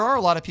 boy. But there are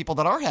a lot of people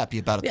that are happy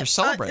about it. They're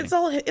celebrating.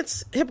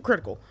 It's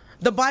hypocritical.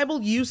 The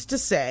Bible used to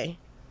say,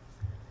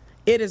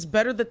 it is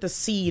better that the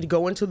seed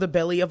go into the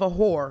belly of a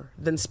whore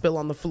than spill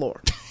on the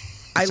floor.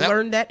 I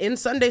learned that in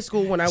Sunday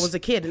school when I was a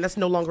kid, and that's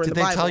no longer in the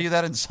Bible. Did they tell you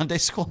that in Sunday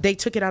school? They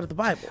took it out of the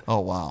Bible. Oh,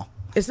 wow.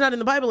 It's not in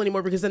the Bible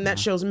anymore because then that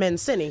shows men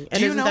sinning.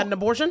 And isn't that an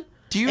abortion?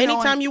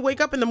 Anytime you wake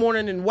up in the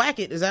morning and whack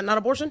it, is that not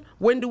abortion?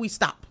 When do we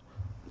stop?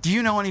 Do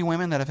you know any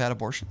women that have had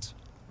abortions?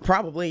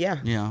 Probably, yeah.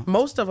 Yeah.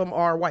 Most of them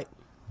are white.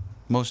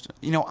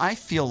 I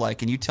feel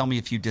like, and you tell me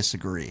if you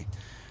disagree,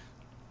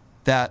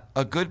 that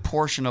a good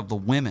portion of the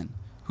women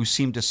who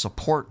seem to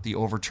support the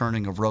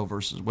overturning of Roe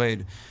versus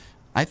Wade,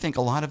 I think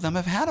a lot of them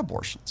have had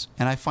abortions,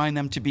 and I find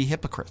them to be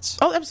hypocrites.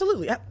 Oh,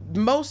 absolutely.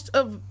 Most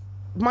of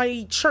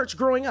my church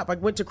growing up, I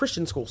went to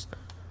Christian schools.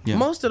 Yeah.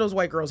 Most of those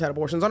white girls had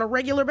abortions on a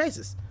regular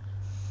basis.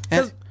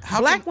 Because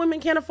black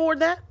women can't afford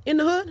that in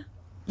the hood.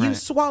 You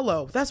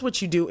swallow. That's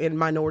what you do in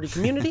minority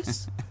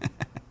communities.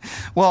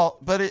 Well,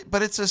 but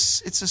it's a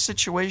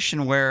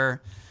situation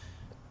where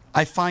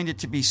I find it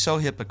to be so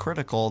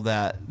hypocritical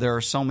that there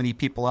are so many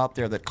people out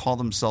there that call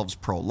themselves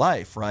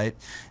pro-life, right?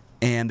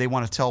 And they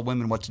want to tell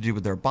women what to do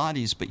with their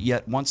bodies, but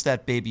yet once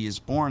that baby is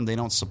born, they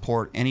don't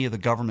support any of the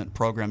government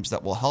programs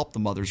that will help the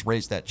mothers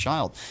raise that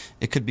child.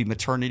 It could be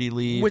maternity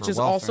leave, which is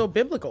welfare. Also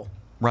biblical.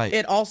 Right.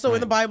 It also in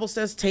the Bible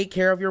says take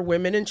care of your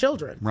women and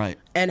children. Right.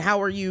 And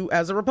how are you,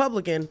 as a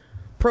Republican,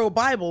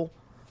 pro-Bible,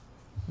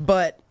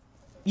 but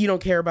you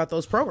don't care about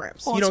those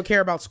programs? Well, you don't care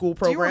about school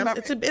programs.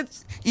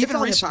 It's even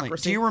all recently.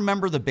 Hypocrisy. Do you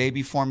remember the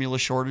baby formula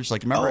shortage?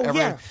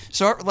 Yeah.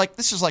 So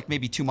this is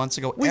maybe 2 months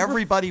ago.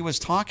 Everybody was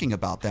talking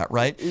about that,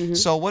 right? Mm-hmm.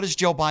 So what does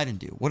Joe Biden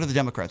do? What do the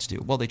Democrats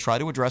do? Well, they try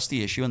to address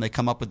the issue, and they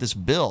come up with this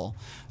bill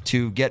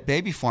to get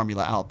baby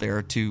formula out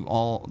there to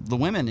all the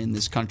women in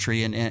this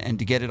country and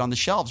to get it on the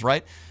shelves,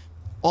 right?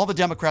 All the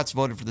Democrats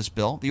voted for this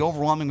bill. The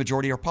overwhelming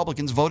majority of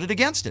Republicans voted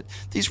against it.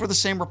 These were the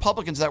same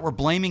Republicans that were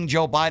blaming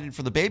Joe Biden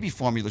for the baby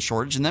formula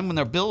shortage. And then when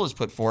their bill is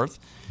put forth,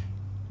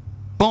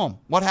 boom,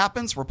 what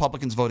happens?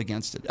 Republicans vote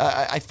against it.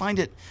 I find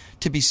it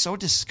to be so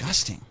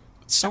disgusting.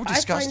 So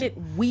disgusting. I find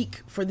it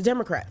weak for the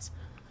Democrats.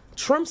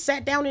 Trump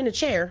sat down in a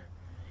chair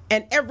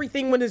and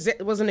everything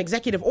was an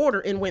executive order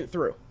and went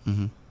through.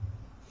 Mm-hmm.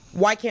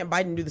 Why can't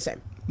Biden do the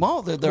same?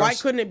 Well, why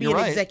couldn't it be an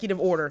executive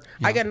order?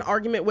 Yeah. I got an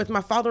argument with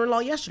my father-in-law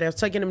yesterday. I was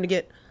taking him to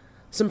get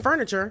some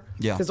furniture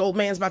because old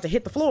man's about to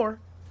hit the floor.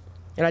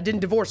 And I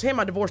didn't divorce him.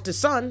 I divorced his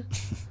son.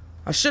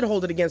 I should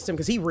hold it against him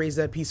because he raised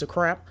that piece of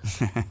crap.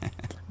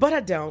 But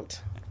I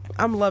don't.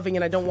 I'm loving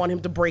it. I don't want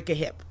him to break a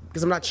hip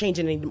because I'm not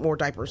changing any more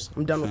diapers.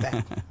 I'm done with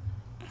that.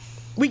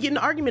 We get an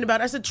argument about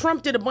it. I said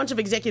Trump did a bunch of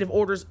executive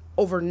orders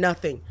over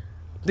nothing.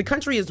 The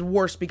country is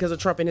worse because of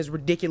Trump and his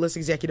ridiculous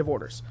executive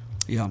orders.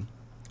 Yeah.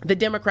 The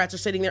Democrats are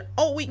sitting there,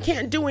 we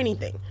can't do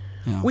anything.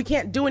 Yeah. We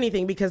can't do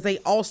anything because they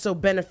also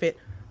benefit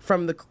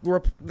from the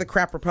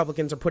crap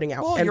Republicans are putting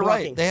out. Well, and you're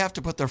blocking. Right. They have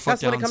to put their foot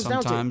down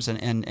sometimes.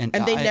 And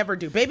they never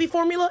do. Baby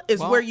formula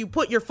is where you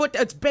put your foot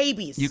down. It's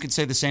babies. You could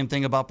say the same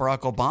thing about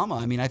Barack Obama.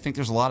 I mean, I think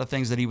there's a lot of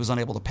things that he was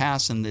unable to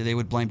pass, and they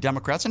would blame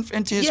Democrats.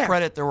 And to his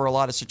credit, there were a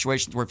lot of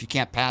situations where if you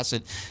can't pass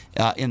it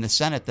in the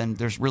Senate, then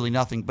there's really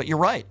nothing. But you're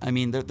right. I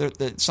mean,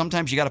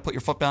 sometimes you got to put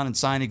your foot down and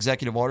sign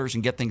executive orders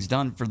and get things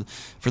done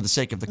for the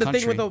sake of the country.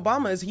 The thing with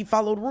Obama is he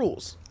followed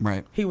rules.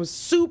 Right. He was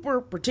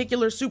super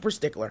particular, super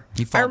stickler.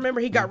 I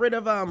remember he got rid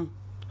of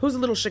Who's the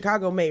little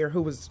Chicago mayor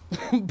who was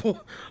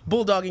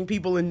bulldogging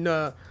people in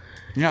You're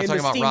not talking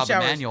about Rob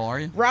showers? Emanuel, are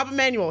you? Rob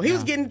Emanuel. He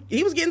was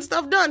getting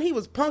stuff done. He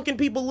was punking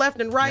people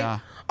left and right. Yeah.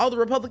 All the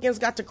Republicans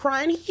got to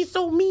crying. He's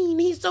so mean.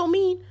 He's so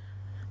mean.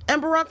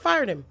 And Barack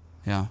fired him.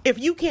 Yeah. If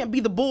you can't be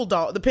the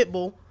bulldog, the pit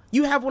bull,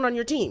 you have one on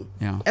your team.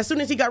 Yeah. As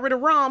soon as he got rid of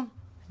Rahm,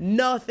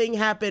 nothing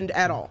happened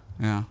at all.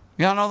 Yeah.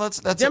 Yeah, no, that's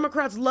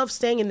Democrats love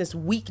staying in this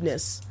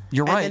weakness.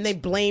 You're right. And then they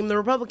blame the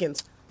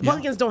Republicans.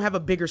 Republicans don't have a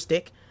bigger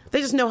stick. They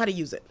just know how to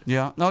use it.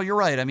 Yeah, no, you're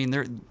right. I mean,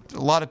 a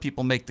lot of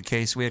people make the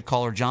case. We had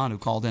caller John who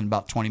called in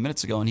about 20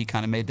 minutes ago, and he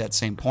kind of made that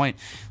same point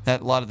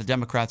that a lot of the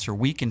Democrats are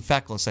weak and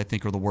feckless, I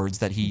think are the words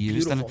that he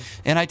used.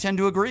 And I tend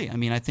to agree. I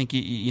mean, I think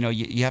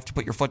you have to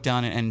put your foot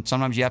down, and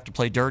sometimes you have to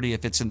play dirty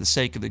if it's in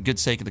the good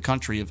sake of the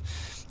country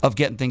of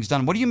getting things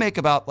done. What do you make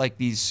about like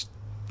these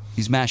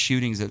mass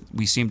shootings that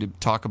we seem to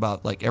talk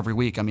about like every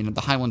week? I mean,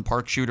 the Highland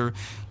Park shooter,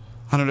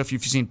 I don't know if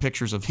you've seen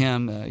pictures of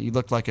him. He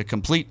looked like a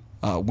complete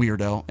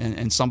weirdo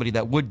and somebody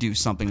that would do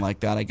something like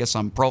that. I guess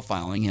I'm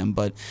profiling him,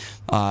 but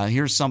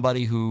here's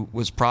somebody who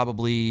was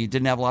probably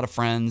didn't have a lot of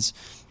friends,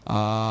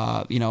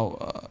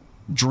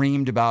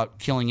 dreamed about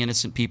killing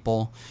innocent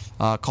people,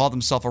 called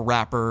himself a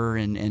rapper,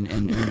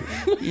 and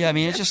yeah, I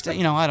mean, it's just,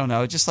 I don't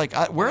know. It's just like,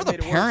 where are the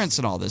parents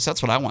in all this?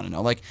 That's what I want to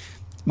know. Like,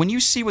 when you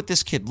see what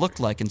this kid looked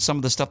like and some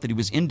of the stuff that he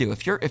was into,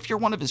 if you're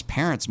one of his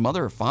parents,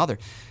 mother or father,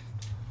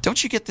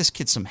 don't you get this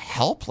kid some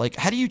help? Like,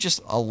 how do you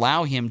just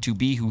allow him to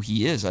be who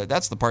he is?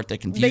 That's the part that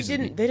confuses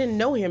me. They didn't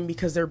know him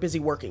because they're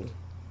busy working.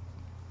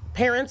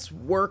 Parents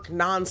work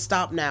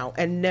nonstop now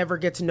and never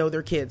get to know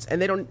their kids,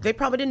 and they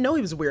probably didn't know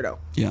he was a weirdo.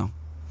 Yeah.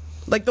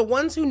 Like, the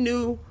ones who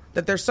knew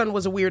that their son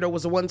was a weirdo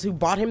was the ones who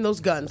bought him those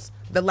guns,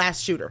 the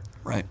last shooter.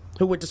 Right.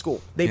 Who went to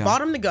school. They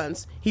bought him the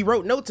guns. He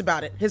wrote notes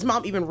about it. His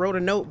mom even wrote a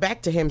note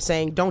back to him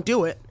saying, don't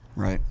do it.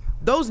 Right.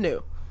 Those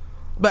knew.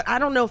 But I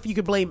don't know if you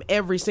could blame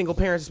every single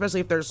parent, especially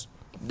if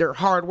they're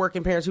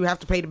hard-working parents who have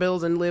to pay the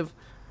bills and live.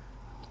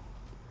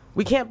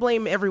 We can't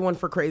blame everyone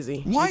for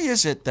crazy. Why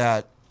is it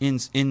that in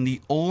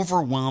the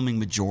overwhelming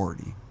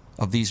majority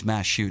of these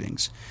mass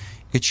shootings,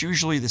 it's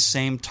usually the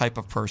same type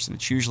of person?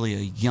 It's usually a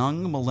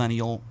young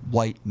millennial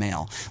white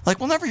male. Like,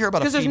 we'll never hear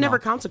about a female. Because there's never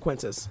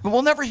consequences. But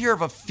we'll never hear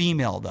of a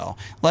female, though.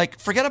 Like,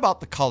 forget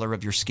about the color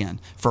of your skin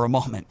for a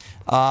moment.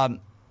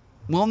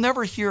 We'll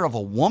never hear of a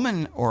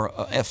woman or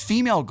a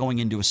female going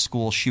into a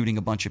school shooting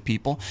a bunch of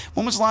people.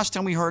 When was the last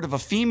time we heard of a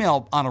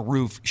female on a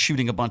roof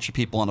shooting a bunch of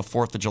people on a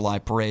 4th of July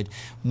parade?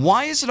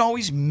 Why is it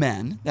always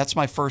men? That's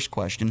my first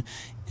question.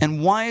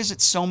 And why is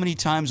it so many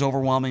times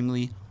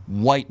overwhelmingly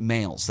white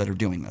males that are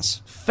doing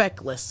this?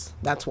 Feckless.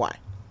 That's why.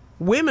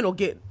 Women will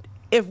get...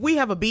 If we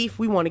have a beef,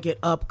 we want to get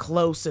up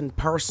close and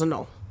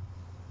personal.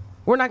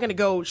 We're not going to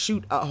go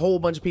shoot a whole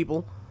bunch of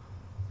people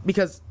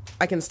because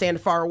I can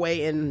stand far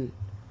away and...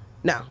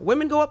 Now,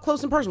 women go up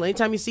close and personal.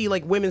 Anytime you see,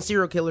 like, women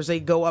serial killers, they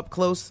go up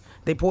close,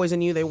 they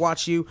poison you, they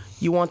watch you.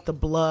 You want the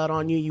blood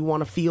on you. You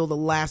want to feel the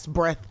last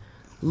breath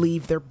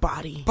leave their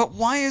body. But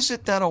why is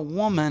it that a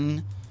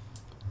woman,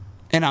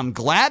 and I'm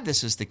glad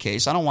this is the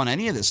case, I don't want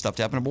any of this stuff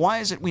to happen, but why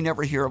is it we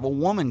never hear of a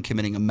woman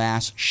committing a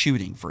mass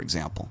shooting, for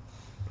example?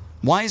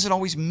 Why is it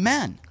always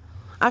men?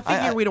 I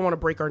figure we don't want to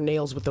break our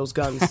nails with those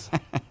guns.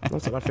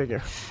 That's what I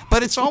figure.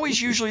 But it's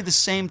always usually the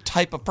same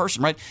type of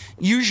person, right?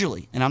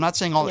 Usually, and I'm not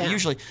saying all that.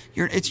 Usually,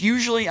 it's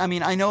usually. I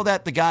mean, I know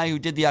that the guy who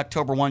did the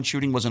October 1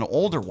 shooting was an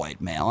older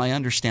white male. I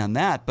understand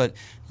that, but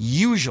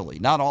usually,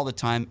 not all the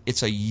time,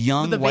 it's a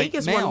young white male. The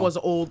Vegas one was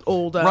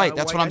old. Right,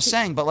 that's what I'm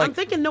saying. But like, I'm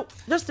thinking,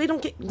 they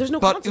don't get. There's no.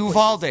 But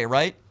Uvalde,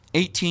 right?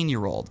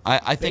 18-year-old.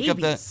 I think of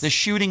the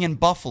shooting in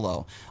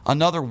Buffalo,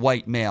 another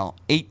white male,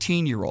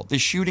 18-year-old. The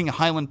shooting in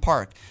Highland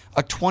Park,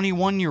 a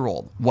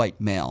 21-year-old white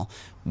male.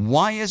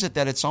 Why is it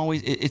that it's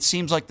always, it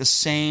seems like the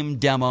same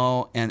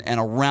demo and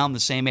around the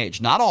same age?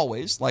 Not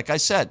always. Like I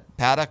said,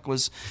 Paddock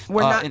was a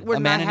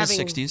man in his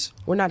 60s.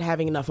 We're not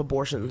having enough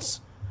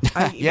abortions.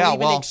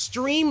 Even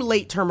extreme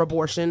late-term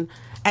abortion,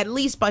 at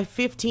least by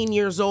 15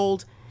 years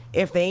old,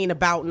 if they ain't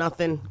about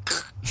nothing.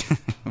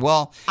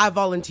 Well, I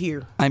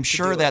volunteer. I'm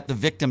sure that the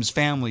victims'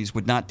 families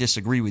would not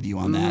disagree with you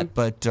on that,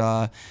 but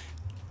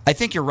I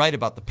think you're right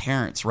about the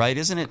parents, right?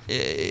 Isn't it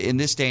in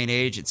this day and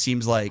age, it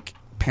seems like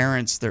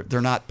parents,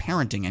 they're not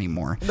parenting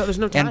anymore. No, there's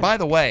no time. And by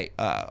the way,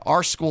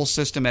 our school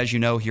system, as you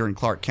know, here in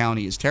Clark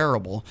County is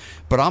terrible,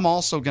 but I'm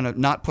also going to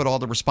not put all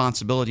the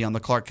responsibility on the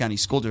Clark County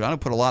school district. I'm going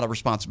to put a lot of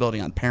responsibility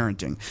on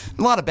parenting.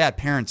 A lot of bad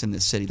parents in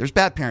this city. There's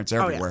bad parents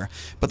everywhere,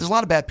 but there's a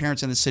lot of bad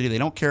parents in this city. They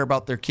don't care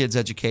about their kids'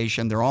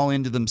 education. They're all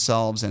into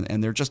themselves,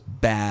 and they're just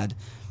bad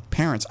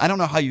parents. I don't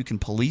know how you can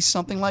police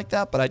something like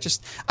that, but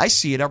I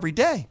see it every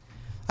day.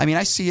 I mean,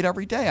 I see it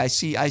every day. I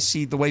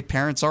see the way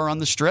parents are on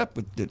the Strip.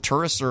 The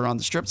tourists are on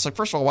the Strip. It's like,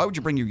 first of all, why would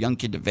you bring your young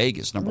kid to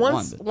Vegas, number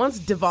one? Once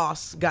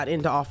DeVos got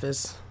into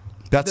office,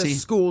 Betsy, the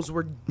schools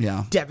were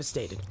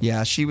devastated.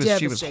 Yeah, she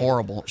was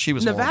horrible. She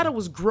was Nevada horrible.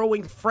 was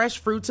growing fresh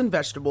fruits and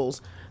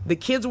vegetables. The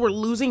kids were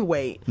losing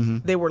weight.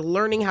 Mm-hmm. They were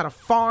learning how to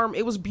farm.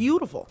 It was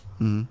beautiful.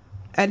 Mm-hmm.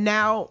 And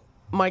now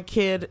my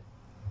kid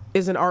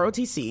is in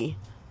ROTC.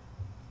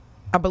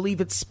 I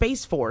believe it's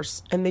Space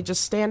Force, and they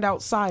just stand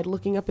outside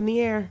looking up in the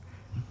air.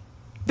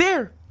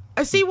 There,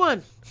 I see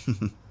one.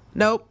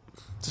 Nope,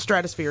 it's a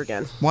stratosphere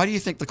again. Why do you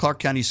think the Clark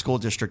County School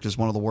District is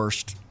one of the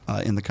worst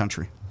in the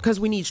country? Because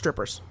we need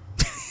strippers.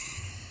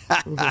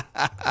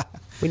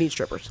 We need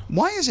strippers.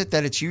 Why is it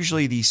that it's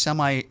usually the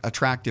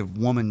semi-attractive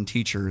woman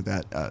teacher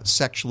that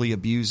sexually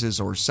abuses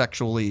or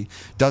sexually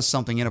does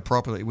something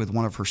inappropriately with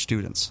one of her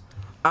students?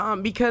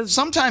 Because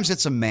sometimes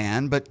it's a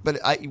man, but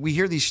we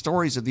hear these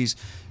stories of these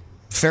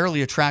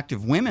fairly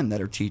attractive women that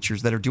are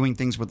teachers that are doing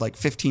things with like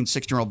 15,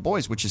 16-year-old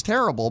boys, which is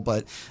terrible.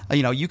 But,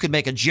 you could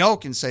make a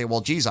joke and say, well,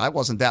 geez, I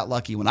wasn't that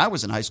lucky when I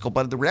was in high school.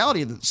 But the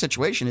reality of the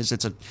situation is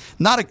it's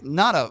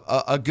not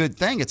a good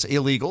thing. It's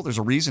illegal. There's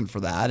a reason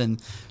for that.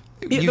 And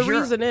the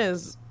reason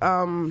is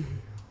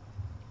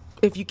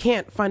if you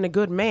can't find a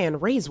good man,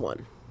 raise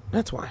one.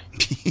 That's why.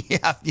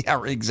 yeah,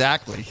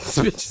 exactly.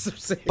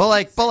 but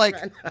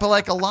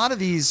like a lot of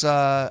these,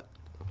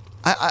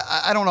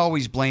 I don't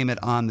always blame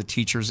it on the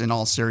teachers. In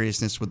all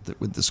seriousness,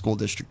 with the school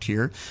district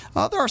here,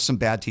 there are some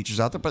bad teachers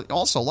out there, but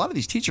also a lot of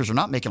these teachers are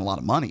not making a lot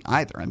of money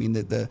either. I mean,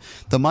 the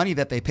money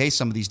that they pay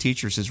some of these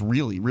teachers is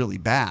really, really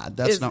bad.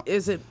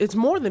 It's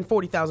more than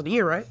 $40,000 a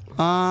year, right?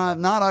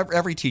 Not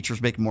every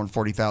teacher's making more than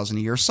 $40,000 a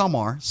year. Some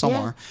are,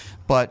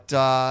 but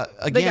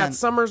again, they got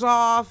summers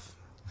off.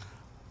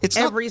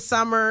 Every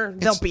summer,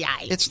 they'll be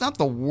out. It's not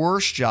the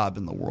worst job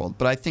in the world,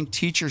 but I think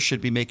teachers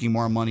should be making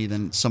more money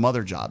than some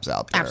other jobs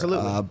out there.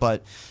 Absolutely.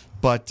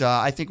 But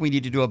I think we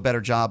need to do a better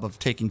job of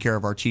taking care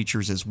of our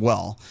teachers as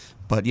well.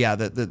 But yeah,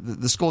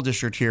 the school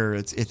district here,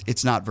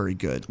 it's not very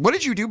good. What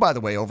did you do, by the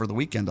way, over the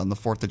weekend on the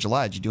 4th of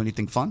July? Did you do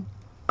anything fun?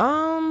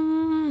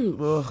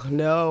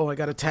 No. I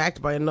got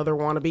attacked by another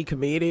wannabe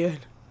comedian.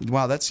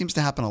 Wow, that seems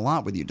to happen a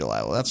lot with you,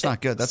 Delilah. That's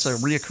not good. That's a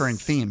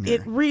reoccurring theme here.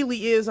 It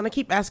really is, and I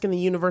keep asking the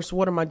universe,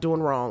 what am I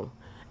doing wrong?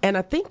 And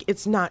I think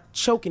it's not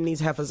choking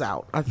these heifers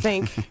out. I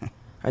think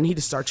I need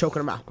to start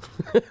choking them out.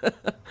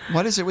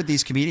 What is it with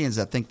these comedians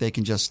that think they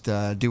can just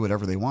do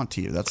whatever they want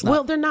to you?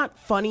 Well, they're not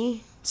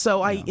funny,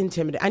 so I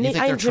intimidate. You think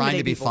they're trying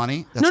to be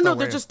funny? No,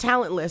 they're just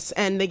talentless,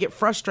 and they get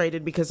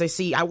frustrated because they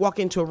see I walk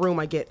into a room,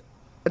 I get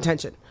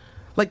attention.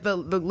 Like the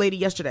lady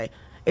yesterday.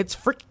 It's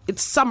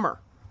summer.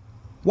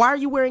 Why are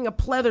you wearing a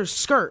pleather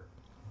skirt?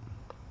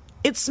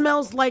 It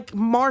smells like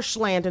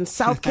marshland in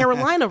South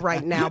Carolina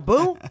right now,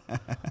 boo.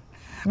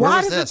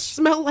 Why does it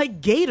smell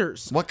like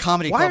gators? What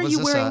comedy club was this?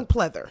 Why are you wearing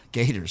pleather?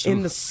 Gators.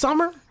 In the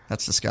summer?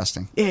 That's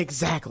disgusting.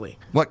 Exactly.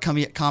 What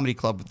comedy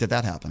club did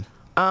that happen?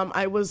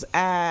 I was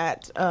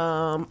at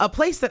a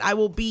place that I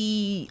will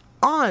be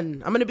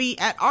on. I'm going to be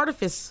at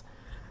Artifice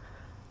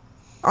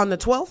on the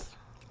 12th.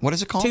 What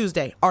is it called?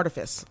 Tuesday,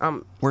 Artifice.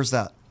 Where's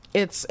that?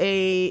 It's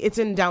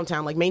in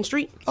downtown, like Main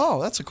Street. Oh,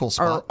 that's a cool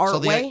spot. Or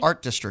the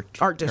Art District.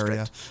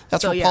 Area.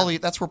 That's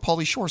where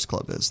Pauly Shore's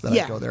club is.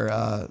 I go there.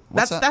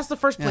 That's the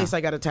first place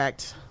I got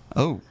attacked.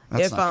 Oh,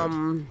 that's not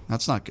good.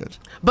 That's not good.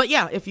 But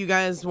yeah, if you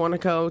guys want to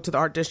go to the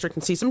Art District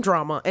and see some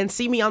drama and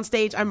see me on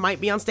stage, I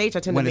might be on stage. I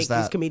tend to make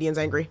these comedians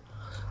angry.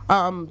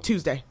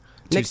 Tuesday.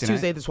 Next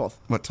Tuesday, the 12th.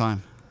 What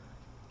time?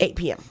 8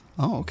 p.m.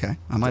 Oh, okay.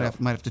 I might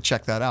have to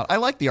check that out. I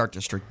like the Art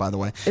District, by the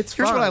way. Here's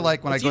what I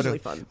like when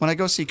I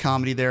go see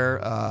comedy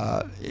there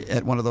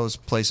at one of those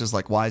places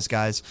like Wise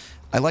Guys.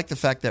 I like the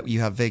fact that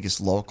you have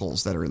Vegas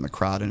locals that are in the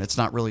crowd, and it's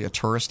not really a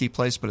touristy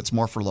place, but it's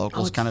more for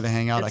locals kind of to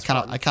hang out. I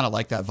kind of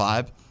like that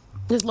vibe.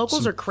 His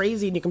locals are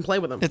crazy, and you can play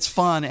with them. It's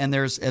fun, and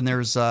there's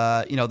there's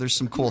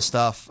some cool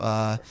stuff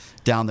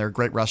down there.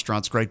 Great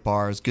restaurants, great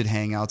bars, good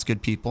hangouts,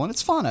 good people, and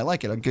it's fun. I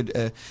like it. A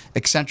good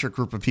eccentric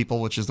group of people,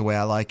 which is the way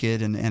I like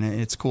it, and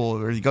it's cool.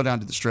 Or you go down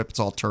to the Strip, it's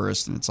all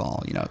tourists, and it's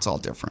all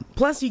different.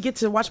 Plus, you get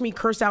to watch me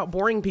curse out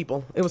boring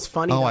people. It was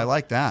funny. Oh, I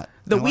like that.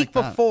 The week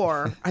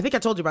before, I think I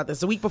told you about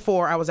this. The week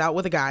before, I was out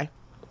with a guy,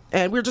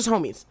 and we were just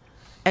homies,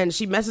 and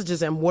she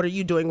messages him, "What are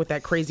you doing with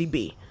that crazy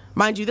bee?"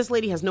 Mind you, this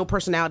lady has no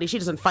personality. She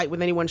doesn't fight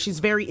with anyone. She's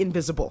very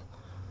invisible.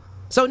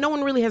 So no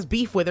one really has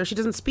beef with her. She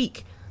doesn't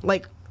speak.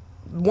 Like,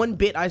 one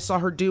bit I saw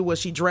her do was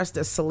she dressed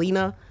as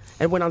Selena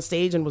and went on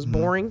stage and was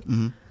boring.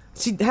 Mm-hmm.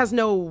 She has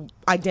no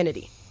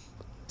identity.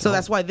 So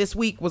that's why this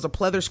week was a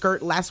pleather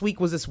skirt. Last week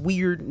was this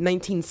weird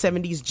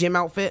 1970s gym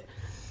outfit.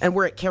 And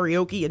we're at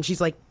karaoke, and she's,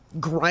 like,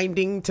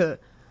 grinding to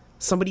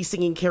somebody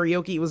singing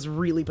karaoke. It was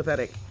really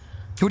pathetic.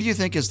 Who do you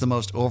think is the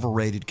most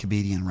overrated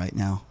comedian right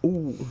now?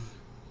 Ooh.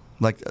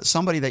 Like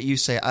somebody that you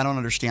say, I don't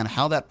understand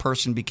how that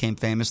person became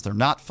famous. They're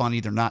not funny.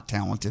 They're not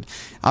talented.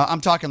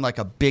 I'm talking like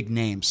a big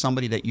name,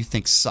 somebody that you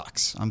think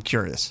sucks. I'm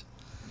curious.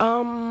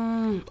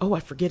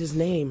 I forget his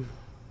name.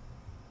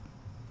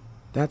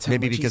 That's how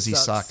maybe much because he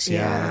sucks.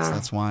 Yeah,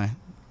 that's why.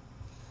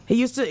 He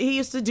used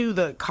to do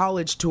the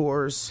college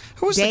tours.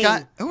 Who was the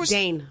guy? Who was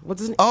Dane? What's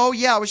his name? Oh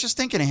yeah, I was just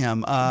thinking of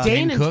him.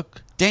 Dane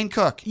Cook. Dane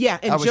Cook. Yeah,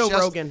 and Joe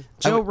Rogan.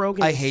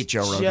 Rogan. I hate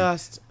Joe Rogan.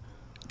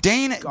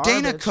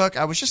 Dana Cook,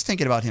 I was just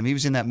thinking about him. He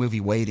was in that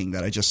movie Waiting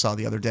that I just saw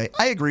the other day.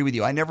 I agree with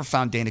you. I never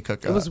found Dana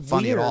Cook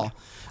funny at all.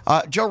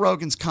 Joe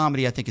Rogan's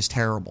comedy, I think, is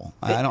terrible.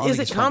 Is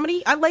it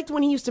comedy? I liked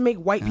when he used to make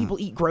white people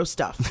eat gross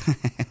stuff.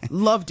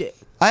 Loved it.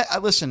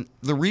 Listen,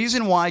 the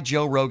reason why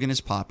Joe Rogan is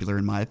popular,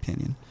 in my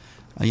opinion,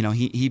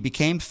 He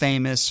became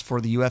famous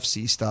for the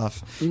UFC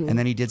stuff, and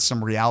then he did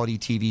some reality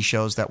TV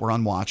shows that were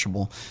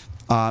unwatchable.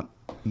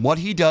 What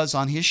he does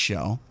on his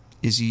show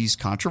is he's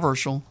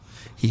controversial.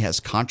 He has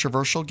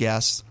controversial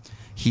guests.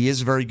 He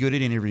is very good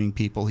at interviewing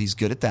people. He's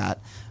good at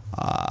that.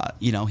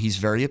 He's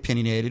very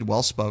opinionated,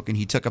 well-spoken.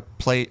 He took a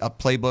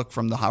playbook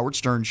from the Howard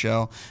Stern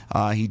show.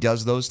 He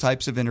does those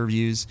types of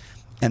interviews,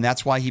 and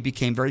that's why he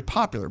became very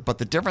popular. But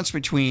the difference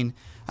between,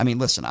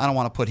 listen, I don't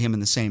want to put him in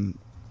the same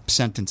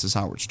sentence as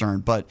Howard Stern,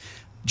 but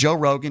Joe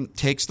Rogan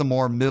takes the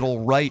more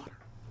the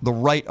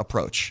right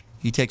approach.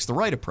 He takes the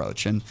right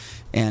approach,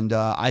 and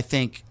I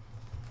think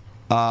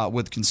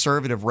with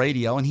conservative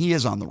radio, and he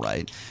is on the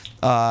right,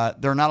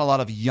 there are not a lot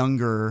of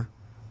younger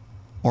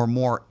or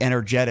more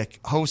energetic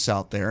hosts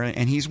out there,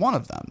 and he's one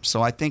of them.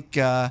 So I think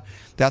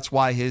that's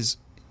why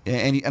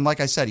and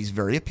like I said, he's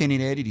very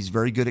opinionated. He's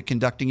very good at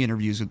conducting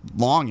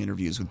long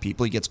interviews with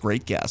people. He gets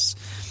great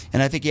guests,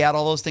 and I think you add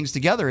all those things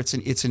together, it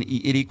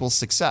equals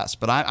success.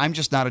 But I'm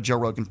just not a Joe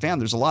Rogan fan.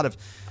 There's a lot of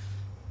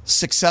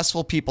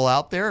successful people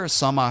out there,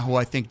 some who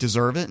I think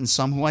deserve it, and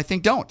some who I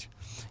think don't.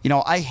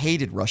 I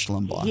hated Rush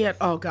Limbaugh. Yeah.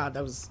 Oh God,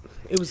 it was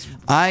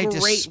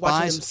great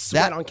watching him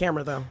sweat on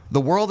camera, though. The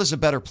world is a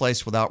better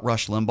place without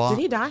Rush Limbaugh. Did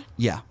he die?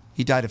 Yeah,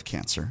 he died of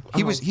cancer.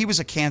 He was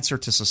a cancer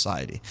to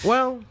society.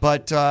 Well,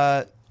 but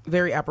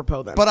very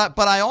apropos then. But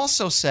I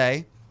also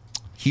say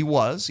he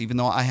was, even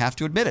though I have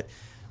to admit it,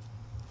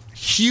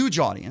 huge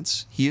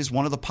audience. He is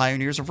one of the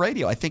pioneers of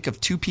radio. I think of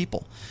two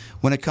people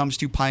when it comes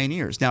to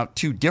pioneers. Now,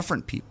 two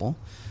different people,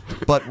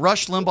 but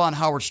Rush Limbaugh and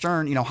Howard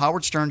Stern.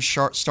 Howard Stern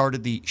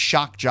started the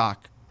shock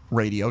jock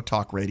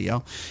talk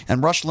radio,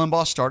 and Rush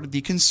Limbaugh started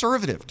the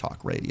conservative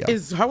talk radio.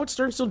 Is Howard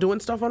Stern still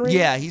doing stuff on radio?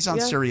 Yeah, he's on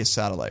Sirius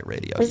Satellite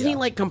Radio.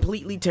 Isn't he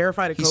completely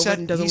terrified of COVID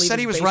and doesn't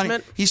leave his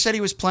basement? He said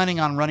he was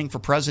planning on running for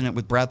president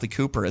with Bradley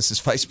Cooper as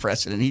his vice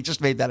president. He just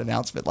made that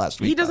announcement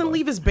last week. He doesn't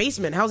leave his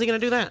basement. How's he going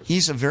to do that?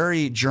 He's a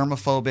very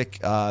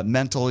germophobic,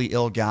 mentally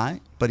ill guy,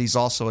 but he's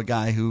also a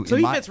guy who... So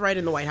he fits right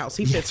in the White House.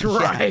 He fits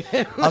right.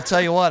 I'll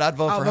tell you what, I'll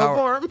vote for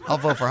him. I'll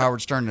vote for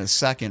Howard Stern in a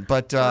second,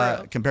 but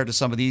compared to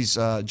some of these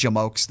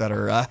jamokes that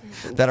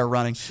are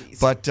running. Jeez.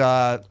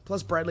 But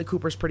plus Bradley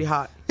Cooper's pretty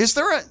hot. Is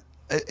there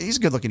he's a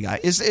good-looking guy.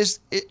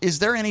 Is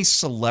there any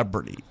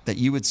celebrity that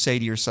you would say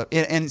to yourself,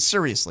 and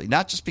seriously,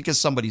 not just because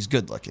somebody's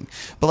good-looking,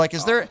 but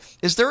is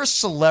there a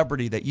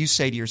celebrity that you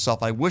say to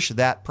yourself, I wish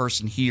that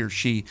person, he or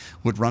she,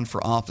 would run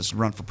for office and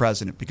run for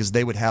president because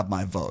they would have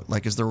my vote?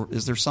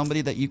 Is there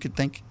somebody that you could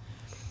think?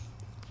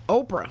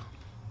 Oprah.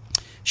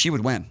 She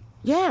would win.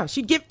 Yeah,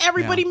 she'd give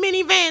everybody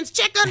minivans.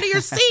 Check under your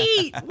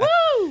seat.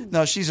 Woo!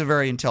 No, she's a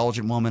very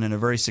intelligent woman and a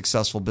very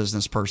successful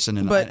business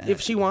person. But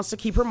if she wants to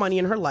keep her money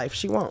in her life,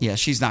 she won't. Yeah,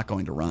 she's not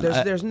going to run.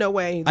 There's no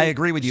way. I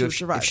agree with you.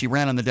 If she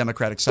ran on the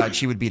Democratic side,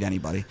 she would beat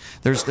anybody.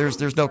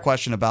 There's no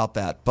question about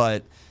that.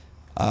 But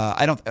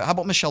I don't. How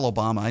about Michelle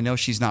Obama? I know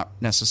she's not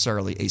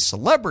necessarily a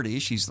celebrity.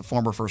 She's the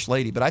former first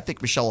lady, but I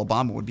think Michelle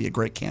Obama would be a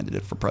great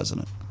candidate for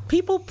president.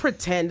 People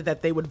pretend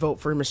that they would vote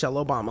for Michelle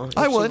Obama if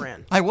she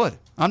ran. I would.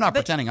 I'm not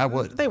pretending I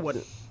would. They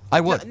wouldn't.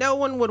 I would. No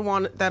one would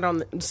want that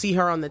see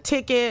her on the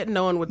ticket.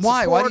 No one would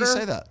support her. Why do you her.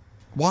 say that?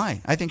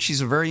 Why? I think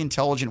she's a very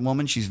intelligent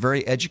woman. She's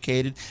very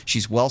educated.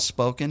 She's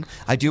well-spoken.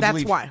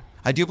 That's why.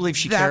 I do believe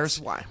she cares.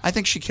 That's why. I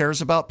think she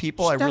cares about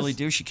people. I really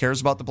do. She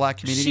cares about the black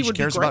community. She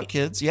cares about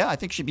kids. Yeah, I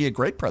think she'd be a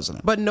great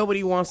president. But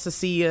nobody wants to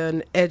see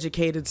an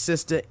educated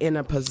sister in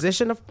a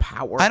position of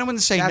power. I don't want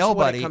to say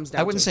nobody.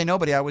 I wouldn't say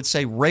nobody. I would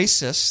say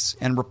racists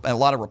and a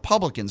lot of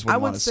Republicans would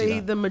want to see that. I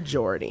would say the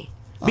majority.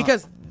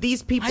 Because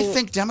these people... I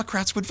think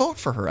Democrats would vote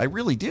for her. I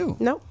really do.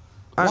 No.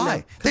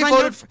 Why?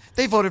 No.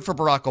 They voted for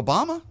Barack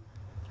Obama.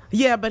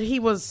 Yeah, but he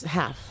was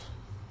half.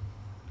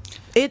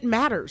 It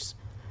matters.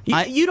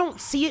 You don't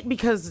see it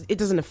because it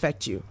doesn't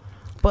affect you,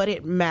 but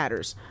it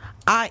matters.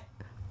 I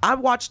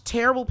watch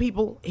terrible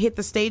people hit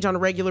the stage on a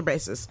regular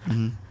basis.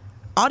 Mm-hmm.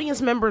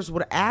 Audience members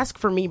would ask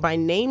for me by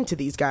name to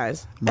these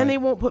guys, and they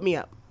won't put me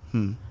up.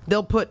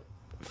 They'll put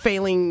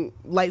failing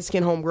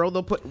light-skinned homegirl.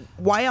 They'll put,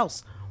 why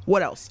else?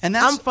 What else? And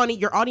I'm funny.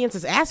 Your audience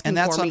is asking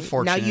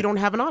for me. Now you don't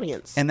have an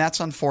audience. And that's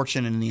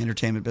unfortunate in the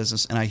entertainment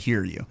business, and I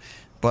hear you.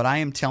 But I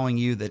am telling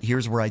you that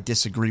here's where I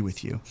disagree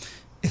with you.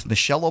 If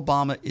Michelle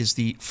Obama is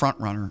the front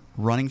runner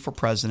running for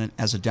president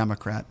as a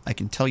Democrat, I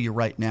can tell you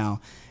right now,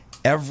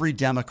 every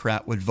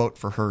Democrat would vote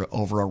for her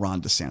over a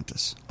Ron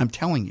DeSantis. I'm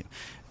telling you.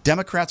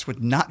 Democrats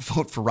would not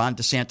vote for Ron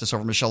DeSantis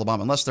over Michelle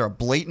Obama unless they're a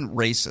blatant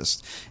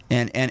racist.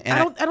 And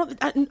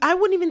I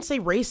wouldn't even say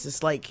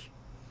racist.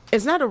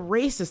 It's not a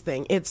racist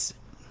thing.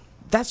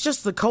 That's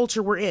just the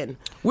culture we're in.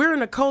 We're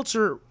in a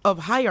culture of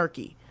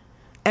hierarchy,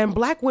 and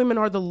black women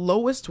are the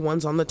lowest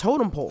ones on the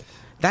totem pole.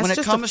 That's when it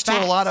just comes a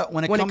fact. To a lot of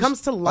when it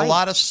comes to life. A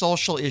lot of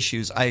social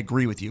issues, I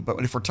agree with you.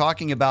 But if we're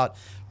talking about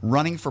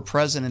running for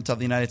president of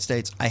the United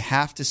States, I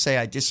have to say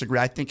I disagree.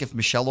 I think if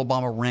Michelle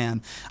Obama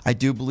ran, I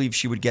do believe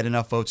she would get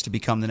enough votes to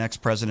become the next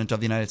president of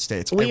the United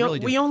States. I really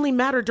do. We only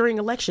matter during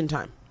election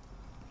time.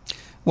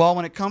 Well,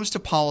 when it comes to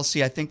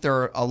policy, I think there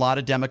are a lot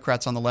of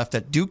Democrats on the left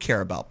that do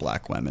care about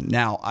black women.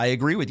 Now, I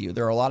agree with you.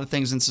 There are a lot of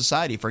things in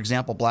society. For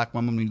example, black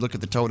women, when you look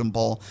at the totem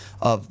pole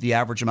of the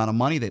average amount of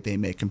money that they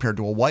make compared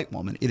to a white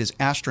woman, it is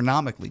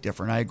astronomically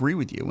different. I agree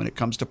with you. When it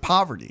comes to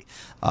poverty,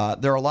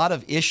 there are a lot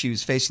of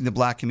issues facing the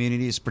black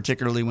communities,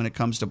 particularly when it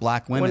comes to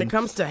black women. When it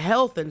comes to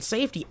health and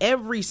safety,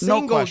 every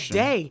single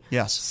day,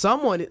 yes,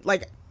 someone,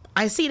 like,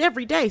 I see it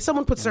every day.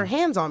 Someone puts their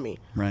hands on me.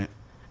 Right.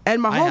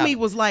 And my homie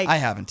was like, I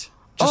haven't.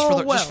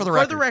 Just for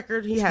the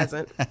record, he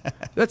hasn't.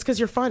 That's because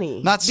you're funny.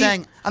 I'm not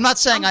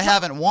saying I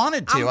haven't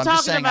wanted to. I'm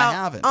just saying I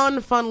haven't.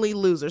 Unfunny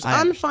losers.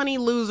 Unfunny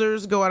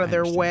losers go out of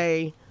their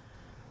way.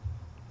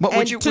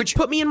 But to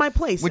put me in my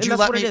place. Would and you that's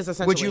let what me? it is,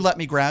 essentially. Would you let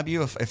me grab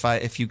you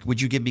if you? Would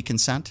you give me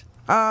consent?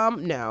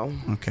 No.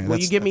 Okay. Will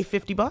you give me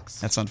 $50?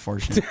 That's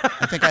unfortunate.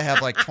 I think I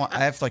have like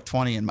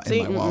 20 in my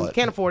wallet.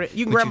 Can't afford it.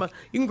 You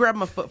can grab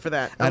my foot for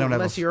that. I don't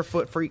unless you're a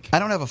foot freak. I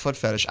don't have a foot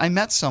fetish. I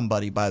met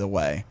somebody, by the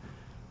way.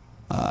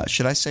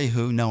 Should I say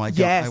who? No, I don't.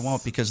 Yes. I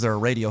won't because they're a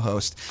radio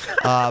host.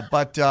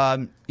 But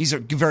he's a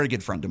very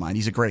good friend of mine.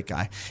 He's a great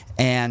guy.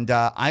 And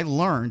I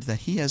learned that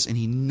he has an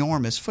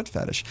enormous foot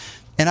fetish.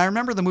 And I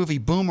remember the movie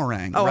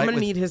Boomerang. Oh, right, I'm going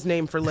to need his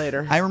name for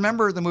later. I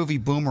remember the movie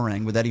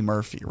Boomerang with Eddie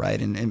Murphy, right?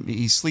 And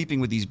he's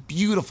sleeping with these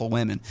beautiful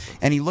women.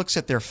 And he looks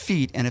at their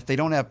feet. And if they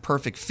don't have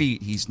perfect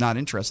feet, he's not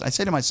interested. I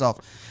say to myself,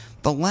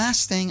 the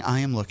last thing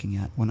I am looking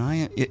at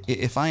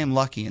if I am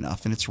lucky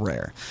enough, and it's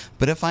rare,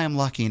 but if I am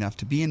lucky enough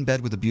to be in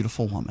bed with a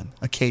beautiful woman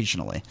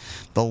occasionally,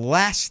 the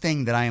last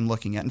thing that I am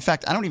looking at, in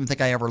fact, I don't even think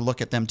I ever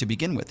look at them to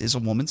begin with, is a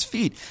woman's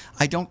feet.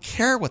 I don't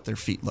care what their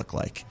feet look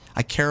like.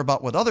 I care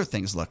about what other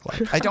things look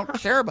like. I don't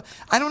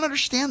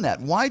understand that.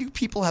 Why do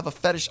people have a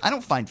fetish? I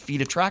don't find feet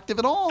attractive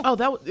at all.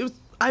 Oh,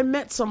 I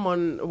met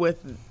someone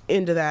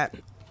into that.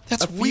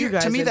 That's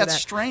weird. To me, that's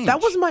strange.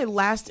 That was my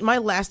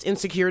last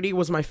insecurity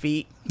was my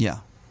feet. Yeah.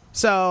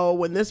 So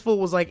when this fool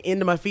was like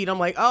into my feet, I'm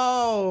like,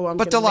 oh, I'm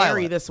going to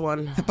marry this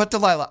one. But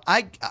Delilah,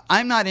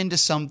 I'm not into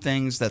some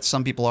things that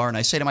some people are, and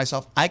I say to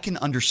myself, I can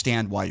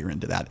understand why you're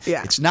into that.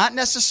 Yeah. It's not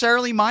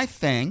necessarily my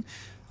thing,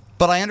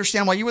 but I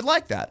understand why you would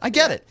like that. I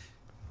get it.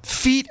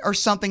 Feet are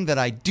something that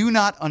I do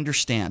not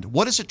understand.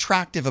 What is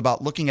attractive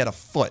about looking at a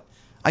foot?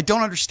 I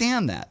don't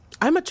understand that.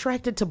 I'm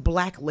attracted to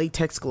black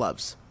latex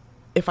gloves.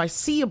 If I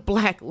see a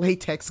black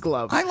latex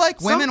glove, I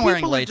like women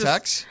wearing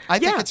latex. I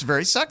think it's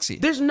very sexy.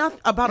 There's nothing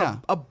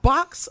about a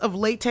box of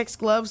latex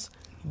gloves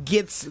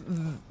gets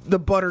the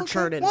butter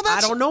churning. Well,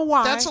 I don't know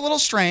why. That's a little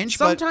strange.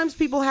 Sometimes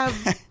people have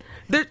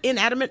they're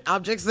inanimate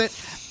objects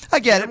that I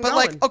get it, but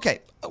like, okay,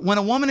 when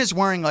a woman is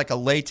wearing like a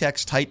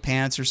latex tight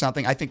pants or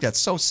something, I think that's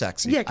so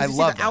sexy. Yeah, I you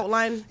love see the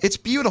outline. It's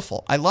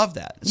beautiful. I love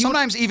that.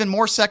 Sometimes even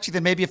more sexy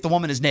than maybe if the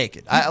woman is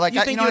naked.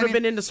 You think you would have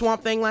been into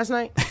Swamp Thing last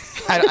night?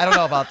 I don't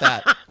know about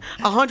that.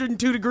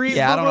 102 degrees.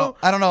 Yeah, Boo-boo.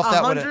 I don't know if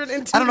that would. I don't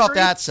know if degrees.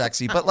 that's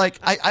sexy, but like,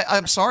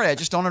 I'm sorry, I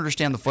just don't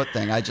understand the foot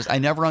thing. I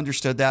never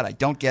understood that. I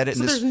don't get it.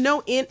 So there's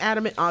no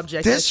inanimate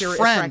object that you're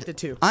attracted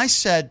to. I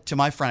said to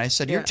my friend,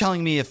 you're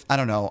telling me if, I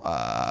don't know,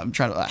 I'm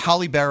trying to,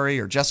 Halle Berry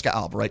or Jessica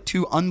Alba, right?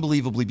 Two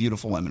unbelievably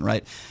beautiful women,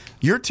 right?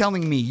 You're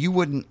telling me you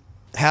wouldn't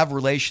have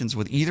relations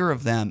with either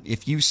of them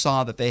if you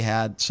saw that they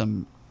had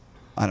some,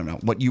 I don't know,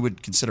 what you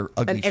would consider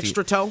ugly feet. An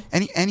extra toe?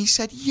 And he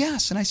said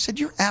yes. And I said,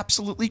 you're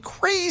absolutely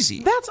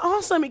crazy. That's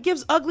awesome. It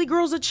gives ugly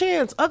girls a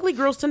chance. Ugly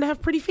girls tend to have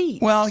pretty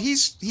feet. Well,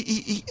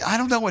 I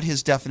don't know what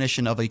his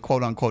definition of a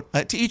quote-unquote,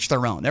 to each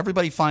their own.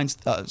 Everybody finds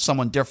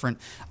someone different,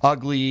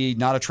 ugly,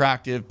 not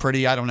attractive,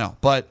 pretty, I don't know.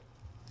 But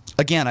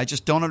again, I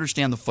just don't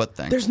understand the foot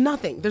thing. There's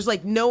nothing. There's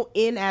like no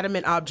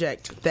inanimate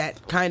object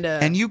that kind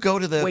of and you go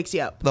to wakes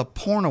you up. The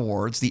Porn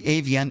Awards, the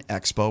AVN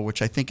Expo,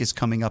 which I think is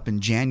coming up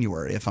in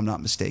January, if I'm not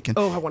mistaken.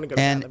 Oh, I want to go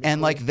to that.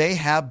 And like they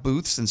have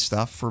booths and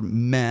stuff for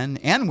men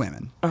and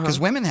women because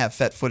women have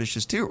foot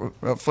fetishes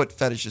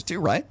too,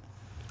 right?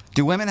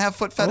 Do women have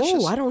foot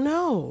fetishes? Oh, I don't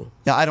know.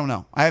 Yeah, I don't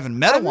know. I haven't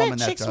met a woman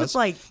that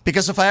does.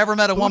 Because if I ever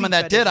met a woman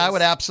that did, I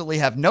would absolutely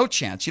have no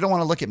chance. You don't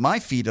want to look at my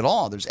feet at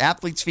all. There's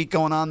athletes' feet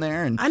going on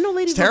there, and I know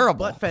ladies it's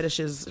terrible. have butt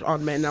fetishes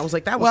on men. And I was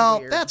like, that was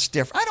weird. Well, that's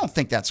different. I don't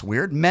think that's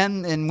weird.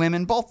 Men and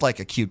women both like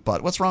a cute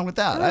butt. What's wrong with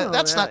that?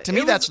 That's not to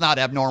me. That's not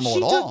abnormal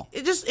at all.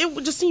 It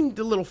just seemed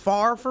a little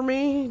far for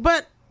me,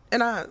 but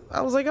I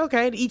was like,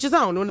 okay, to each his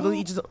own.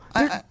 Each his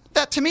own.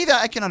 That to me,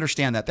 that I can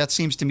understand that. That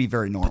seems to me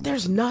very normal. But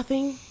there's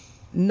nothing.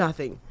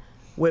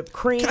 Whipped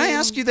cream. Can I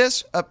ask you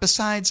this?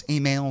 Besides a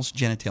male's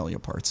genitalia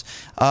parts,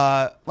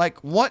 like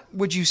what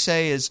would you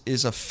say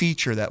is a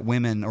feature that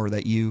women or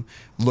that you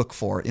look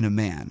for in a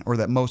man, or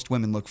that most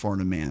women look for in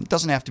a man? It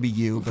doesn't have to be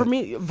you. For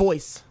me,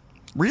 voice.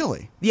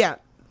 Really? Yeah.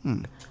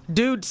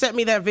 Dude sent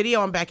me that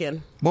video. I'm back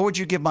in. What would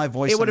you give my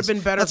voice? It would have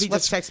been better if he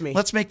just texted me.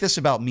 Let's make this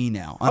about me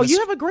now. You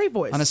have a great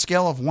voice. On a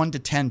scale of 1 to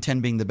 10, 10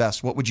 being the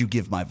best, what would you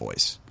give my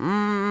voice? What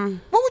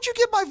would you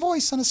give my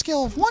voice on a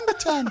scale of 1 to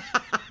 10?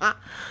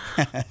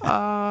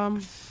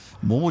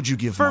 What would you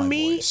give my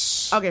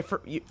voice?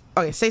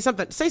 Okay, say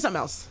something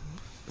else.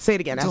 Say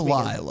it again.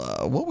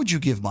 Delilah, what would you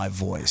give my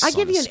voice? I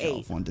give you an 8.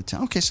 Of 1 to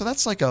 10. Okay, so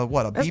that's like a B+?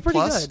 That's pretty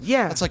good.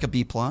 Yeah, that's like a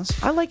B+.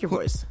 I like your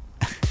voice.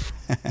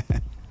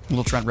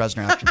 Little Trent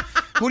Reznor action.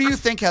 Who do you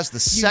think has the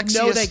sexiest? You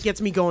know that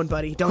gets me going,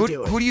 buddy. Don't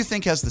do it. Who do you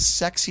think has the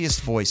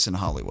sexiest voice in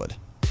Hollywood?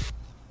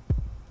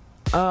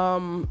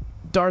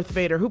 Darth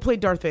Vader. Who played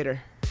Darth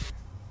Vader?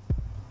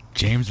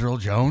 James Earl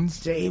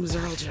Jones? James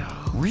Earl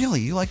Jones. Really?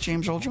 You like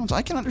James Earl Jones?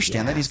 I can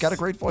understand that. He's got a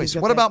great voice.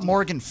 What about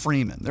Morgan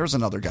Freeman? There's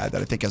another guy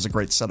that I think has a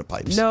great set of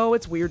pipes. No,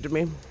 it's weird to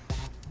me.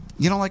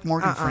 You don't like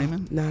Morgan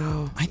Freeman?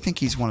 No. I think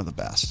he's one of the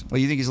best. Well,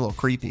 you think he's a little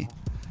creepy?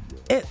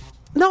 It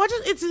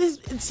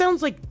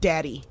sounds like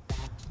daddy.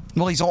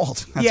 Well, he's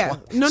old. That's yeah. why.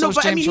 No,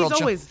 but I mean, James Earl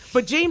he's always.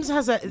 But James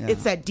has Yeah.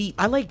 it's that deep.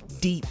 I like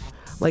deep.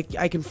 Like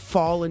I can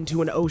fall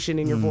into an ocean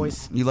in your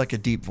voice. You like a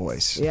deep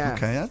voice. Yeah.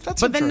 Okay,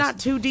 that's but then interesting. not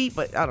too deep.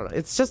 But I don't know.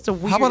 It's just a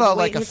weird. How about the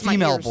way like it a hits my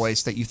female ears.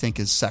 voice that you think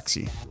is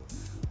sexy?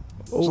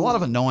 There's a lot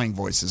of annoying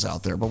voices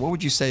out there, but what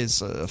would you say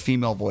is a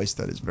female voice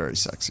that is very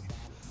sexy?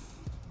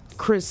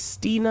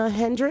 Christina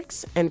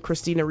Hendricks and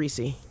Christina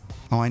Ricci.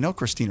 Oh, I know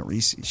Christina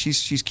Ricci.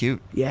 She's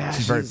cute. Yeah,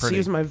 she's very pretty. She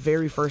was my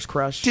very first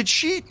crush. Didn't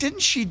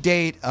she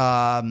date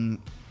Marilyn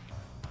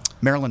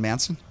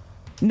Manson?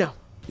 No.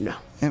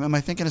 Am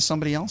I thinking of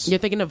somebody else? You're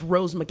thinking of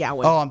Rose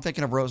McGowan. Oh, I'm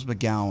thinking of Rose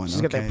McGowan.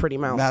 She's got that pretty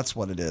mouth. That's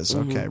what it is.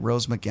 Mhm. Okay,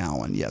 Rose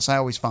McGowan. Yes, I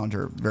always found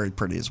her very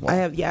pretty as well. I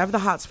have the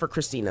hots for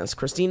Christina's.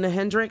 Christina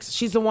Hendricks.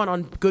 She's the one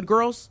on Good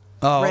Girls.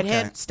 Oh,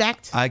 redhead, okay.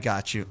 stacked. I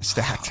got you.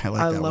 Stacked. I like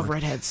that I love word.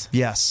 redheads.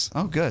 Yes.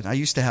 Oh, good. I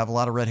used to have a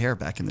lot of red hair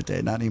back in the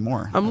day. Not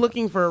anymore. I'm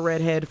looking for a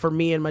redhead for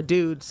me and my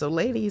dude. So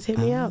ladies, hit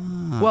me up.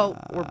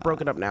 Well, we're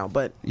broken up now,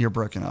 but You're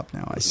broken up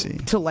now. I see.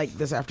 till like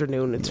this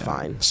afternoon, it's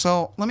fine.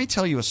 So let me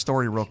tell you a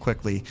story real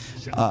quickly.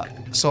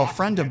 So a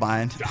friend of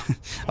mine,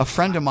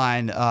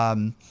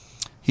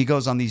 he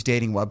goes on these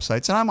dating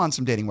websites, and I'm on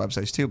some dating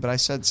websites too. But I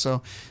said,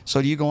 so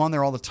do you go on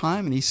there all the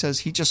time? And he says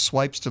he just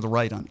swipes to the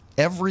right on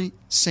every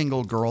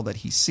single girl that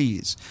he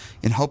sees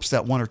in hopes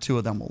that one or two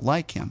of them will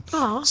like him.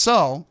 Aw.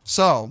 So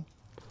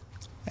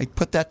I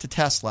put that to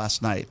test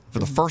last night. For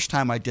the first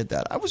time I did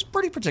that, I was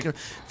pretty particular.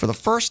 For the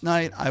first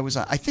night, I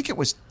think it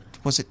was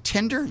it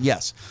Tinder?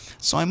 Yes.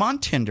 So I'm on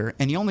Tinder,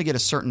 and you only get a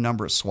certain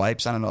number of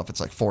swipes. I don't know if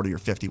it's like 40 or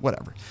 50,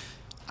 whatever.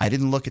 I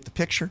didn't look at the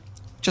picture.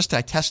 Just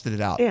I tested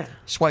it out. Yeah.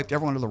 Swiped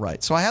everyone to the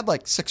right. So I had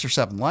like 6 or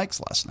 7 likes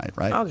last night,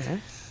 right? Okay.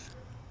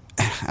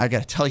 I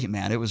got to tell you,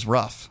 man, it was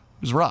rough.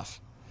 It was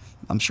rough.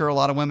 I'm sure a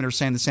lot of women are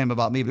saying the same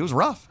about me, but it was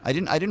rough. I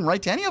didn't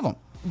write to any of them.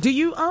 Do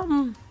you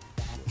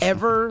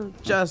ever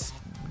just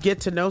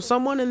get to know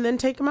someone and then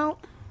take them out?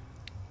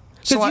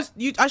 Because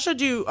I showed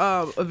you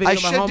a video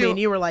of my homie, and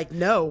you were like,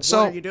 "No, what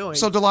are you doing?"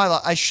 So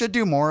Delilah, I should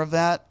do more of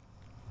that,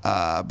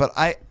 but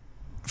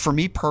for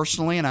me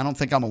personally, and I don't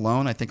think I'm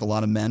alone, I think a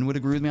lot of men would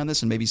agree with me on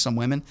this, and maybe some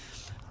women,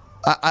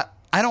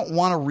 I don't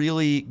want to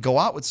really go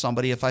out with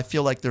somebody if I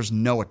feel like there's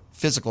no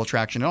physical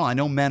attraction at all. I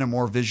know men are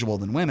more visual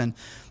than women.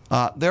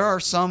 There are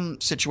some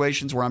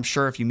situations where I'm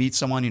sure if you meet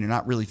someone and you're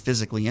not really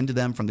physically into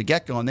them from the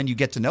get-go, and then you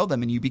get to know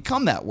them and you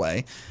become that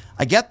way.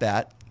 I get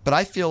that, but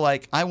I feel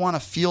like I want to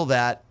feel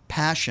that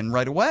passion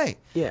right away.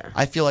 Yeah.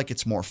 I feel like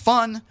it's more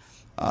fun.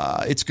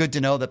 It's good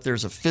to know that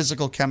there's a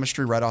physical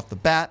chemistry right off the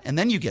bat, and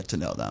then you get to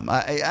know them.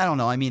 I don't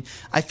know. I mean,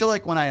 I feel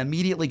like when I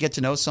immediately get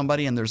to know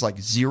somebody and there's like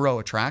zero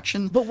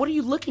attraction. But what are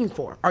you looking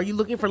for? Are you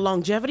looking for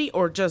longevity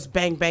or just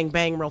bang, bang,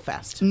 bang real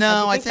fast?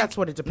 No, I think that's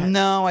what it depends.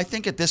 No, I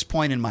think at this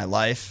point in my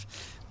life,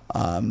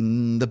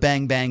 the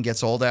bang bang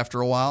gets old after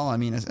a while. I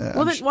mean,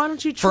 Well, then why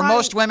don't you try? for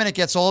most women, it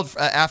gets old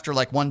after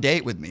like one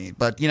date with me.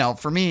 But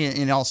for me,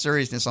 in all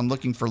seriousness, I'm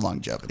looking for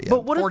longevity.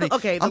 But what if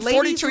the I'm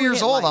ladies 42 who years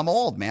get old. likes- I'm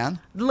old, man.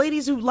 The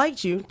ladies who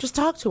liked you, just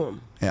talk to them.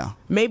 Yeah.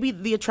 Maybe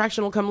the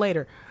attraction will come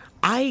later.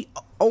 I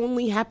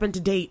only happen to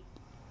date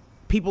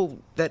people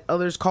that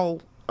others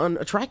call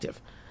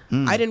unattractive.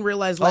 I didn't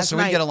realize last so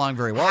we night get along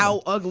very well,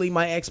 how ugly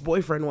my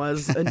ex-boyfriend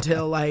was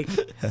until and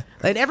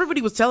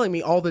everybody was telling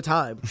me all the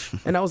time.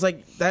 And I was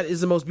like, that is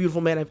the most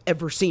beautiful man I've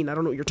ever seen. I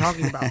don't know what you're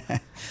talking about.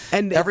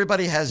 And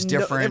everybody has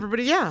different.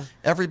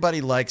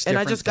 Everybody likes And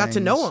different I just got to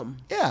things. know him.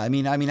 Yeah, I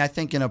mean, I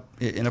think in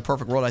a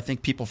perfect world, I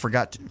think people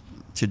forgot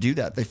to do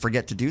that. They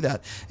forget to do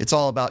that. It's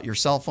all about your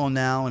cell phone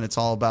now, and it's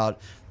all about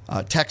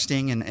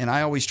texting. And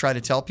I always try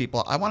to tell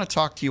people, I want to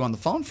talk to you on the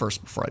phone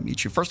first before I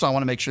meet you. First of all, I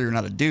want to make sure you're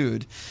not a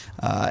dude.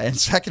 And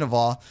second of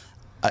all,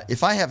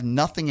 if I have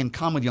nothing in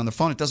common with you on the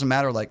phone, it doesn't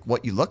matter like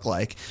what you look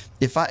like.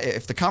 If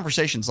the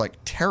conversation's like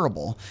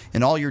terrible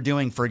and all you're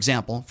doing, for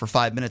example, for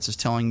 5 minutes is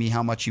telling me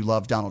how much you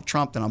love Donald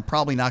Trump, then I'm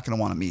probably not going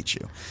to want to meet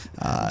you.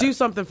 Do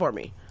something for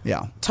me.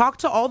 Yeah. Talk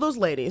to all those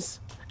ladies.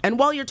 And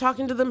while you're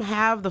talking to them,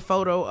 have the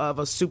photo of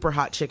a super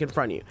hot chick in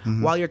front of you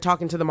while you're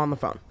talking to them on the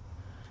phone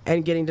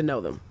and getting to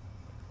know them.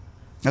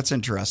 That's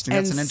interesting.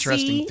 That's an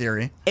interesting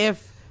theory.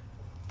 If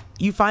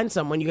you find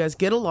someone, you guys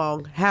get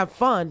along, have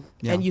fun,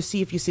 Yeah. and you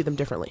see if you see them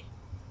differently.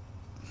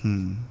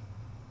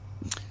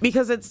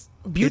 Because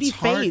beauty It's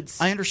hard. fades.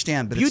 I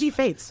understand, but beauty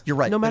fades. You're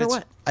right. No but matter it's-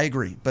 what. I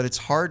agree, but it's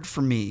hard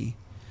for me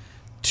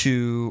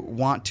to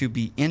want to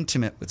be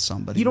intimate with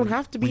somebody. You don't when-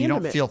 have to be when you don't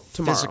intimate feel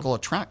tomorrow. physical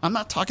attraction. I'm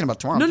not talking about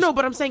tomorrow. No,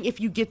 but I'm saying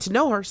if you get to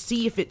know her,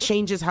 see if it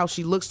changes how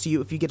she looks to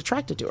you if you get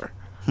attracted to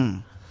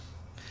her.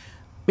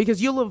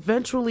 Because you'll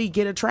eventually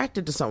get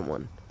attracted to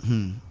someone.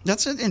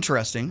 That's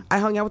interesting. I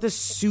hung out with this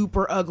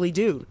super ugly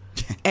dude.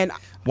 And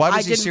Why was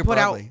I he didn't super put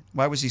ugly? out.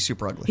 Why was he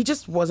super ugly? He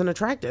just wasn't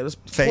attractive. It was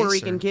Face Puerto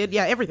Rican or- kid.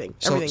 Yeah, everything.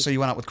 So- everything. so you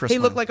went out with Chris He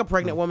looked Wynn? like a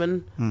pregnant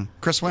woman.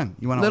 Chris Wynn.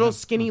 You went out Little with him?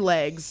 skinny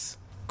legs.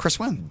 Chris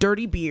Wynn.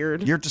 Dirty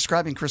beard. You're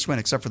describing Chris Wynn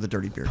except for the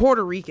dirty beard.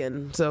 Puerto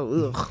Rican.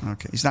 So, ugh.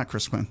 Okay, he's not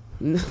Chris Wynn.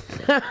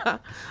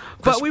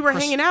 But we were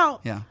hanging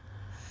out. Yeah.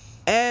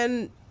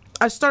 And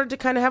I started to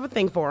kind of have a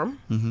thing for him.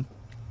 Mm-hmm.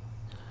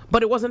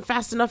 But it wasn't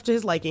fast enough to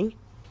his liking.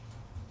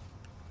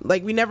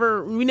 Like, we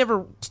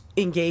never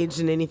engaged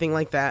in anything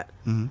like that.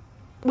 Mm-hmm.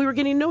 We were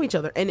getting to know each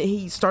other, and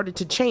he started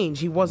to change.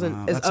 He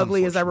wasn't as that's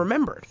ugly as I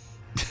remembered.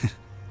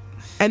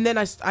 And then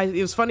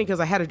it was funny because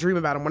I had a dream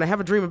about him. When I have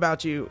a dream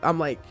about you, I'm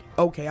like,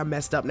 okay, I'm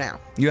messed up now.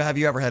 Have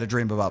you ever had a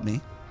dream about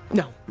me?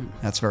 No.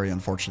 That's very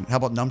unfortunate. How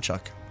about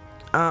Numchuck?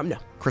 No.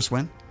 Chris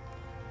Wynn?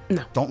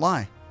 No. Don't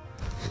lie.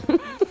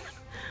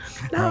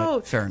 No.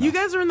 Right, fair enough. You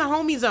guys are in the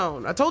homie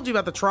zone. I told you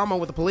about the trauma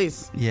with the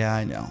police. Yeah,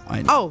 I know.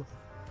 Oh,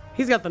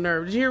 he's got the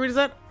nerve. Did you hear what he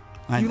said?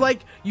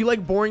 You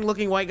like boring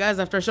looking white guys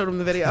after I showed him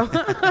the video.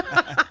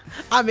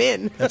 I'm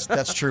in.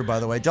 That's true, by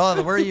the way.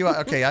 Delilah, where are you?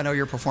 Okay, I know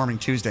you're performing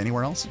Tuesday.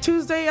 Anywhere else?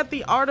 Tuesday at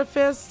the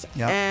Artifice,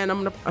 Yeah. and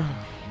I'm gonna.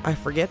 I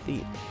forget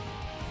the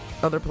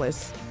other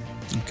place.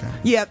 Okay.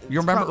 Yeah. You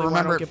it's probably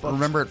why I don't get booked.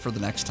 remember it for the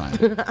next time.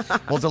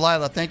 Well,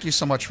 Delilah, thank you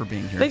so much for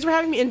being here. Thanks for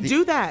having me, and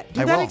do that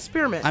I will.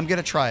 experiment. I'm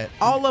gonna try it.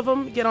 All of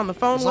them. Get on the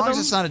phone As with long them. as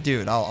it's not a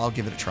dude, I'll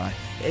give it a try.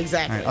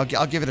 Exactly. All right,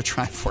 I'll give it a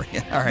try for you.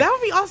 All right. That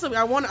would be awesome.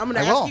 I'm gonna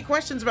I ask will. you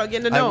questions about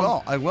getting to know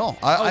him. I will.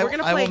 We're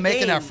gonna I play will a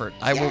make an game. effort.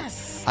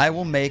 Yes. I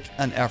will make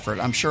an effort.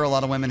 I'm sure a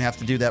lot of women have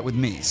to do that with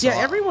me. So Yeah,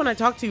 everyone I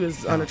talk to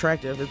is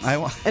unattractive.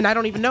 And I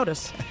don't even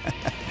notice.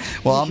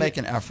 Well, I'll make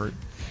an effort.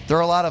 There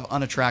are a lot of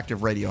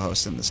unattractive radio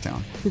hosts in this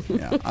town.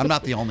 Yeah, I'm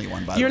not the only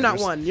one, by the way. You're not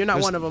one. You're not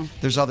one of them.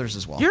 There's others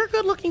as well. You're a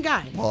good-looking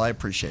guy. Well, I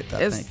appreciate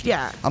that. It's- Thank you.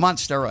 yeah. I'm on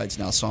steroids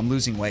now, so I'm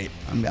losing weight.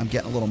 I'm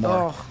getting a little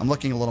more. Oh. I'm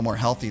looking a little more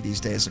healthy these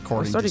days, I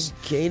according started to.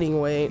 gaining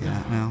weight.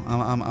 Yeah,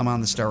 well, I'm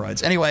on the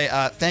steroids. Anyway,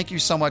 thank you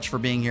so much for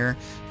being here.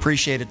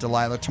 Appreciate it,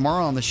 Delilah.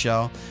 Tomorrow on the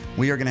show,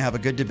 we are going to have a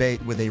good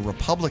debate with a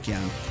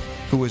Republican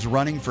who is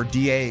running for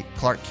DA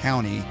Clark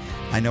County.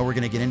 I know we're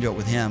going to get into it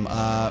with him.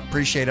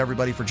 Appreciate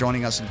everybody for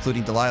joining us,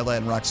 including Delilah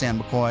and Roxanne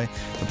McCoy,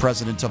 the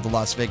president of the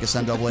Las Vegas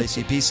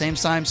NAACP. Same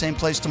time, same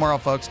place tomorrow,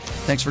 folks.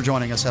 Thanks for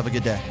joining us. Have a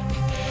good day.